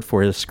award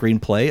for his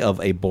screenplay of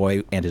A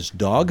Boy and His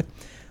Dog.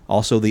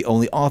 Also the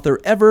only author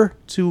ever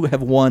to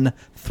have won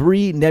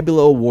 3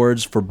 Nebula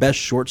Awards for Best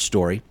Short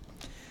Story.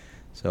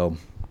 So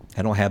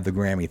I don't have the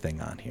Grammy thing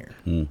on here.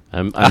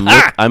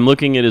 I'm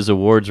looking at his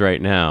awards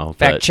right now.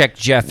 fact but- check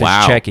Jeff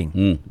Wow. is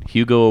checking.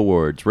 Hugo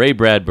Awards, Ray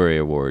Bradbury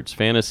Awards,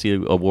 Fantasy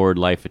Award,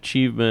 Life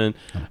Achievement.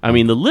 I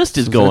mean, the list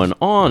is going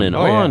on and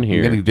on I'm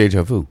here. getting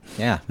deja vu.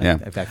 Yeah, Yeah.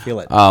 I feel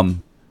it.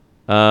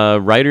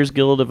 Writers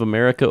Guild of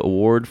America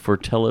Award for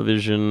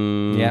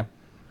Television Yeah.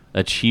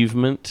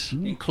 Achievement.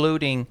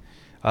 Including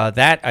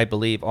that, I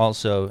believe,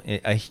 also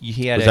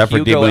he had Was a that for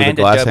Deep Hugo Blue with and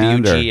the a Glass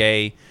Hand, or-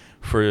 WGA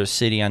for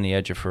City on the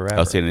Edge of Forever. I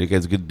was saying,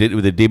 did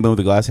the Demon with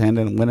the Glass Hand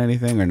didn't win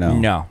anything or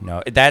no?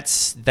 No,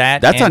 that's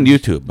That's and- on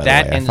YouTube, by the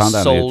that way. I and found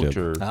that on YouTube.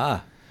 Soldier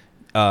Ah,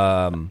 Yeah,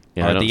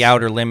 I are don't the s-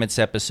 Outer Limits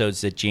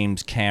episodes that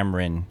James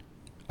Cameron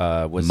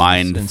was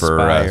Mined for,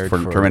 inspired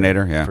for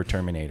Terminator, yeah. for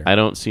Terminator. I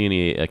don't see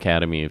any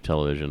Academy of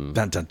Television,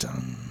 dun, dun,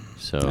 dun.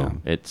 so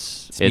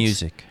it's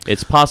music.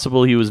 It's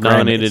possible he was Grammy,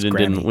 nominated it's and Grammy.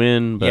 didn't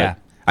win, but yeah,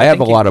 I have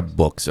a think lot of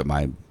books in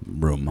my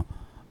room.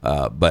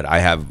 But I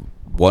have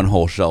one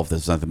whole shelf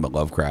that's nothing but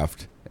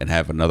Lovecraft, and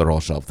have another whole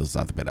shelf that's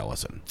nothing but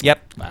Ellison.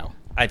 Yep. Wow.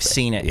 I've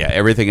seen it. Yeah,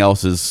 everything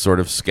else is sort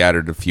of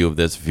scattered. A few of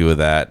this, a few of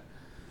that.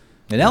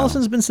 And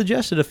Ellison's been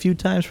suggested a few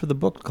times for the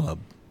book club.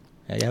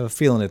 I have a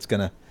feeling it's going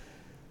to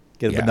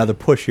get another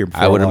push here.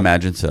 I would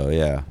imagine so.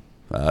 Yeah.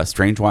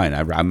 Strange Wine.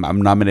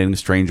 I'm nominating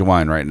Strange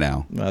Wine right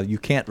now. Well, you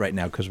can't right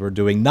now because we're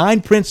doing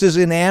Nine Princes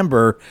in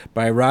Amber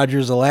by Roger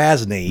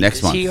Zelazny.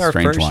 Next month, Is he our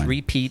Strange first Wine.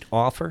 Repeat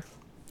author?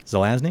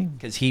 Zelazny?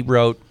 Because he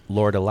wrote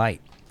Lord of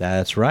Light.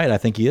 That's right. I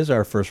think he is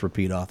our first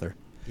repeat author.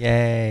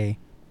 Yay.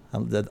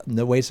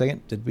 No, wait a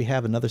second. Did we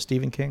have another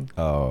Stephen King?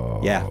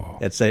 Oh. Yeah.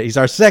 He's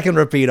our second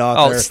repeat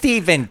author. Oh,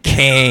 Stephen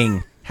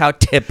King. How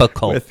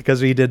typical.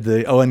 Because we did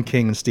the Owen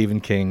King and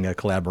Stephen King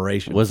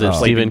collaboration. Was it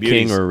Sleeping Stephen King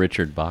Beauties. or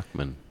Richard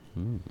Bachman?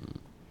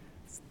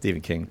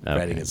 Stephen King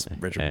writing his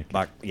Richard Okay.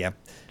 Bach. Yeah.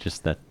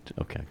 Just that.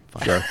 Okay,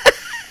 fine. Sure.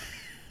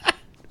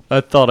 I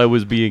thought I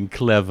was being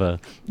clever.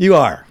 You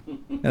are.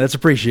 And that's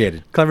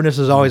appreciated. Cleverness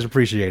is always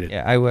appreciated.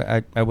 Yeah, I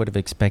would have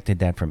expected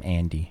that from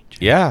Andy.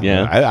 Yeah.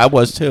 Yeah. I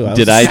was too.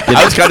 Did I- did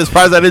I was kind of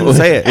surprised I didn't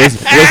say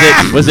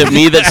it. Was it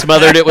me that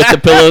smothered it with the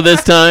pillow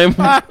this time?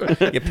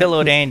 You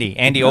pillowed Andy.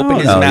 Andy opened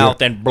his No, mouth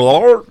and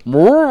blur.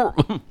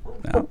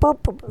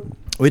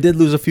 We did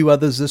lose a few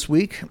others this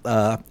week.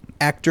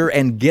 Actor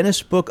and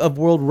Guinness Book of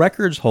World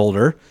Records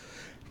holder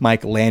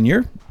Mike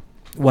Lanier,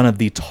 one of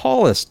the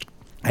tallest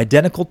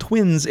identical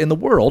twins in the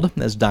world,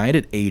 has died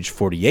at age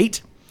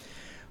 48.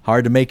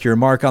 Hard to make your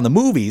mark on the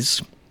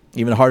movies,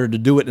 even harder to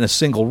do it in a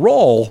single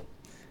role.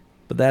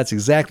 But that's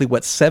exactly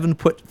what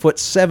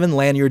 7'7"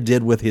 Lanier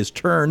did with his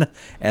turn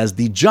as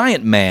the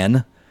giant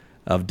man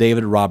of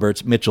David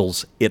Roberts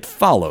Mitchell's It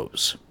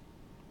Follows,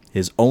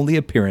 his only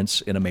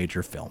appearance in a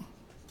major film.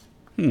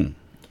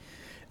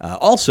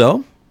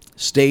 Also,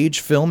 stage,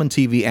 film, and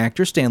TV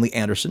actor Stanley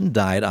Anderson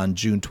died on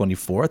June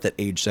 24th at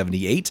age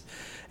 78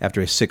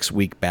 after a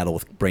 6-week battle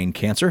with brain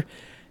cancer.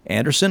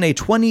 Anderson, a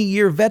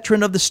 20-year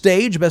veteran of the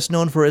stage, best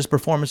known for his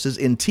performances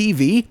in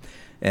TV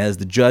as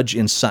the judge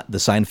in the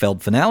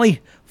Seinfeld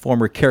finale,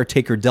 former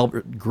caretaker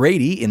Delbert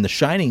Grady in the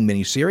Shining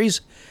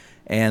miniseries,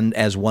 and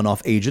as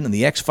one-off agent in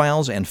The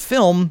X-Files, and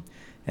film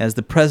as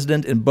the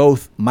president in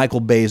both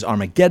Michael Bay's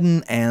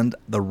Armageddon and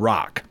The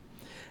Rock.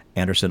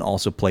 Anderson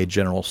also played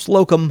General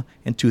Slocum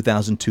in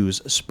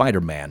 2002's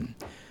Spider-Man.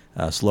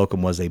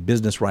 Slocum was a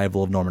business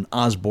rival of Norman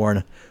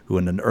Osborn, who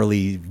was an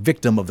early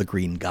victim of the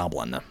Green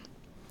Goblin.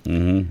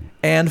 Mm-hmm.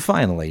 And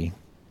finally,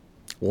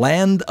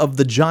 Land of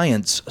the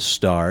Giants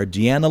star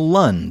Deanna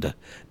Lund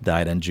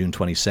died on June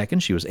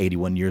 22nd. She was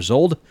 81 years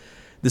old.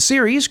 The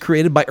series,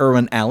 created by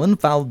Irwin Allen,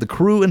 followed the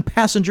crew and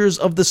passengers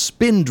of the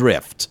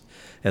Spindrift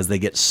as they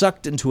get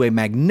sucked into a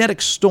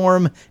magnetic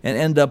storm and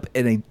end up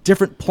in a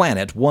different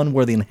planet, one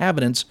where the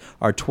inhabitants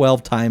are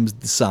 12 times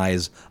the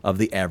size of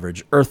the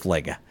average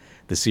Earthling.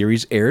 The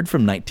series aired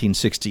from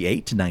 1968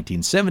 to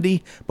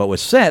 1970, but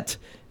was set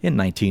in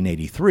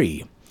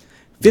 1983.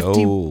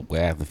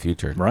 The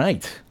future.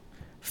 Right.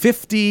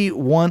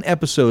 51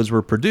 episodes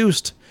were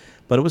produced,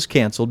 but it was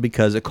canceled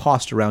because it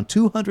cost around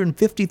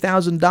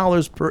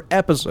 $250,000 per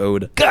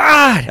episode.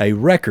 God! A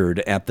record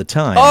at the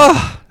time.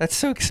 Oh, that's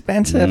so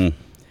expensive.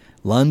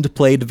 Lund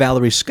played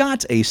Valerie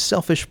Scott, a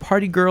selfish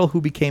party girl who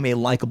became a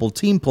likable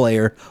team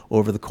player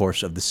over the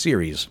course of the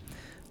series.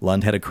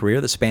 Lund had a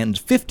career that spanned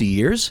 50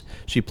 years.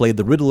 She played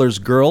the Riddler's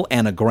girl,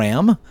 Anna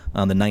Graham,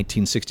 on the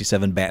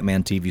 1967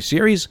 Batman TV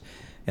series,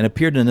 and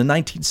appeared in a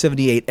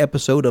 1978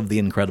 episode of The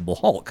Incredible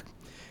Hulk.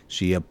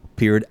 She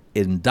appeared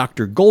in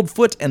Dr.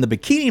 Goldfoot and the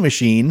Bikini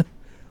Machine,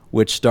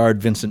 which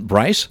starred Vincent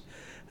Price,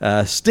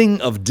 Sting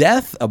of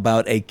Death,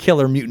 about a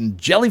killer mutant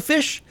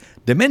jellyfish,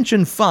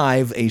 Dimension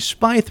 5, a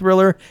spy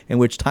thriller in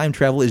which time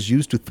travel is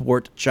used to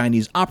thwart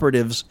Chinese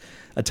operatives,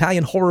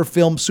 Italian horror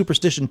film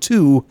Superstition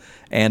 2,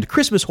 and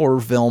Christmas horror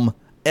film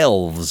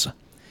Elves.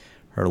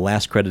 Her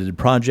last credited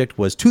project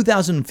was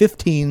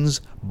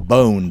 2015's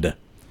Boned.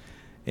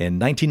 In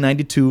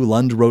 1992,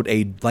 Lund wrote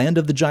a Land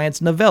of the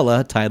Giants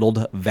novella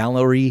titled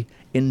Valerie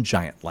in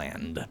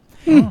Giantland.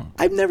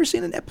 I've never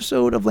seen an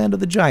episode of Land of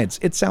the Giants.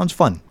 It sounds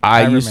fun.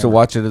 I used to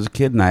watch it as a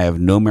kid, and I have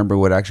no memory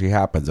what actually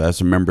happens. I just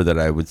remember that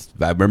I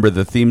remember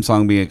the theme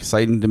song being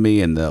exciting to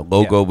me, and the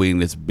logo being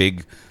this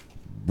big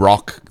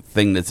rock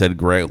thing that said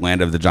 "Great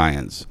Land of the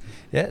Giants."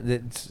 Yeah,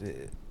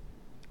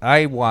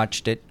 I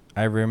watched it.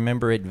 I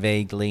remember it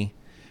vaguely.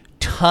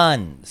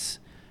 Tons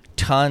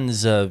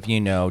of,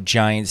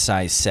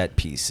 giant-sized set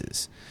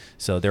pieces.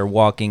 So they're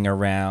walking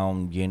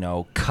around,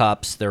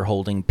 cups. They're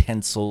holding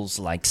pencils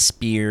like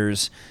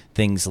spears,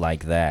 things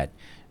like that.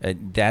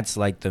 That's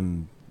like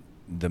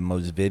the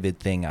most vivid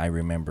thing I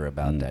remember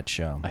about that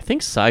show. I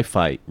think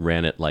Sci-Fi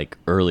ran it like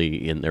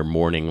early in their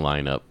morning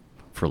lineup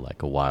for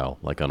like a while,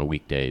 like on a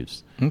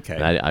weekdays. Okay.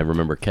 And I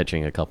remember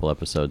catching a couple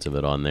episodes of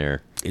it on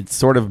there. It's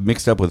sort of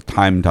mixed up with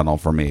Time Tunnel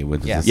for me,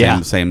 with the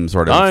same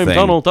sort of Time thing.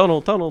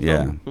 tunnel.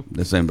 Yeah,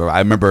 the same. But I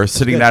remember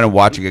sitting down and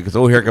watching it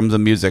because here comes the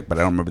music, but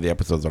I don't remember the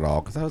episodes at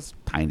all because I was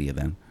tiny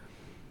then.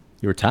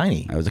 You were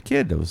tiny. I was a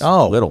kid. I was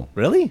Oh, little.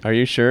 Really? Are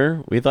you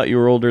sure? We thought you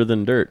were older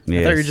than dirt.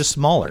 I thought you were just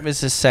smaller. It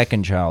was his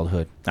second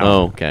childhood.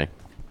 Oh, okay.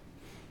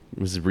 It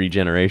was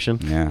regeneration.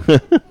 Yeah.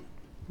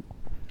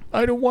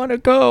 I don't want to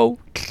go.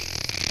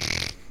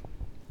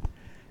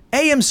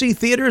 AMC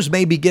theaters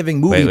may be giving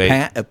movie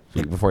Wait.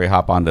 Before you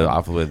hop on to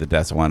Off with the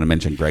Desk, I want to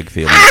mention Greg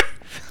Thielen.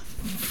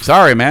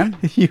 Sorry, man.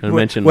 I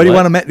mentioned what do you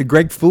what? want to mention?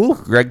 Greg Fool?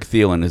 Greg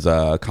Thielen is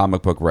a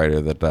comic book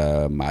writer that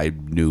I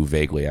knew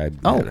vaguely. I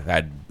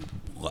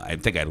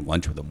think I had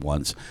lunch with him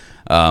once.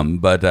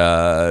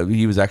 But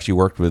he was actually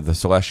worked with the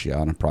Celestia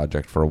on a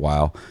project for a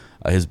while.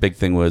 His big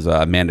thing was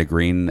Amanda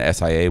Green,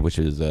 SIA, which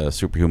is a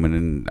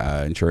superhuman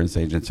insurance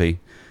agency.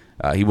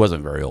 He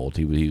wasn't very old.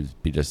 He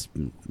just,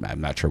 I'm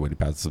not sure what he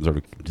passed, some sort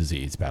of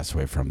disease passed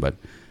away from, but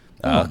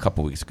a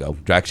couple weeks ago.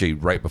 Actually,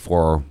 right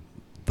before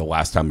the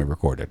last time we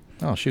recorded.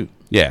 Oh, shoot.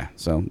 Yeah,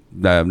 so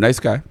nice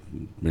guy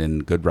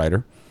and good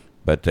writer,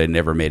 but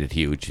never made it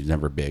huge. He's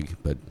never big,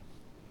 but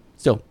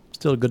still.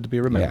 Still good to be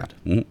remembered.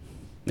 Yeah.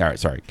 Mm-hmm. All right,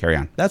 sorry. Carry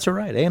on. That's all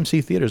right.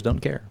 AMC theaters don't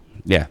care.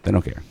 Yeah, they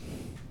don't care.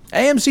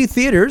 AMC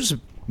theaters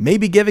may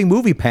be giving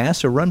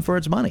MoviePass a run for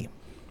its money.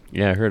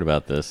 Yeah, I heard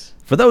about this.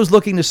 For those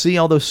looking to see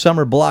all those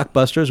summer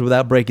blockbusters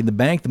without breaking the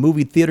bank, the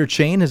movie theater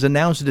chain has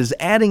announced it is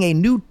adding a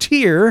new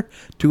tier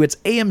to its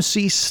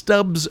AMC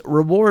Stubs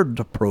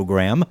reward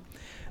program.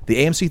 The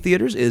AMC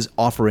Theaters is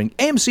offering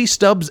AMC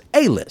Stubs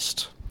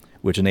A-List,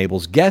 which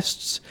enables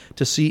guests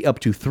to see up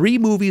to 3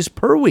 movies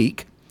per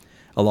week,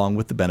 along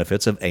with the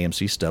benefits of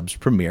AMC Stubs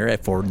Premiere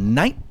for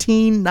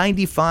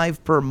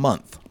 $19.95 per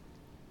month.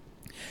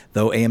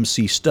 Though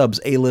AMC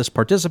Stubs A-List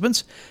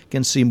participants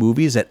can see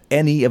movies at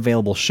any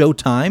available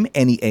showtime,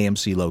 any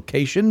AMC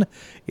location,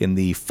 in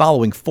the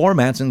following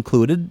formats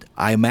included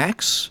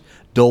IMAX,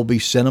 Dolby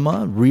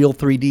Cinema, Real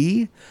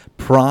 3D,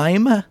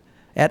 Prime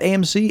at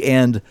AMC,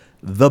 and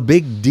The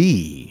Big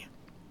D.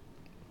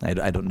 I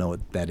don't know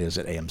what that is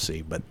at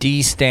AMC, but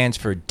D stands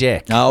for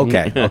dick. Oh,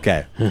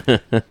 okay.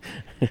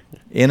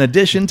 In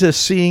addition to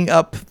seeing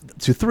up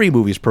to 3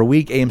 movies per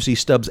week, AMC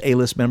Stubs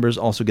A-List members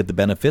also get the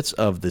benefits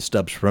of the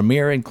Stubs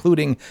Premiere,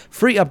 including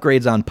free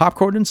upgrades on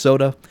popcorn and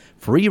soda,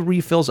 free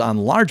refills on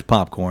large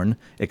popcorn,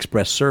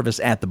 express service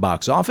at the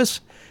box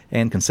office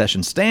and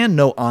concession stand,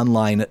 no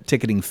online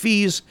ticketing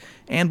fees,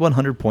 and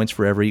 100 points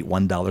for every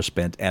 $1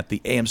 spent at the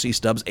AMC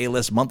Stubs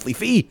A-List monthly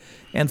fee,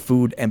 and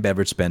food and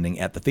beverage spending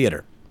at the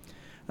theater.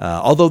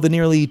 Although the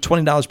nearly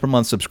 $20 per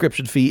month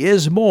subscription fee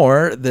is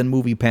more than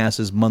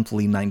MoviePass's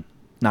monthly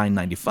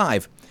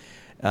 $9.95,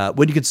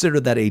 when you consider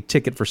that a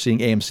ticket for seeing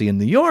AMC in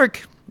New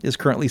York is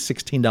currently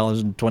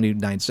 $16.29,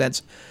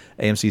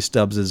 AMC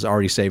Stubs is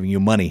already saving you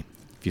money.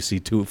 If you see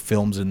 2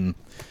 films in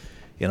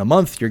a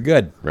month, you're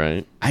good.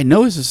 Right. I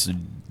know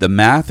the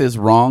math is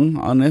wrong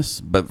on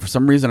this, but for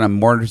some reason I'm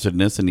more interested in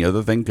this than the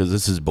other thing because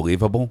this is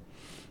believable.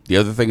 The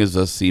other thing is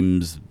just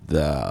seems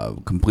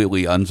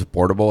completely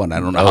unsupportable, and I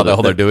don't know how the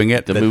hell they're doing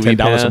it. The movie $10 a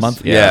pass?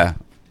 month? Yeah.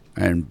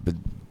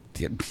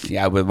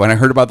 But when I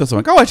heard about this, I'm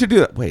like, oh, I should do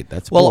that. Wait,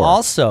 that's Well, more.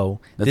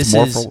 also, That's this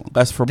more is for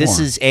less for this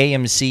more. is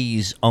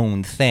AMC's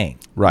own thing,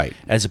 Right.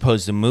 as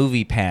opposed to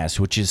MoviePass,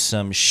 which is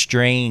some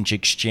strange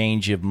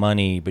exchange of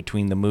money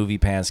between the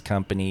MoviePass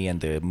company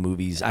and the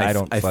movies. I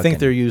think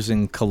they're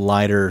using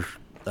Collider.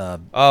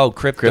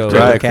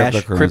 crypto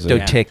cash. crypto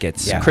Yeah.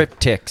 tickets, Yeah.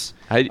 Cryptix.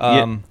 It's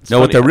No,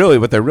 what funny.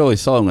 they're really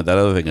selling with that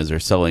other thing is they're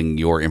selling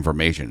your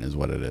information is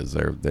what it is.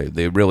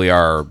 They really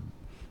are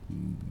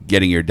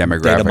getting your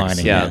demographics. Data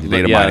mining. Yeah,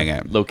 Data mining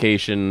it.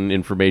 Location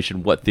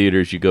information, what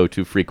theaters you go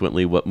to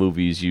frequently, what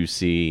movies you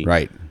see,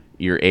 Right.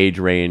 your age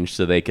range,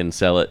 so they can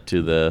sell it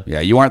to the Yeah,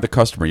 you aren't the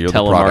customer. You're the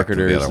product of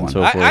the telemarketers other and one.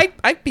 so forth.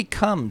 I've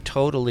become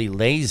totally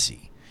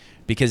lazy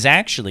because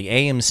actually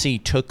AMC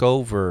took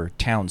over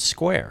Town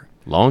Square.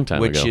 Long time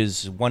which ago.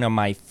 is one of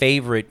my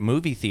favorite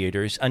movie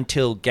theaters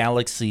until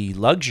Galaxy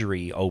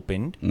Luxury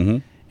opened. Mm-hmm.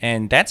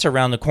 And that's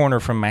around the corner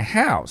from my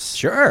house.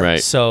 Sure.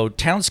 Right. So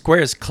Town Square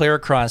is clear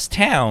across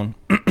town,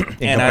 and I'm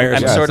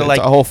comparison. sort of it's like,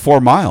 a whole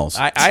 4 miles.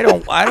 I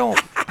don't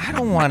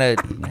want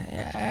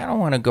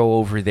to go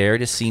over there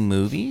to see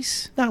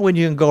movies. Not when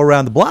you can go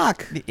around the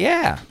block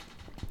Yeah,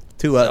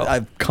 to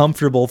a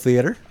comfortable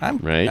theater.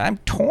 I'm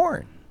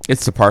torn.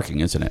 It's the parking,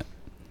 isn't it?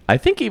 I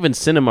think even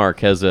Cinemark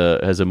has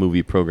a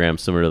movie program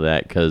similar to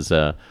that because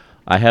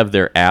I have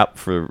their app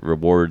for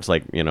rewards.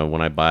 Like,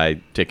 when I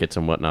buy tickets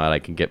and whatnot, I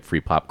can get free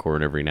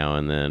popcorn every now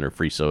and then or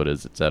free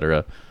sodas,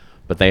 etc.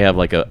 But they have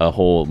like a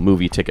whole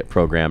movie ticket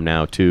program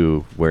now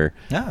too, where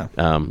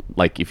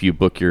like if you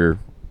book your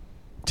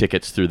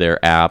tickets through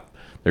their app,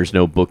 there's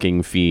no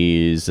booking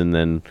fees and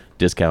then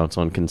discounts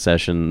on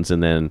concessions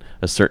and then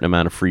a certain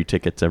amount of free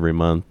tickets every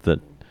month. That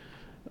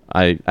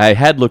I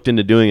had looked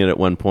into doing it at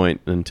one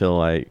point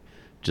until I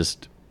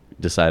just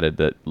decided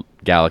that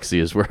Galaxy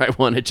is where I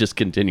want to just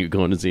continue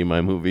going to see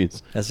my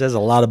movies. That says a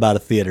lot about a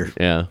theater.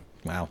 Yeah.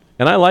 Wow.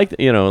 And I like,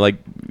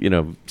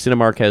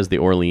 Cinemark has the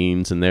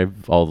Orleans, and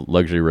they've all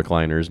luxury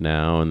recliners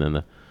now, and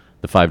then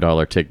the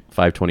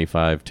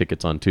 $5.25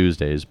 tickets on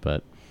Tuesdays.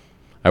 But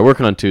I work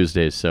on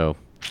Tuesdays, so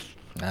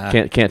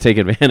can't take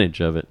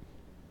advantage of it.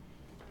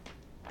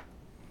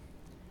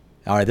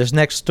 All right, this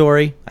next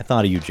story, I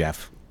thought of you,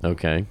 Jeff.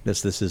 Okay.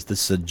 This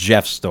is a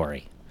Jeff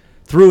story,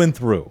 through and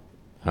through.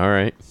 All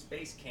right.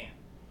 Space Camp.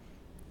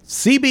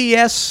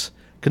 CBS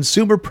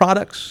Consumer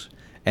Products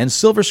and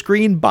Silver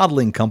Screen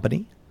Bottling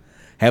Company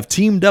have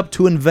teamed up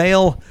to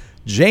unveil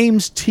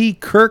James T.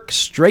 Kirk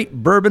Straight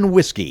Bourbon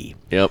Whiskey,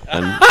 Yep.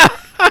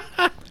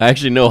 I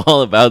actually know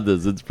all about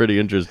this. It's pretty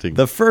interesting.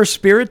 the first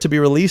spirit to be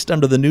released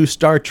under the new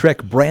Star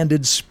Trek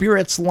branded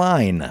Spirits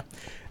line.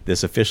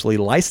 This officially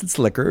licensed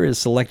liquor is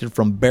selected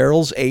from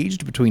barrels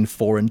aged between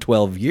 4 and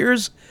 12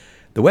 years.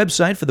 The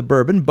website for the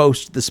bourbon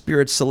boasts the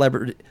spirit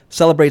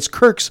celebrates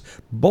Kirk's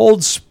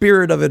bold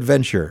spirit of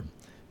adventure.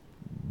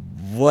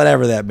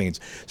 Whatever that means.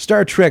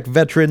 Star Trek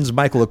veterans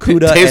Michael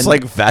Okuda Tastes and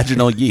like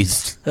vaginal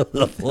yeast.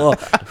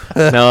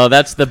 No,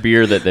 that's the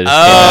beer that they just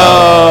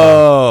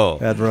Oh.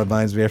 that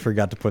reminds me, I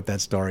forgot to put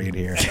that story in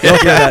here.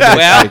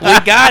 Well,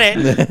 we got it.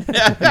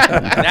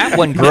 That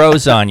one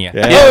grows on you.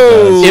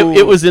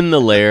 it was in the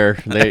lair.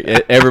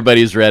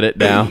 Everybody's read it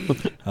now.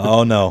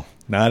 Oh no,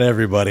 not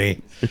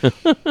everybody.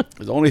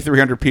 There's only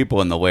 300 people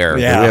in the lair.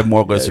 Yeah, We have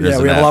more listeners Yeah,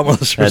 than we have that. a lot more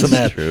listeners than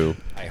That's that. true.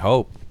 I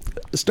hope.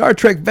 Star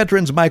Trek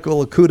veterans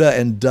Michael Okuda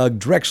and Doug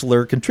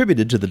Drexler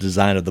contributed to the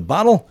design of the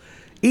bottle.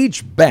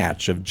 Each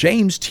batch of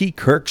James T.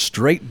 Kirk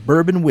Straight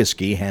Bourbon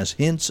Whiskey has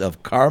hints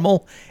of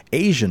caramel,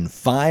 Asian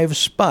 5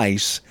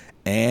 spice,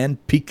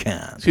 and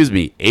pecan. Excuse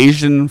me,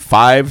 Asian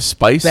 5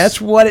 spice?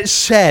 That's what it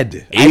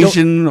said.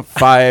 Asian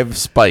 5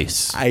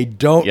 spice. I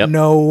don't Yep.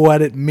 know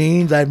what it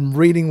means. I'm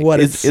reading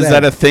what it Is said.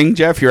 that a thing,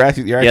 Jeff? You're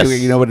asking, Yes.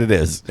 you know what it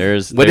is.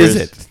 What is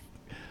it?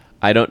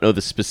 I don't know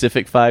the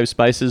specific 5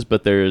 spices,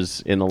 but there's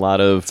in a lot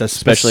of, a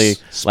especially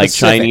like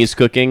specific. Chinese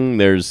cooking,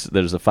 there's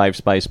a 5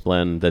 spice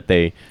blend that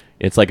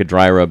it's like a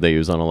dry rub they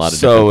use on a lot of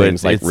So different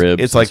things, like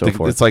ribs. It's like and so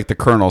forth. it's like the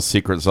Colonel's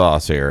secret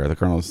sauce here, the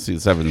Colonel's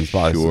 7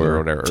 spices Sure. or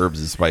whatever,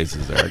 herbs and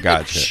spices there.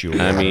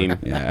 Gotcha. I mean,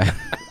 Yeah.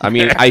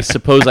 I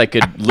suppose I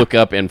could look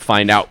up and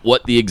find out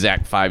what the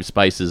exact 5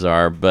 spices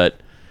are, but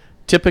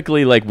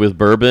typically, like with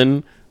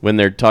bourbon, when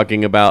they're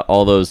talking about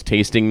all those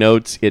tasting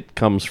notes, it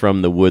comes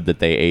from the wood that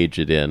they age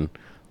it in.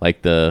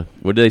 Like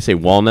what do they say,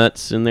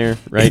 walnuts in there,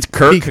 right? It's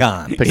Kirk.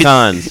 Pecan.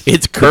 Pecans.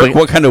 It's Kirk.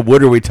 What kind of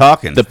wood are we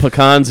talking? The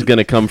pecan's going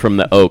to come from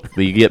the oak.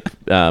 You get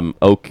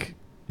oak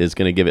is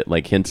going to give it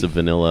like hints of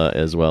vanilla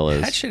as well as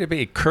That should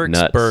be Kirk's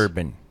nuts.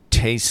 bourbon.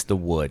 Taste the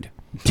wood.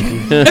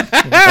 The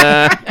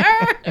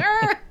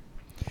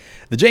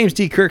James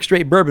T. Kirk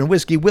Straight Bourbon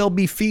Whiskey will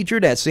be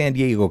featured at San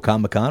Diego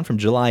Comic-Con from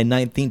July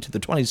 19th to the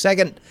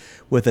 22nd,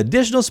 with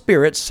additional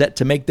spirits set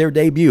to make their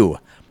debut.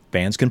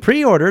 Fans can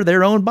pre-order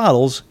their own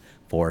bottles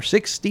for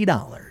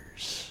 $60.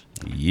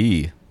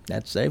 Yee.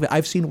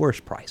 I've seen worse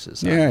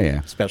prices. Yeah, on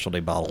yeah. Specialty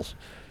bottles.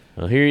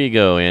 Well, here you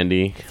go,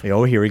 Andy.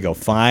 Oh, here we go.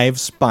 5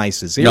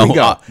 spices. Here No, we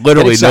go.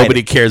 literally Get excited.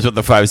 nobody cares what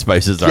the 5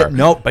 spices are.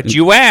 Nope. But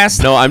you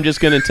asked. No, I'm just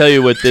going to tell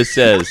you what this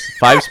says.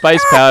 5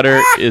 spice powder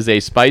is a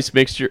spice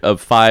mixture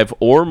of 5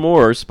 or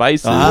more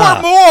spices.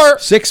 More.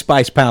 6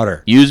 spice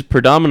powder. Used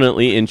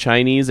predominantly in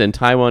Chinese and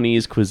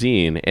Taiwanese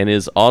cuisine, and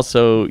is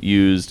also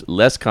used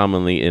less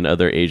commonly in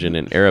other Asian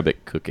and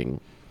Arabic cooking.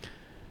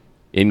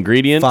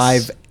 Ingredients.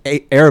 5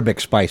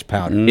 Arabic spice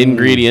powder.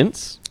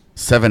 Ingredients.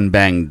 7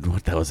 bang.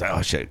 What the hell was that?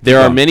 Oh, shit. There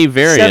are many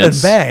variants.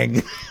 7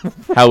 bang.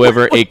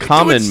 However, a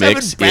common seven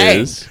mix bang?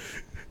 is.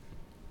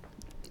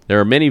 There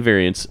are many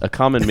variants. A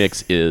common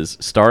mix is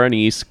star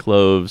anise,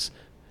 cloves,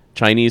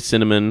 Chinese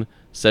cinnamon,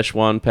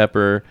 Szechuan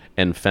pepper,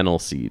 and fennel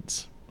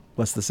seeds.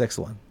 What's the 6th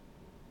one?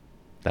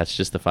 That's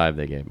just the 5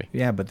 they gave me.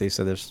 Yeah, but they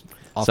said there's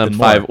often Some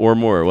more. 5 or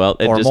more. Well,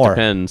 it Or just more.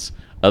 depends.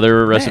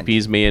 Other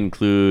recipes may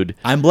include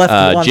I'm left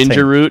with one ginger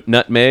thing. root,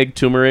 nutmeg,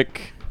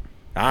 turmeric.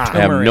 I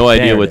have no There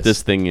idea it what is.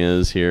 this thing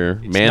is here.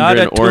 not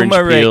Mandarin a orange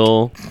turmeric.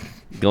 peel,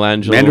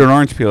 glandular. Mandarin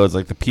orange peel is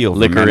like the peel from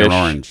Licorice, Mandarin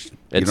orange.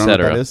 You don't know what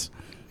etc. that is?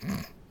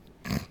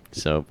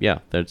 So yeah,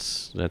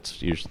 that's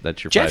your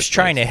Jeff's 5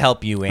 trying to spices.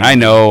 help you, Andy. I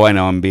know.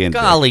 I'm being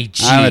Golly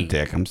dick. I'm a gee.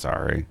 dick. I'm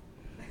sorry.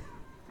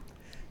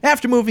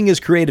 After moving his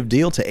creative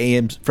deal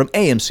from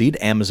AMC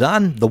to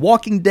Amazon, The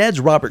Walking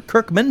Dead's Robert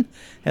Kirkman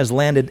has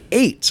landed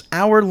 8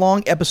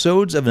 hour-long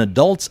episodes of an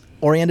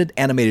adult-oriented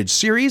animated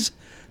series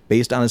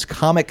based on his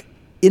comic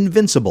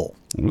Invincible.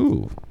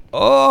 Ooh.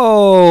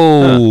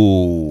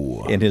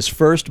 Oh. In his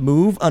first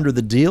move under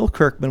the deal,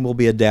 Kirkman will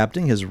be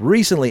adapting his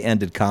recently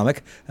ended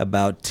comic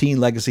about teen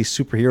legacy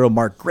superhero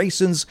Mark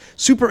Grayson's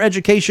super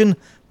education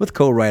with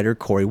co-writer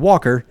Cory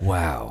Walker.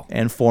 Wow.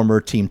 And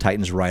former Teen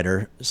Titans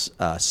writer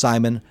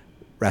Simon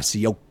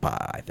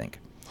Rasiopa, I think,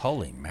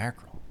 Holy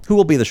mackerel. who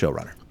will be the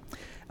showrunner.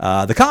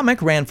 The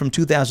comic ran from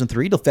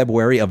 2003 till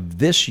February of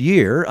this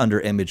year under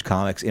Image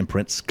Comics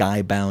imprint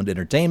Skybound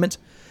Entertainment.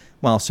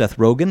 While Seth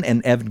Rogen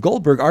and Evan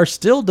Goldberg are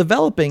still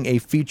developing a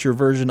feature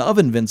version of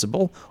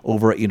Invincible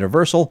over at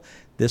Universal,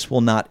 this will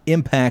not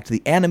impact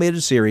the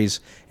animated series,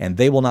 and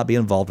they will not be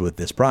involved with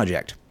this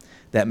project.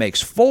 That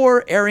makes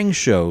 4 airing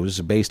shows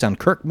based on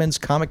Kirkman's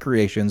comic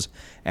creations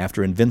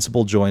after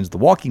Invincible joins The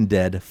Walking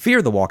Dead,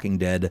 Fear the Walking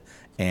Dead,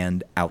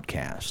 and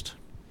Outcast.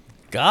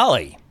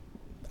 Golly.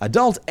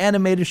 Adult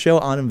animated show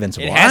on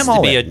Invincible. It has I'm to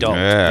all be in. adult.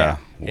 Yeah.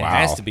 It Wow.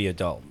 has to be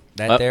adult.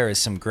 That there is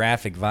some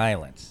graphic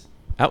violence.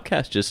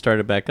 Outcast just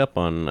started back up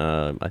on,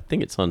 I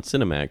think it's on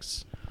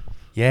Cinemax.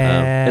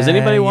 Yeah. Has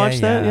anybody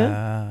watched that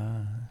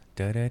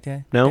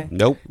yet? No?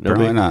 Nope.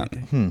 Nobody? Probably not.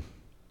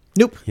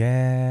 Nope.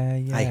 Yeah.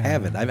 I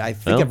haven't. I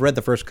think Well, I've read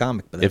the first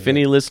comic. But If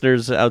any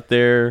listeners out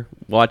there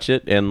watch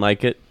it and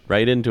like it,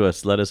 write into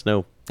us. Let us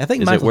know. I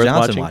think Is it Michael worth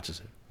Johnson watching? watches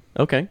it.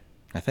 Okay.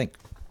 I think.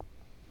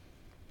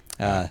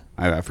 I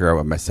forgot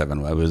what my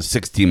 7 was. It was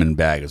 6 demon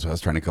bag is what I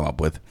was trying to come up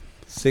with.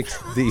 6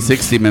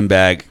 demon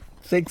bag.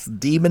 6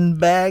 demon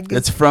bag.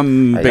 It's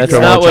from Big That's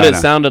Trouble in not what it China.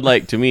 sounded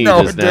like to me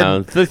No, just it now.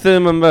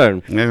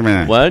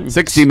 What?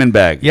 6 demon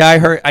bag.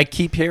 Yeah, I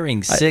keep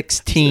hearing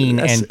 16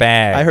 and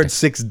bag. I heard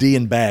 6D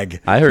and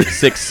bag. I heard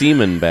 6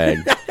 semen bag.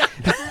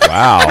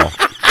 Wow.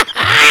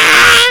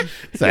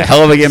 It's a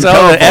hell of a game. So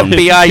the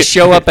FBI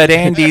show up at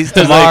Andy's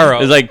tomorrow.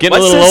 It's like getting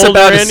What's a little this older,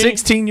 about Andy? a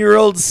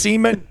 16-year-old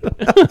semen?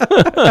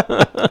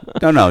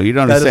 No, you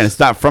don't understand. is- It's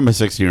not from a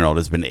 16-year-old.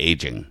 It's been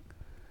aging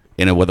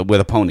with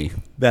a pony.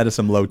 That is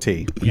some low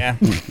T. Yeah.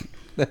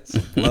 That's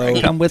low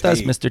Come with us,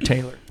 T. Mr.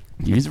 Taylor.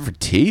 You use it for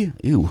tea?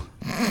 Ew.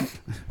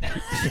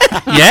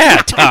 Yeah,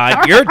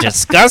 Todd, you're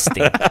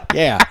disgusting.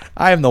 Yeah,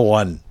 I am the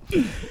one.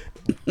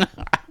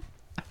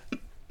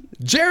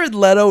 Jared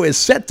Leto is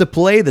set to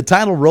play the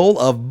title role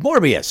of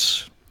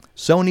Morbius,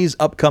 Sony's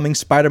upcoming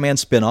Spider-Man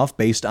spin-off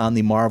based on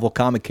the Marvel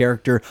comic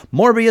character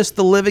Morbius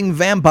the Living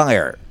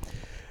Vampire.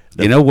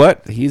 You know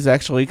what? He's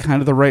actually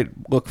kind of the right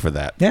look for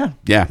that. Yeah.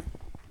 Yeah.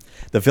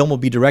 The film will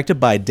be directed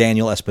by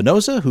Daniel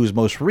Espinosa, whose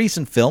most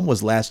recent film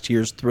was last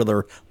year's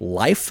thriller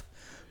Life,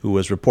 who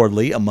was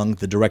reportedly among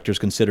the directors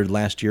considered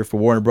last year for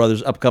Warner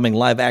Brothers' upcoming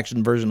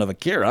live-action version of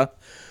Akira.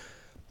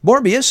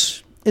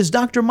 Morbius is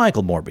Dr.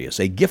 Michael Morbius,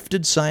 a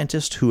gifted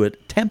scientist who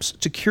attempts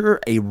to cure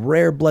a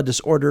rare blood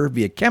disorder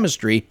via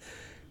chemistry.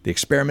 The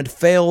experiment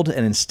failed,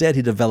 and instead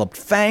he developed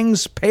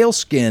fangs, pale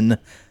skin,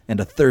 and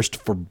a thirst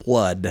for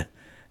blood,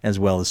 as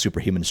well as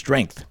superhuman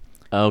strength.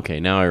 Okay,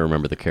 now I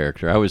remember the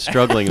character. I was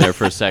struggling there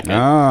for a second.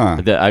 Ah.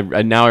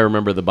 Now I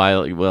remember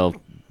the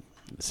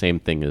same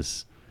thing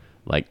as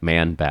like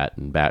Man-Bat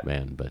and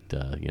Batman, but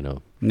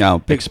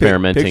No,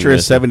 experimenting Picture a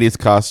with- 70s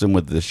costume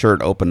with the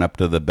shirt open up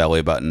to the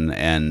belly button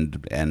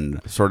and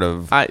sort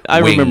of I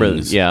remember.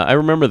 wings. Yeah, I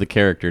remember the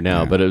character now,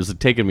 Yeah. but it was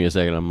taking me a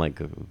second. I'm like,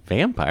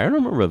 vampire? I don't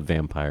remember a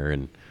vampire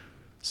in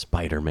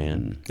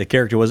Spider-Man. The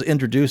character was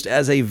introduced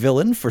as a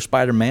villain for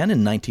Spider-Man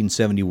in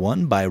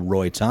 1971 by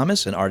Roy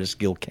Thomas and artist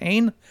Gil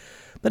Kane,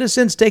 but has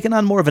since taken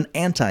on more of an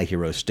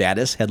anti-hero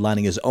status,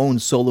 headlining his own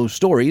solo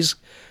stories,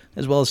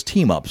 as well as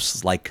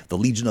team-ups like The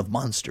Legion of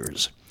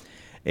Monsters.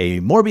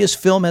 A Morbius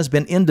film has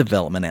been in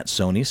development at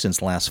Sony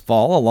since last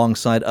fall,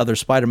 alongside other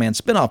Spider-Man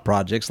spin-off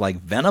projects like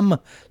Venom,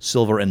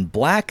 Silver and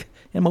Black,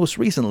 and most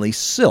recently,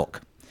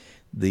 Silk.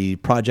 The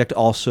project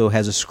also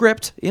has a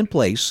script in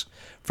place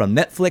from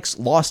Netflix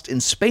Lost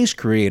in Space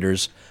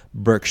creators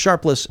Burke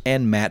Sharpless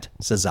and Matt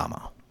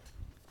Sazama.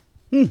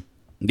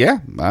 Yeah,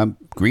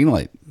 green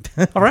light.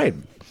 All right.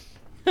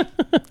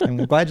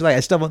 I'm glad you like it. I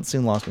still haven't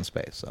seen Lost in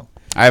Space, so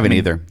I haven't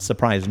either.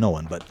 surprised no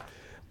one, but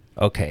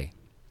Okay,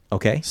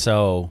 okay.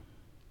 so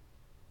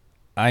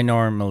I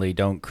normally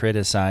don't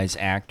criticize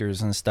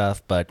actors and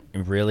stuff, but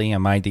really,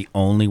 am I the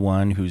only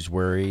one who's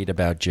worried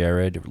about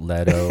Jared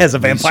Leto As a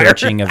vampire?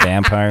 researching a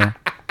vampire?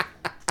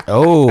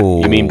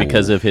 Oh. You mean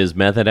because of his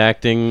method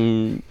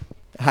acting?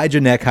 Hide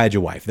your neck, hide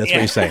your wife. That's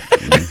what you say.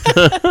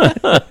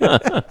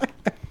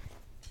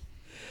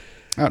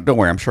 Oh, don't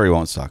worry, I'm sure he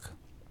won't suck.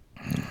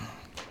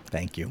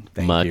 Thank you.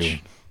 Thank Much. you.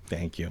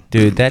 Thank you.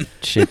 Dude, that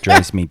shit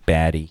drives me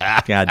batty.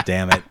 God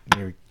damn it.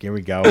 Here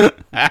we go.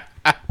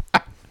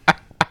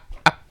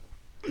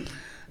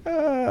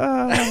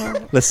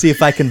 Let's see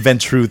if I can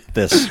vent truth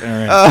this. All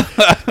right.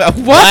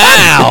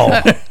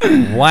 Wow!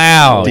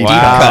 Wow! Deep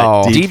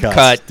Wow. cut. Deep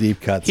cut.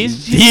 Deep cuts.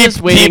 He's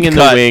just waiting in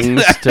the cut.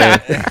 wings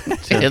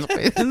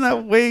to In the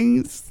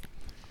wings.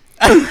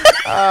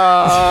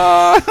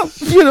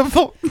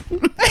 Beautiful.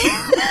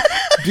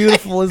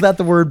 beautiful. Is that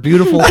the word?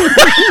 Beautiful.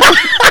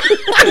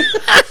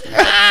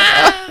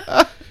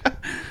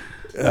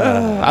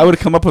 I would have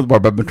come up with more,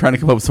 but I've been trying to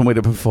come up with some way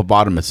to put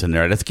phlebotomist in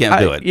there. I just can't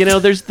do it.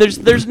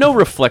 There's no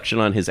reflection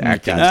on his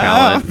acting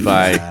talent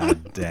by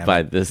Damn by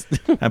it. this.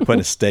 I'm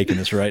putting a stake in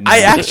this right now. I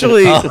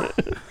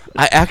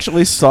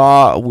actually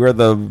saw where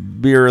the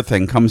mirror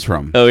thing comes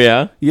from. Oh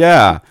yeah.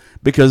 Yeah,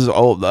 because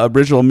all the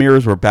original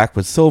mirrors were backed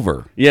with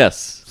silver.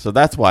 Yes. So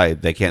that's why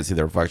they can't see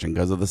the reflection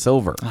because of the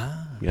silver.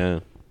 Yeah.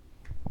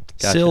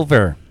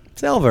 Silver.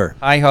 Silver.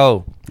 Hi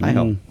ho. I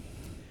hope.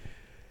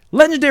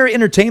 Legendary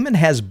Entertainment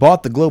has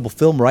bought the global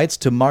film rights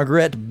to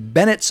Margaret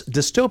Bennett's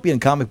dystopian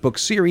comic book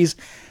series,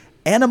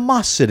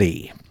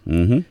 Animosity.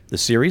 The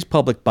series,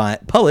 published by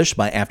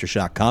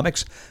Aftershock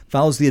Comics,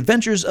 follows the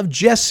adventures of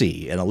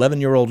Jessie, an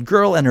 11-year-old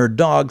girl, and her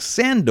dog,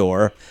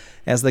 Sandor,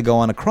 as they go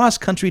on a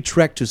cross-country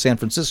trek to San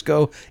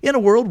Francisco in a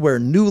world where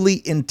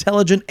newly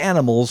intelligent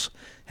animals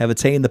have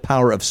attained the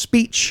power of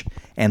speech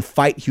and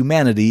fight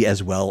humanity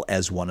as well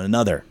as one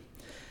another.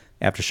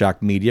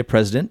 Aftershock Media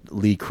President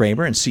Lee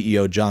Kramer and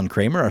CEO John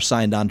Kramer are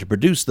signed on to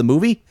produce the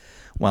movie,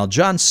 while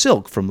John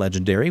Silk from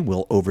Legendary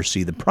will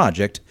oversee the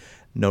project.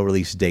 No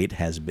release date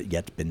has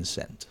yet been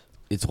set.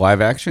 It's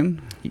live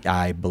action?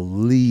 I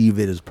believe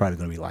it is probably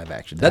going to be live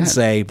action. Doesn't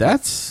say.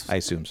 That's I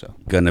assume so.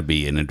 going to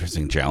be an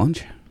interesting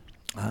challenge.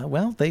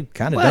 Well, they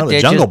kind of Well, done they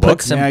the Jungle just put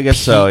Book. some Yeah, I guess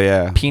so,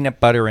 yeah. peanut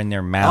butter in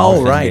their mouth.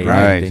 Oh, right, and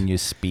right. Then you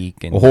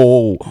speak. And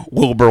Oh,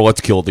 Wilbur, let's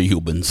kill the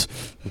humans.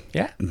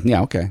 yeah,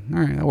 Yeah, okay. All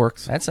right, that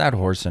works. that's not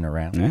horsing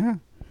around. Yeah.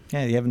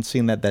 Yeah, you haven't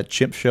seen that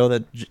chimp show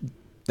that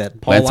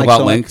Paul likes Lancelot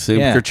so Link, much?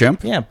 Secret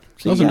Chimp? Yeah.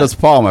 See, Listen yeah. to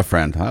Paul, my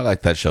friend. I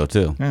like that show,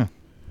 too. Yeah.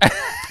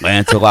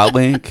 Lancelot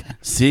Link,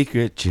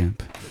 Secret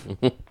Chimp.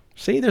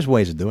 See, there's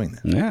ways of doing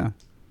that. Yeah.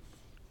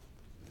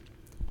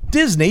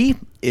 Disney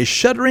is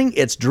shuttering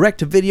its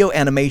direct-to-video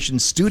animation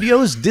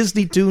studios,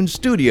 Disney Toon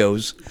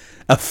Studios,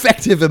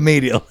 effective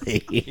immediately.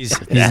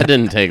 That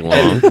didn't take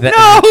long.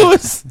 No,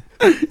 it's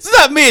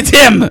not me. It's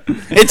him.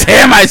 It's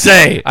him, I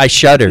say. I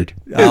shuddered.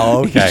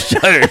 Oh, okay.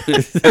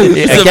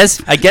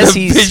 I guess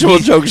he's visual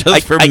joke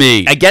just for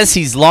me. I guess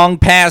he's long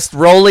past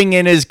rolling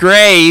in his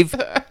grave.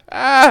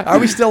 Are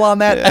we still on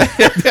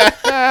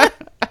that?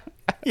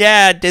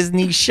 Yeah,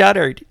 Disney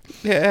shuddered.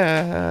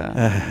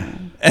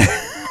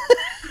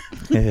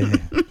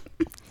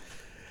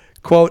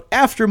 Quote,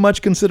 after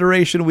much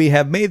consideration, we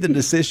have made the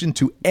decision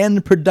to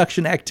end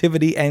production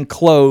activity and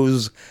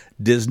close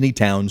Disney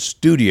Town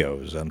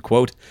Studios,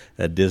 unquote,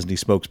 a Disney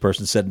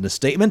spokesperson said in a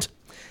statement.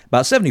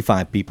 About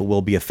 75 people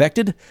will be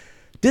affected.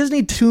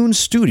 Disney Toon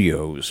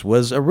Studios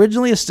was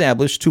originally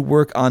established to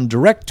work on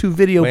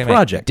direct-to-video Wait a minute,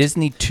 projects.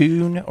 Disney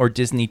Toon or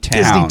Disney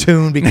Town? Disney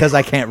Toon, because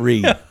I can't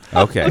read.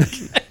 Okay.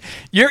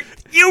 You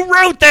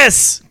wrote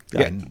this.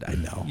 I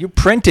know. You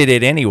printed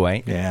it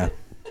anyway. Yeah.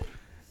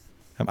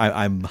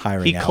 I'm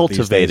hiring He out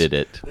cultivated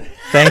these it. days.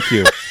 Thank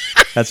you.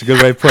 That's a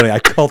good way of putting it. I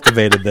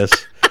cultivated this.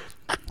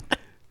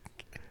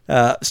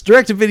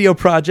 Direct-to-video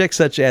projects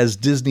such as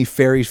Disney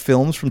Fairy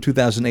films from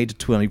 2008 to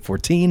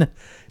 2014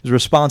 is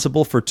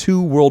responsible for 2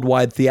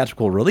 worldwide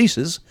theatrical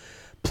releases,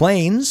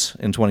 Planes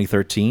in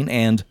 2013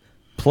 and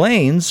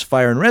Planes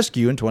Fire and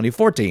Rescue in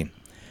 2014.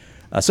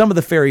 Some of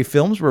the Fairy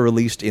films were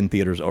released in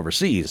theaters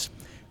overseas.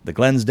 The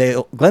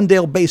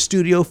Glendale-based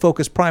studio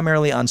focused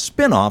primarily on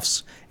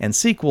spin-offs and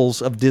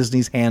sequels of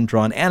Disney's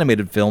hand-drawn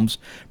animated films,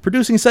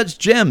 producing such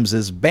gems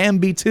as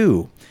Bambi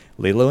 2,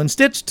 Lilo and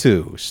Stitch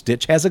 2,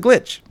 Stitch Has a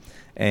Glitch,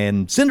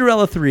 and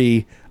Cinderella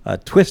 3, A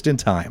Twist in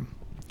Time.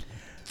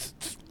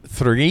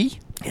 3?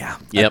 Yeah.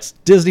 Yep.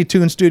 Disney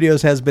Toon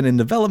Studios has been in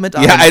development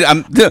on... Yeah,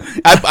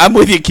 I'm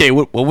with you, Kate.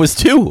 What was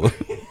 2?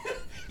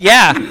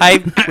 Yeah,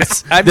 I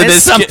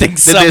missed something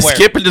somewhere. Did they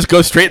skip and just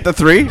go straight to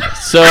 3?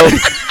 So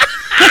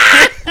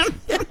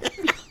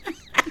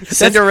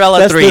Cinderella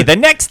that's 3, the- the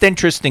next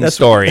interesting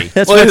story.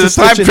 That's Well, what's it's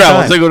a time Stitch in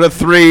travel. Time. So they go to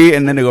 3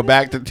 and then they go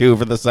back to 2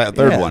 for the third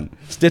Yeah. one.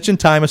 Stitch in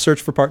Time, A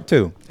Search for Part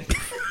 2.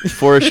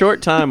 for a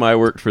short time, I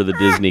worked for the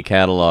Disney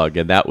catalog,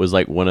 and that was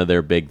like one of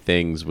their big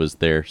things was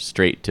their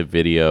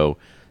straight-to-video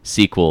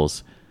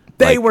sequels.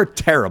 They Like- were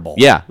terrible.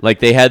 Yeah, like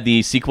they had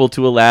the sequel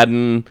to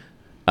Aladdin.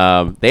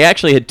 They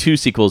actually had 2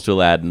 sequels to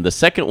Aladdin. The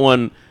second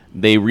one,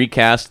 they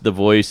recast the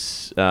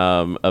voice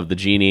of the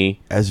genie.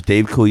 As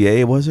Dave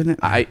Coulier, wasn't it?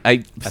 I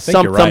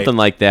think you're right. something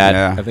like that.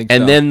 Yeah. I think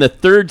and so. then the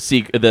third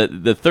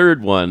the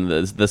third one,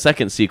 the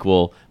second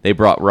sequel, they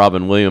brought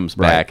Robin Williams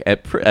back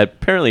at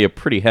apparently a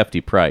pretty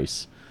hefty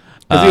price.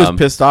 Because he was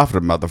pissed off at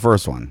him about the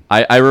first one.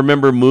 I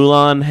remember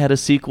Mulan had a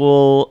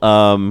sequel.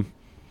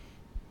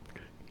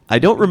 I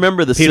don't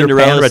remember the Peter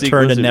Cinderella Pan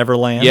Return to sequels.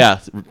 Neverland? Yeah,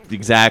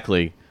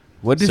 exactly.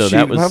 What did So she?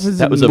 that was- what was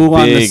that the was a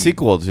Mulan the big-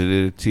 sequel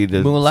to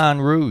the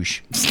Moulin Rouge.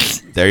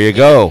 There you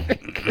go.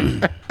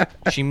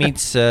 She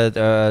meets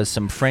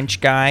some French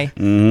guy,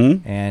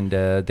 and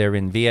they're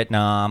in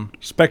Vietnam.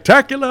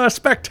 Spectacular,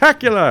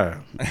 spectacular.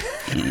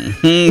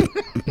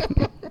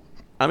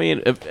 I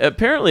mean,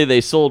 apparently they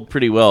sold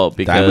pretty well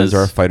Diamonds because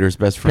are a fighter's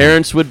best friend.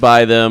 parents would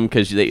buy them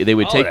because they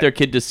would take their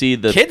kid to see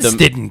the Kids the-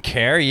 didn't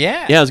care,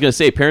 yeah. Yeah, I was gonna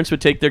say parents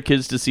would take their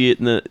kids to see it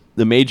in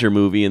the major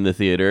movie in the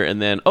theater, and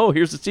then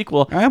here's the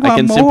sequel. I I want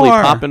can simply more.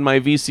 pop in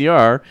my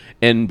VCR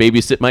and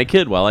babysit my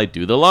kid while I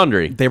do the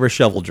laundry. They were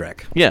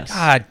shovel-dreck. Yes.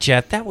 God,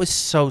 Jeff, that was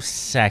so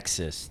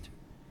sexist.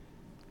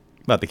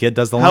 But the kid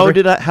does the How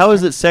laundry? How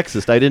is it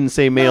sexist? I didn't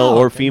say male No,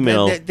 or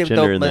female they-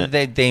 gender in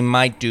that. They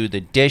might do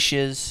the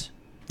dishes,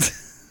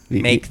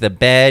 make the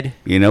bed.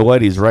 You know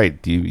what? He's right.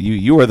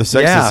 You are the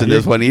sexist Yeah, in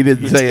this one. He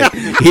didn't say it.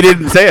 He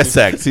didn't say a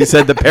sex. He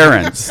said the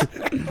parents.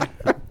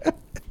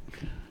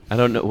 I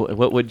don't know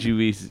what would you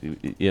be,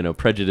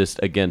 prejudiced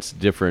against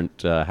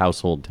different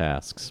household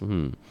tasks.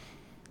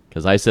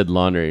 Because I said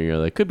laundry, and you're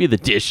like, could be the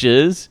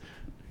dishes,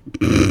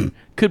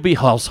 could be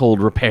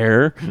household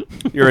repair.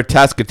 You're a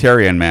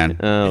taskatarian, man.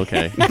 Oh,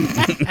 okay.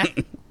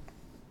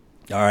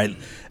 All right.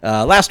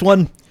 Last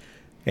one,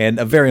 and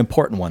a very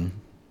important one.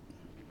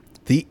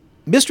 The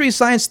Mystery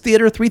Science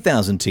Theater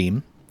 3000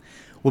 team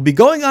will be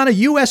going on a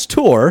U.S.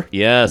 tour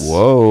Yes.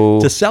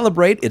 Whoa. to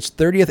celebrate its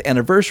 30th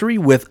anniversary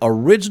with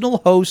original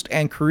host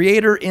and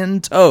creator in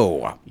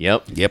tow.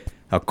 Yep. Yep.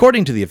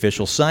 According to the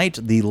official site,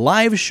 the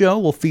live show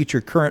will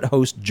feature current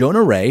host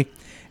Jonah Ray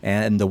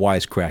and the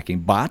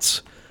Wisecracking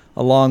Bots,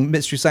 along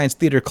Mystery Science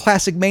Theater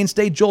classic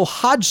mainstay Joel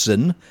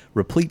Hodgson,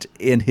 replete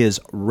in his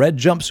red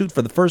jumpsuit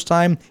for the first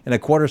time in a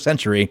quarter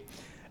century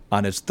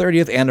on its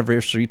 30th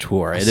anniversary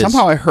tour.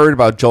 Somehow I heard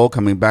about Joel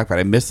coming back, but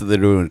I missed that they're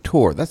doing a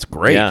tour. That's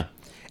great. Yeah.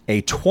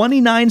 A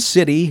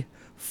 29-city,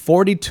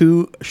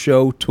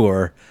 42-show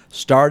tour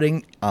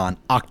starting on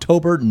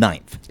October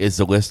 9th. Is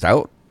the list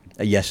out?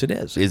 Yes, it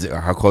is.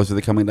 How close are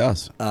they coming to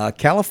us?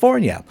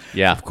 California.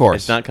 Yeah, Of course.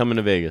 It's not coming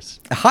to Vegas.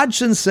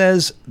 Hodgson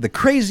says, the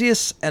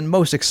craziest and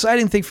most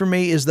exciting thing for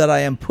me is that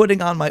I am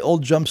putting on my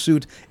old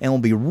jumpsuit and will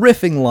be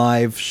riffing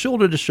live,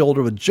 shoulder to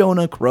shoulder with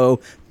Jonah Crow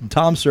and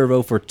Tom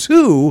Servo for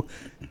 2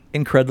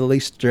 incredibly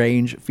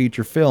strange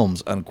feature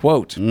films,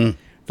 unquote.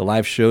 The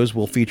live shows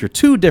will feature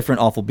 2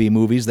 different Awful Bee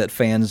movies that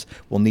fans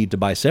will need to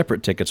buy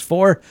separate tickets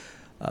for.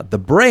 The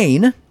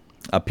Brain,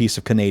 a piece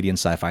of Canadian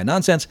sci-fi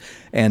nonsense,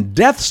 and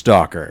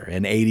Deathstalker,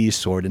 an 80s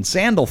sword and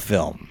sandal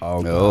film.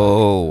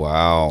 Oh,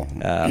 wow.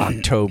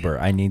 October.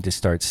 I need to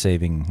start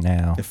saving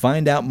now. To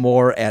find out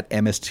more at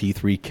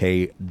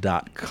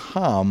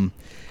mst3k.com.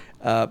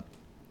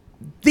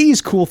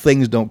 These cool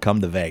things don't come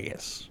to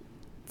Vegas,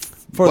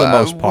 for the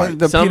most part.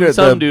 Some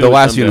The do,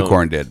 last some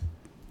unicorn don't. did.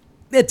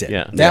 It did.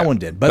 Yeah. That one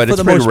did. But for it's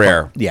the pretty most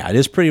rare. part, yeah, it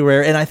is pretty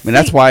rare. And I think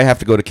that's why I have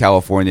to go to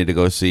California to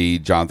go see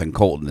Jonathan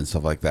Colton and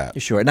stuff like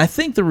that. Sure. And I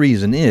think the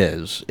reason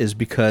is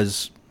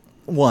because,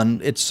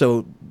 one, it's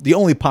so the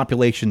only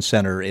population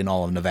center in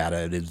all of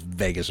Nevada is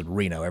Vegas and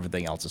Reno.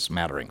 Everything else is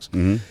smatterings.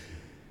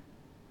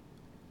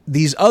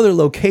 These other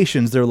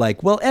locations, they're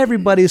like, well,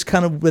 everybody's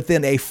kind of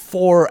within a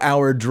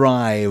 4-hour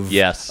drive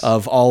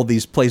of all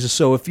these places.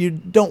 So if you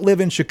don't live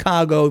in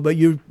Chicago, but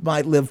you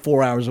might live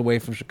 4 hours away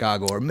from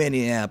Chicago or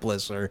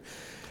Minneapolis or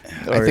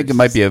I think it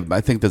might be I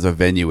think there's a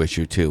venue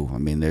issue too. I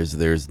mean,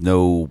 there's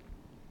no.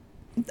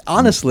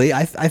 Honestly,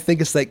 I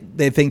think it's like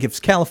they think if it's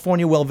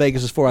California, well,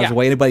 Vegas is 4 hours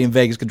away. Anybody in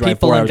Vegas could drive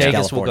People 4 in hours to Vegas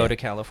California. will go to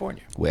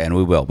California. And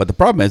we will. But the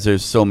problem is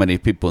there's so many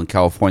people in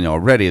California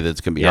already that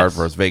it's going to be hard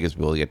for us Vegas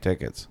people to get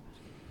tickets.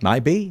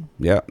 Might be.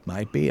 Yeah.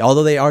 Might be.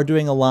 Although they are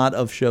doing a lot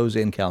of shows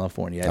in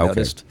California, I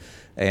noticed.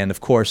 And,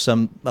 of course,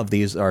 some of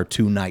these are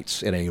 2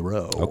 nights in a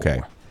row. Okay.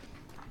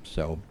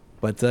 So,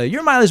 but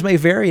your mileage may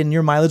vary, and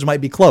your mileage might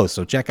be close,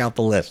 so check out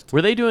the list.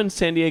 Were they doing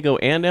San Diego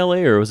and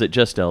L.A., or was it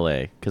just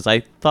L.A.? Because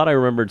I thought I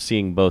remembered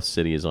seeing both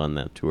cities on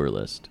that tour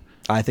list.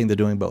 I think they're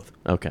doing both.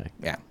 Okay.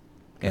 Yeah.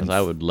 Because I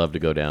would love to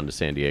go down to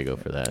San Diego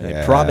for that.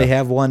 They probably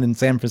have one in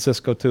San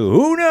Francisco, too.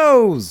 Who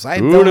knows? I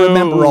don't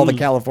remember all the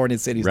California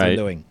cities they're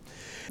doing.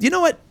 You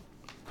know what?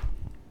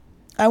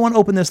 I want to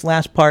open this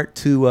last part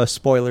to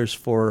spoilers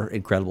for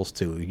Incredibles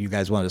 2. You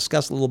guys want to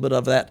discuss a little bit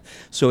of that?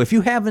 So if you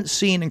haven't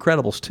seen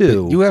Incredibles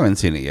 2... You haven't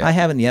seen it yet. I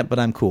haven't yet, but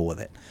I'm cool with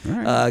it. All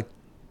right.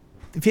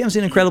 If you haven't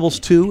seen Incredibles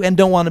 2 and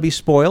don't want to be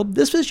spoiled,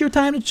 this is your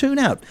time to tune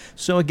out.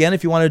 So again,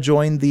 if you want to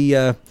join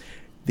the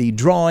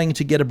drawing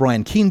to get a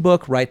Brian Keene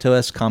book, write to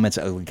us, comments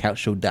at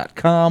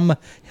uglycouchshow.com,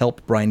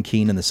 help Brian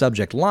Keene in the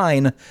subject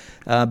line.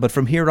 But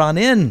from here on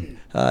in,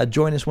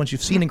 join us once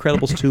you've seen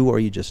Incredibles 2 or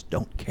you just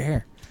don't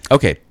care.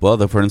 Okay, well,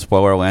 if we're in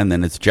spoiler land,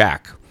 then it's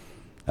Jack.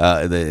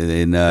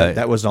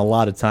 That wasn't a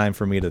lot of time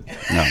for me to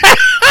No.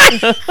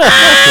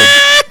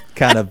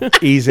 kind of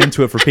ease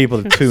into it for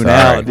people to tune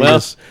Sorry. out. Well,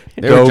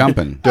 they were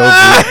jumping.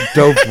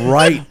 Dove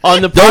right.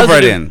 On the Dove positive,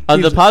 right in.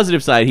 On the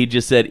positive side, he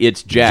just said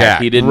it's Jack.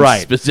 Jack. He didn't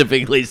Right.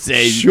 specifically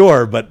say.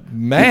 Sure, but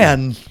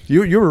man,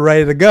 you were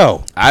ready to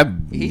go.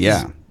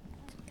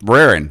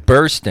 Raring.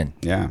 Bursting.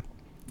 Yeah.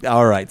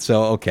 All right,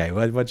 so okay,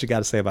 what you got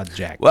to say about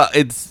Jack? Well,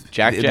 it's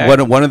Jack.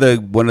 One of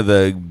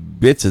the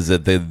bits is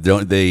that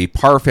the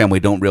Parr family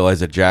don't realize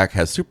that Jack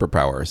has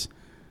superpowers.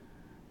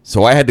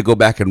 So I had to go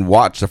back and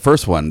watch the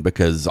first one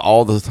because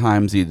all the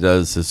times he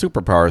does his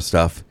superpower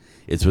stuff,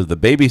 it's with the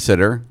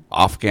babysitter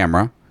off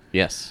camera.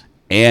 Yes.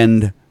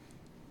 And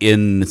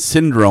in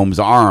Syndrome's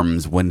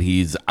arms when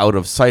he's out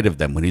of sight of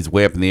them, when he's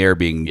way up in the air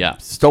being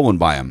stolen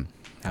by him.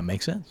 That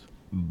makes sense.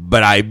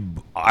 But I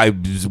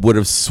would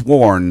have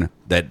sworn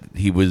that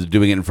he was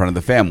doing it in front of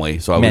the family.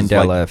 So I was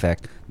Mandela like,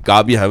 effect.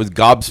 I was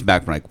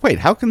gobsmacked. I'm like, wait,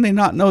 how can they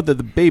not know that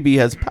the baby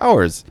has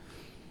powers?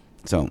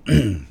 So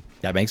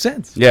That makes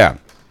sense. yeah.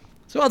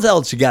 So what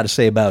else you got to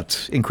say about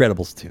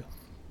Incredibles 2?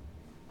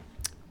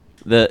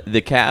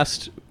 The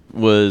cast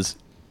was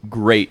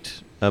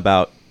great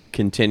about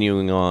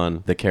continuing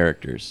on the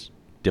characters,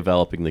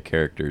 developing the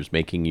characters,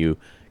 making you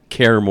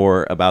care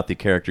more about the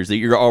characters that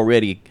you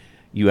already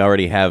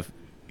have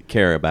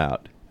care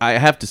about. I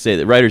have to say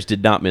that writers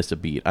did not miss a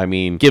beat. I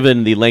mean,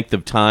 given the length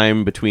of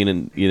time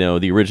between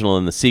the original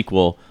and the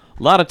sequel,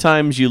 a lot of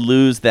times you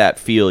lose that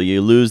feel,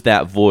 you lose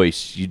that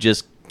voice. You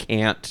just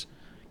can't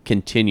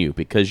continue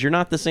because you're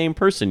not the same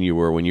person you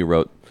were when you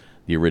wrote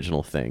the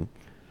original thing.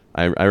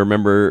 I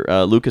remember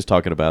Lucas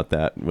talking about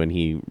that when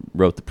he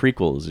wrote the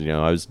prequels.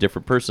 I was a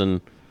different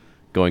person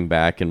going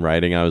back and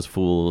writing. I was a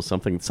fool,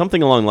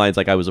 something along the lines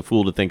like I was a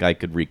fool to think I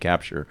could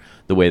recapture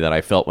the way that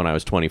I felt when I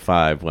was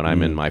 25 when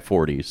I'm in my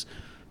 40s.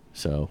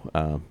 So,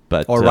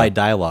 but write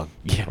dialogue.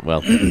 Yeah,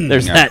 well,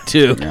 there's that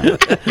too.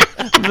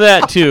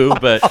 That too,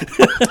 but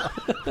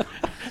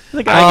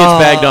the guy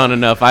gets bagged on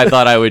enough. I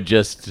thought I would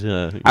just.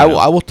 I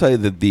will tell you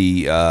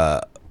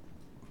that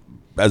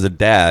as a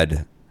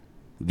dad,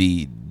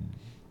 the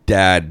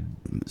dad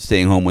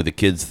staying home with the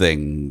kids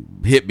thing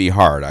hit me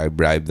hard. I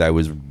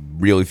was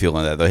really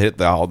feeling that. They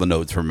hit all the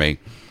notes for me.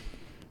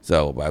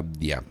 So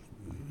yeah,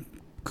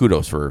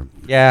 kudos for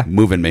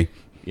moving me.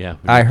 Yeah,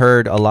 I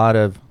heard a lot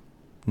of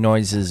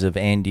noises of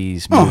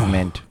Andy's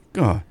movement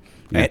God.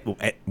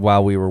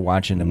 while we were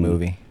watching the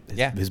movie.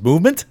 His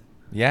movement?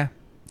 Yeah.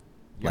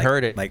 You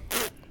heard it. Like,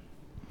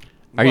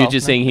 Are you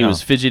just saying he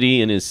was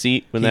fidgety in his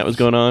seat when that was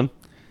going on?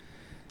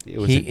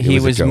 He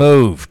was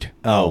moved.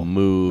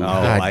 Moved.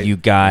 God, you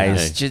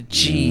guys.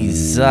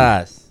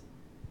 Jesus.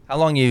 How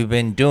long have you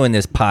been doing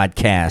this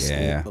podcast?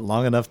 Yeah.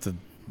 long enough to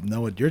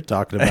know what you're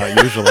talking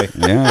about usually.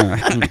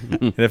 Yeah.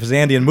 And if it's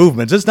Andean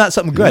movements, it's not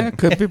something good. Yeah, it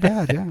could be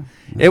bad,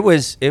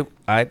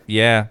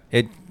 yeah.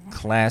 It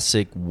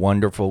classic,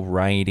 wonderful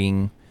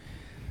writing.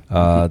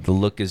 The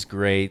look is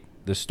great.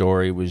 The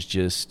story was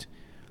just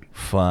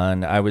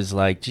fun. I was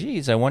like,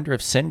 geez, I wonder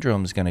if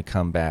Syndrome's going to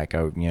come back.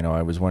 I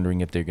was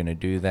wondering if they're going to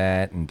do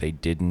that, and they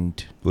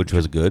didn't. Which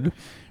was good.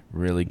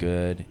 Really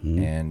good.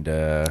 And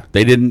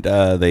They didn't.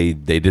 They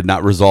did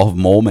not resolve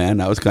Mole Man.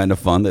 That was kind of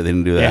fun that they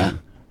didn't do that.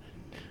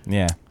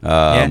 yeah.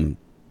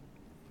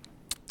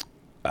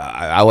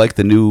 I like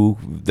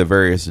the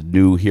various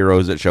new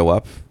heroes that show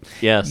up.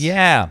 Yes.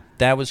 Yeah,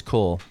 that was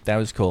cool.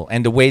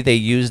 And the way they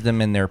used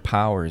them in their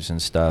powers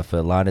and stuff, a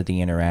lot of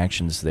the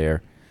interactions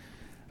there.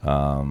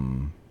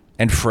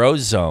 And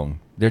Frozone,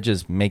 they're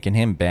just making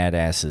him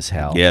badass as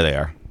hell. Yeah, they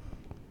are.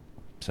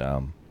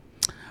 So,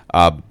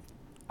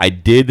 I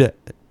did.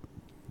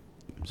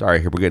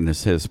 Sorry, here we're getting this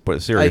serious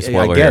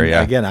spoiler here.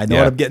 Yeah. Again, I know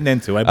what I'm getting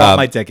into. I bought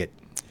my ticket.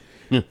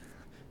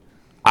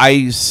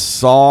 I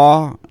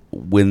saw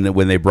when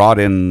they brought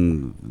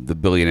in the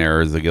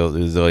billionaires, the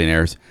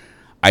zillionaires,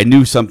 I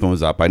knew something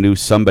was up. I knew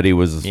somebody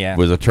was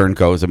a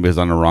turncoat, somebody was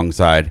on the wrong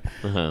side.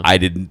 I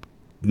did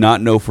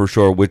not know for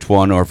sure which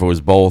one or if it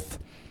was both.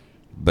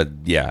 But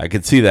yeah, I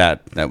could see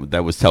that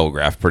was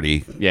telegraphed pretty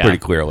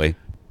clearly.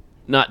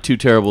 Not too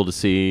terrible to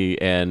see,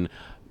 and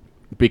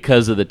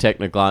because of the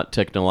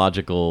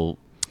technological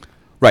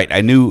right,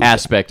 I knew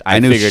aspect. I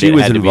knew figured she it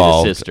was had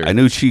involved. To be the sister. I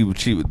knew she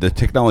the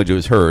technology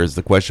was hers.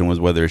 The question was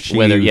whether he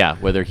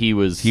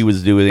was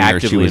doing it actively or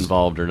she was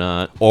involved or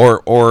not,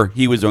 or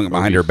he was doing it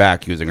behind her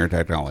back using her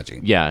technology.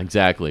 Yeah,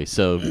 exactly.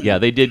 So yeah,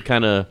 they did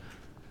kind of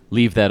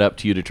leave that up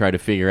to you to try to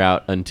figure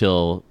out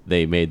until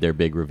they made their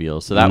big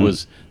reveal. So that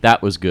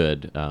was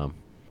good.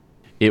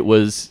 It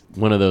was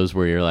one of those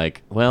where you're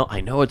like, well,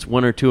 I know it's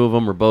one or two of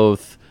them or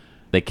both.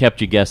 They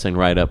kept you guessing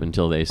right up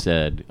until they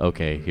said,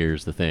 okay,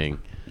 here's the thing.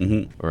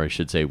 Or I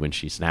should say when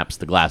she snaps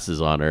the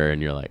glasses on her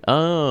and you're like,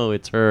 oh,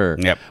 it's her.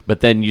 Yep.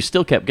 But then you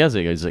still kept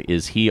guessing.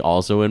 Is he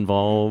also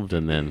involved?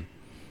 And then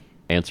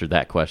answered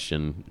that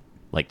question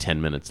like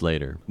 10 minutes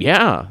later.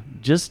 Yeah,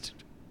 just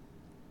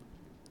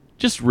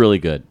really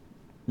good.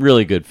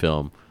 Really good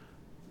film.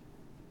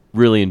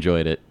 Really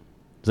enjoyed it.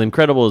 The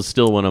Incredible is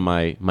still one of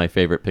my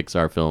favorite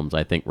Pixar films,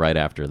 I think, right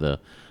after the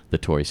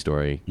Toy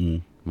Story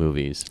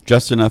movies.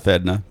 Just enough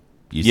Edna.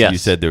 You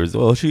said there was,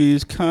 well,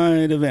 she's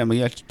kind of Emma.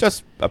 Yeah,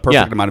 just a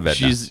perfect amount of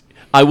Edna.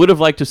 I would have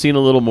liked to have seen a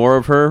little more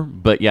of her,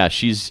 but yeah,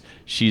 she's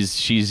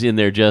in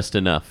there just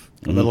enough.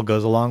 A little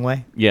goes a long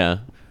way. Yeah.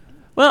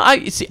 Well,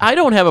 I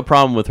don't have a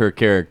problem with her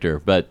character,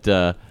 but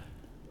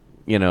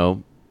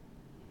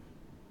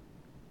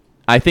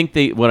I think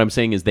what I'm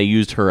saying is they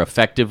used her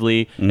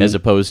effectively as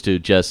opposed to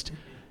just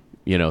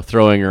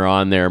throwing her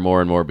on there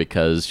more and more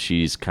because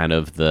she's kind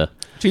of the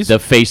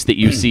face that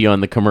you see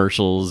on the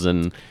commercials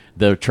and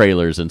the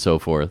trailers and so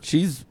forth.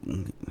 She's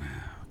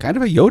kind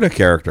of a Yoda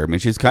character. I mean,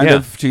 she's kind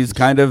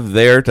of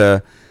there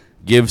to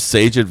give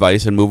sage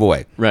advice and move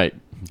away. Right.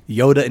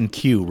 Yoda and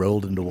Q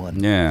rolled into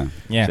one. Yeah.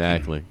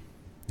 Exactly.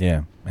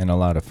 Yeah, and a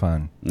lot of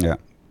fun. Yeah.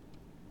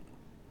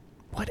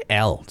 What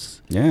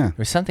else? Yeah.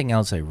 There's something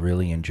else I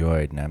really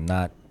enjoyed, and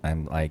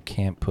I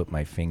can't put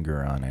my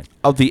finger on it.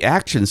 Oh, the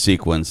action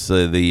sequence,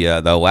 the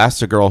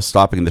Elastigirl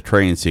stopping the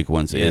train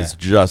sequence is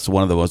just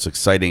one of the most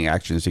exciting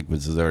action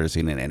sequences I've ever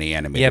seen in any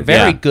animated. Yeah,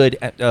 very good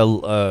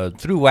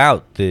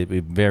throughout the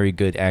very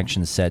good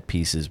action set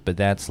pieces, but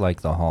that's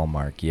like the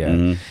hallmark.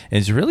 Yeah,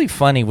 It's really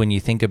funny when you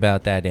think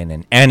about that in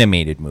an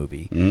animated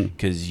movie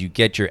because you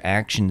get your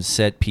action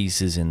set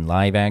pieces in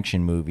live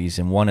action movies,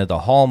 and one of the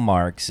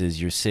hallmarks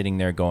is you're sitting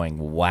there going,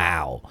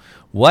 "Wow."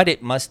 What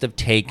it must have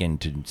taken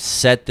to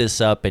set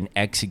this up and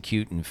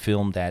execute and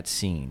film that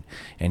scene.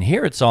 And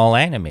here it's all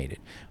animated.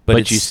 But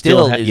it's it's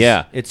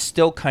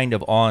still kind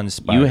of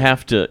awe-inspiring. You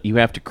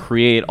have to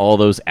create all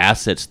those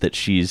assets that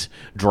she's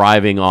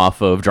driving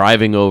off of,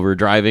 driving over,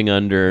 driving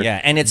under.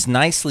 Yeah, and it's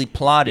nicely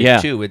plotted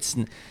too. It's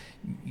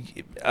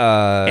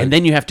and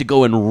then you have to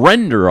go and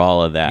render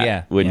all of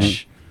that,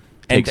 which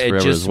takes forever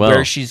just as well.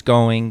 Where she's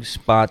going,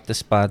 spot to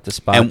spot to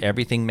spot, and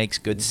everything makes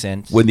good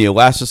sense. When the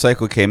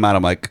Elasticycle came out,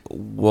 I'm like,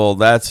 well,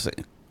 that's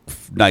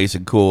nice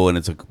and cool, and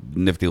it's a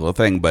nifty little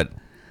thing, but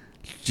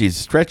she's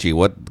stretchy.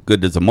 What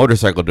good does a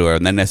motorcycle do her?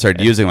 And then I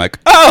started using like,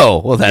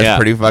 oh, well, that's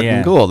pretty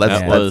fucking cool.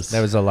 That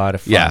was a lot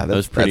of fun. Yeah,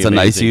 was pretty that's a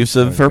nice amazing. use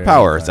of her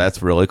powers.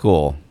 That's really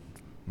cool.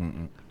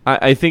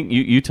 I think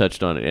you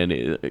touched on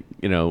it,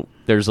 and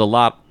there's a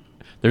lot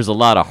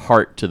of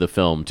heart to the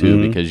film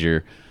too, because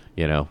you're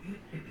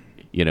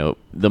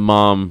the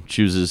mom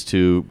chooses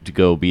to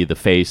go be the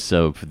face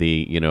of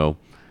the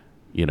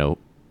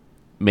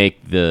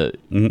make the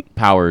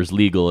powers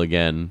legal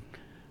again,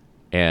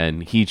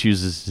 and he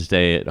chooses to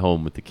stay at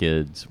home with the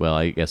kids. Well,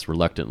 I guess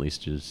reluctantly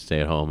to stay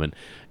at home,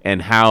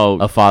 and how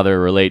a father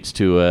relates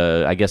to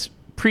I guess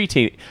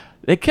preteen.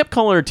 They kept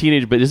calling her a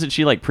teenager, but isn't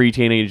she like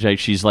pre-teenage? Like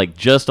she's like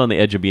just on the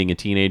edge of being a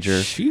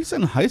teenager. She's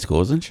in high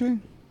school, isn't she?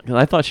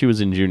 I thought she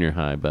was in junior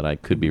high, but I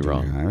could be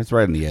wrong. I was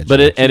right on the edge.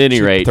 But at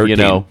any rate,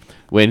 13.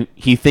 when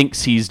he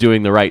thinks he's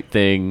doing the right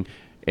thing,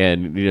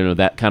 and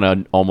that kind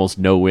of almost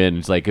no-win.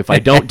 It's like, if I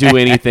don't do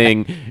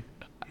anything,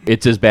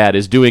 it's as bad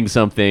as doing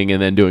something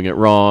and then doing it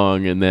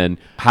wrong. And then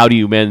how do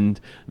you mend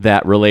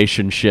that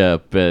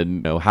relationship?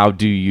 And how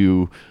do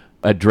you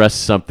address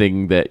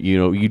something that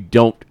you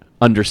don't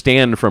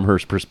understand from her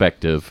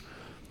perspective?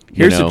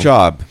 Here's a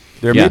job.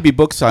 There may be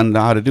books on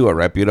how to do it,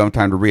 right? But you don't have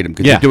time to read them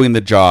because you're doing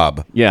the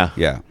job. Yeah.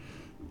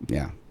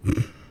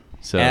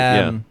 So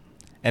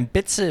and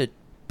bits of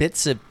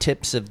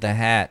tips of the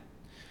hat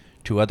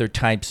to other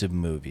types of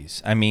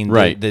movies. I mean,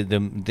 right.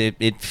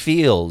 It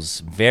feels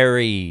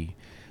very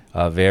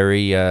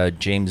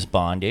James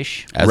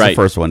Bondish, as the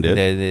first one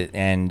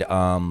did.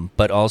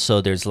 But also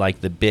there's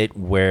like the bit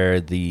where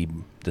the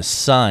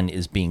son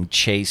is being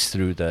chased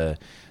through the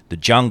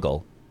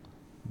jungle.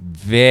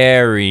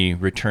 Very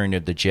Return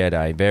of the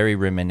Jedi, very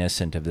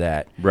reminiscent of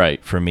that.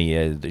 Right. For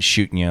me, the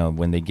shoot,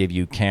 when they give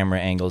you camera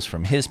angles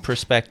from his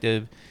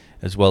perspective,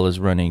 as well as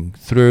running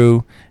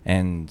through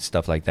and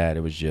stuff like that. It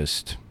was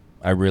just,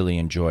 I really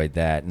enjoyed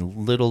that,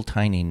 and little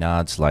tiny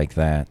nods like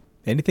that.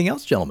 Anything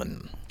else,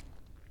 gentlemen?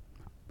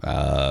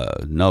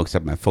 No,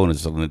 except my phone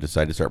is suddenly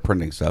decided to start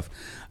printing stuff.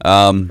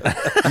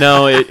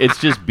 No, it's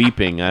just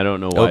beeping. I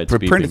don't know why it's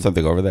beeping. Printed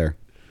something over there.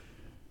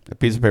 A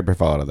piece of paper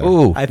fell out of there.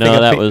 Ooh, I think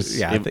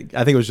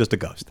I think it was just a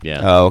ghost. Yeah.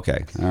 Oh,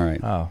 okay. All right.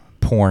 Oh,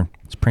 porn.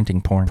 It's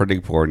printing porn.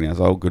 Printing porn, yes.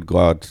 Oh, good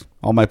God.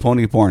 All my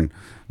pony porn.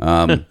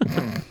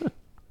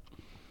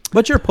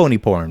 What's your pony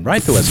porn?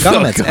 Write to us.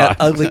 Comments at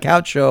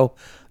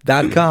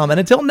uglycouchshow.com. And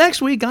until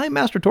next week, I'm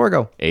Master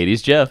Torgo.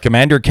 80s Jeff.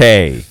 Commander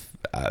K.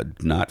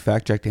 Not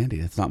fact checked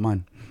Andy. That's not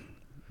mine.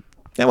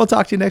 And we'll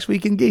talk to you next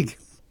week in Geek.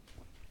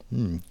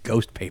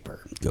 Ghost paper.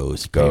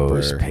 Ghost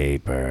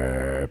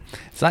paper.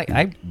 It's like,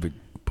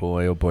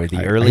 boy, oh boy, the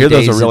I early hear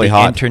those days are really of the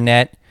hot.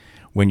 internet,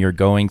 when you're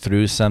going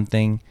through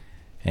something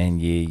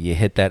and you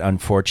hit that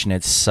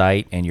unfortunate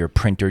site and your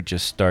printer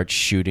just starts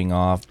shooting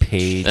off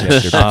page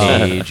after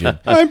page. And,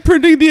 I'm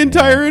printing the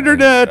entire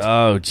internet.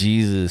 Oh,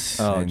 Jesus.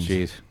 Oh,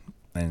 jeez.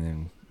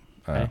 And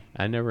then,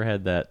 I never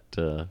had that.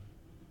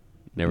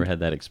 Never had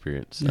that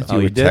experience. So. Oh,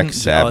 you were tech didn't?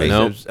 savvy.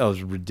 That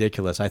was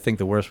ridiculous. I think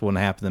the worst one that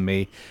happened to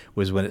me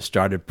was when it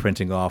started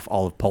printing off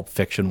all of Pulp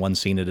Fiction one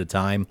scene at a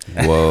time.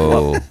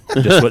 Whoa.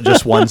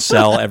 just one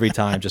cell every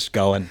time, just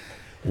going.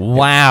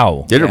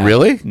 wow. Did it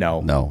really?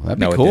 No. That'd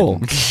be it cool.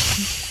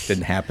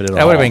 Didn't happen at all.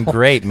 That would have been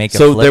great. Make a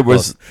So flip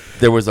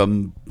there was I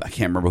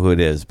can't remember who it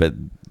is, but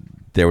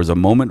there was a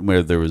moment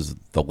where there was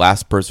the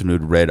last person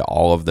who'd read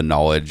all of the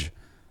knowledge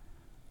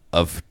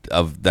of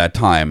that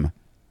time,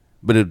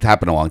 but it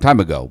happened a long time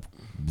ago.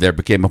 There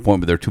became a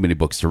point where there were too many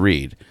books to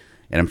read,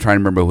 and I'm trying to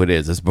remember who it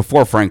is. It's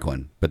before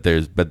Franklin, but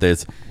there's.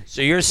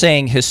 So you're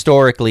saying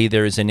historically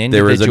there is an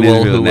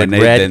individual who had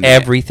read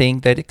everything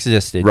that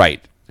existed,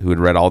 right? Who had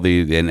read all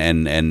the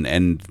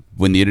and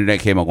when the internet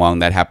came along,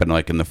 that happened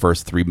like in the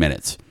first 3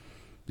 minutes.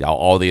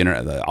 All the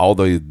internet,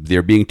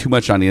 there being too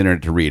much on the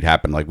internet to read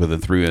happened like within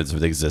 3 minutes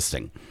of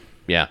existing.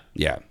 Yeah.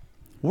 Yeah.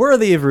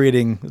 Worthy of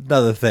reading,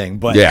 another thing,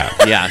 but Yeah,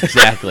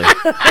 exactly.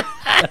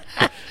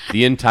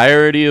 The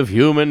entirety of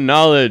human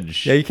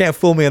knowledge. yeah, you can't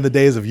fool me on the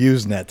days of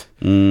Usenet.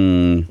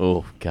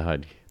 Oh,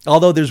 God.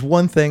 Although there's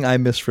one thing I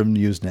miss from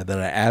Usenet that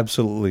I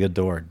absolutely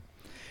adored,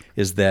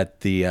 is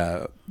that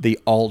the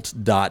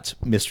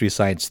alt.mystery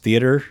science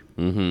theater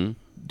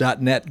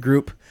 .net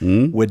group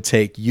would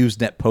take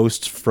Usenet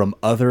posts from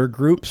other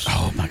groups.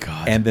 Oh my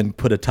God! And then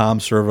put a Tom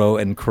Servo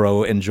and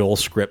Crow and Joel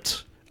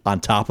script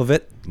on top of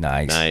it.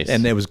 Nice.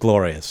 And it was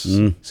glorious.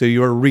 So you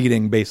were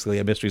reading basically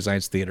a Mystery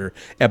Science Theater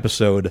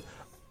episode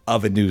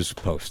of a news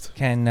post.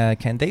 Can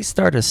they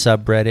start a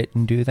subreddit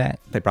and do that?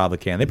 They probably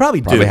can. They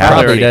probably do. Probably have.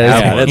 Probably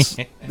does.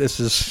 Yeah,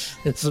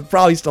 it's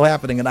probably still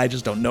happening, and I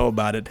just don't know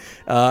about it.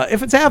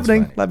 If it's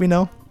happening, let me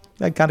know.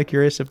 I'm kind of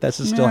curious if this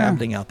is still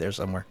happening out there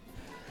somewhere.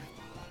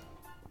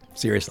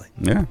 Seriously.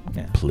 Yeah.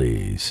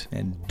 Please.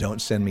 And don't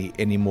send me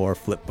any more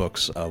flip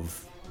books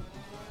of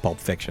Pulp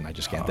Fiction. I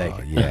just can't take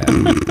it. Yeah.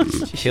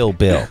 Kill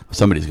Bill.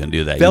 Somebody's going to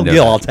do that. Bill You know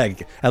Gill, that. I'll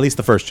take at least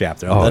the first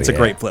chapter. Oh, That's a yeah.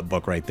 great flip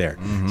book right there.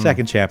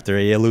 Second chapter,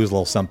 you lose a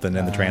little something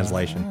in the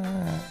translation.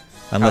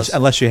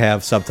 Unless you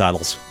have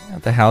subtitles.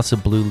 The House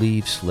of Blue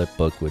Leaves flip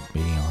book would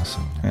be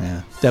awesome.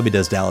 Yeah. Debbie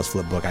does Dallas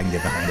flip book. I can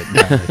get behind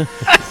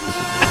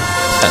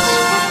it.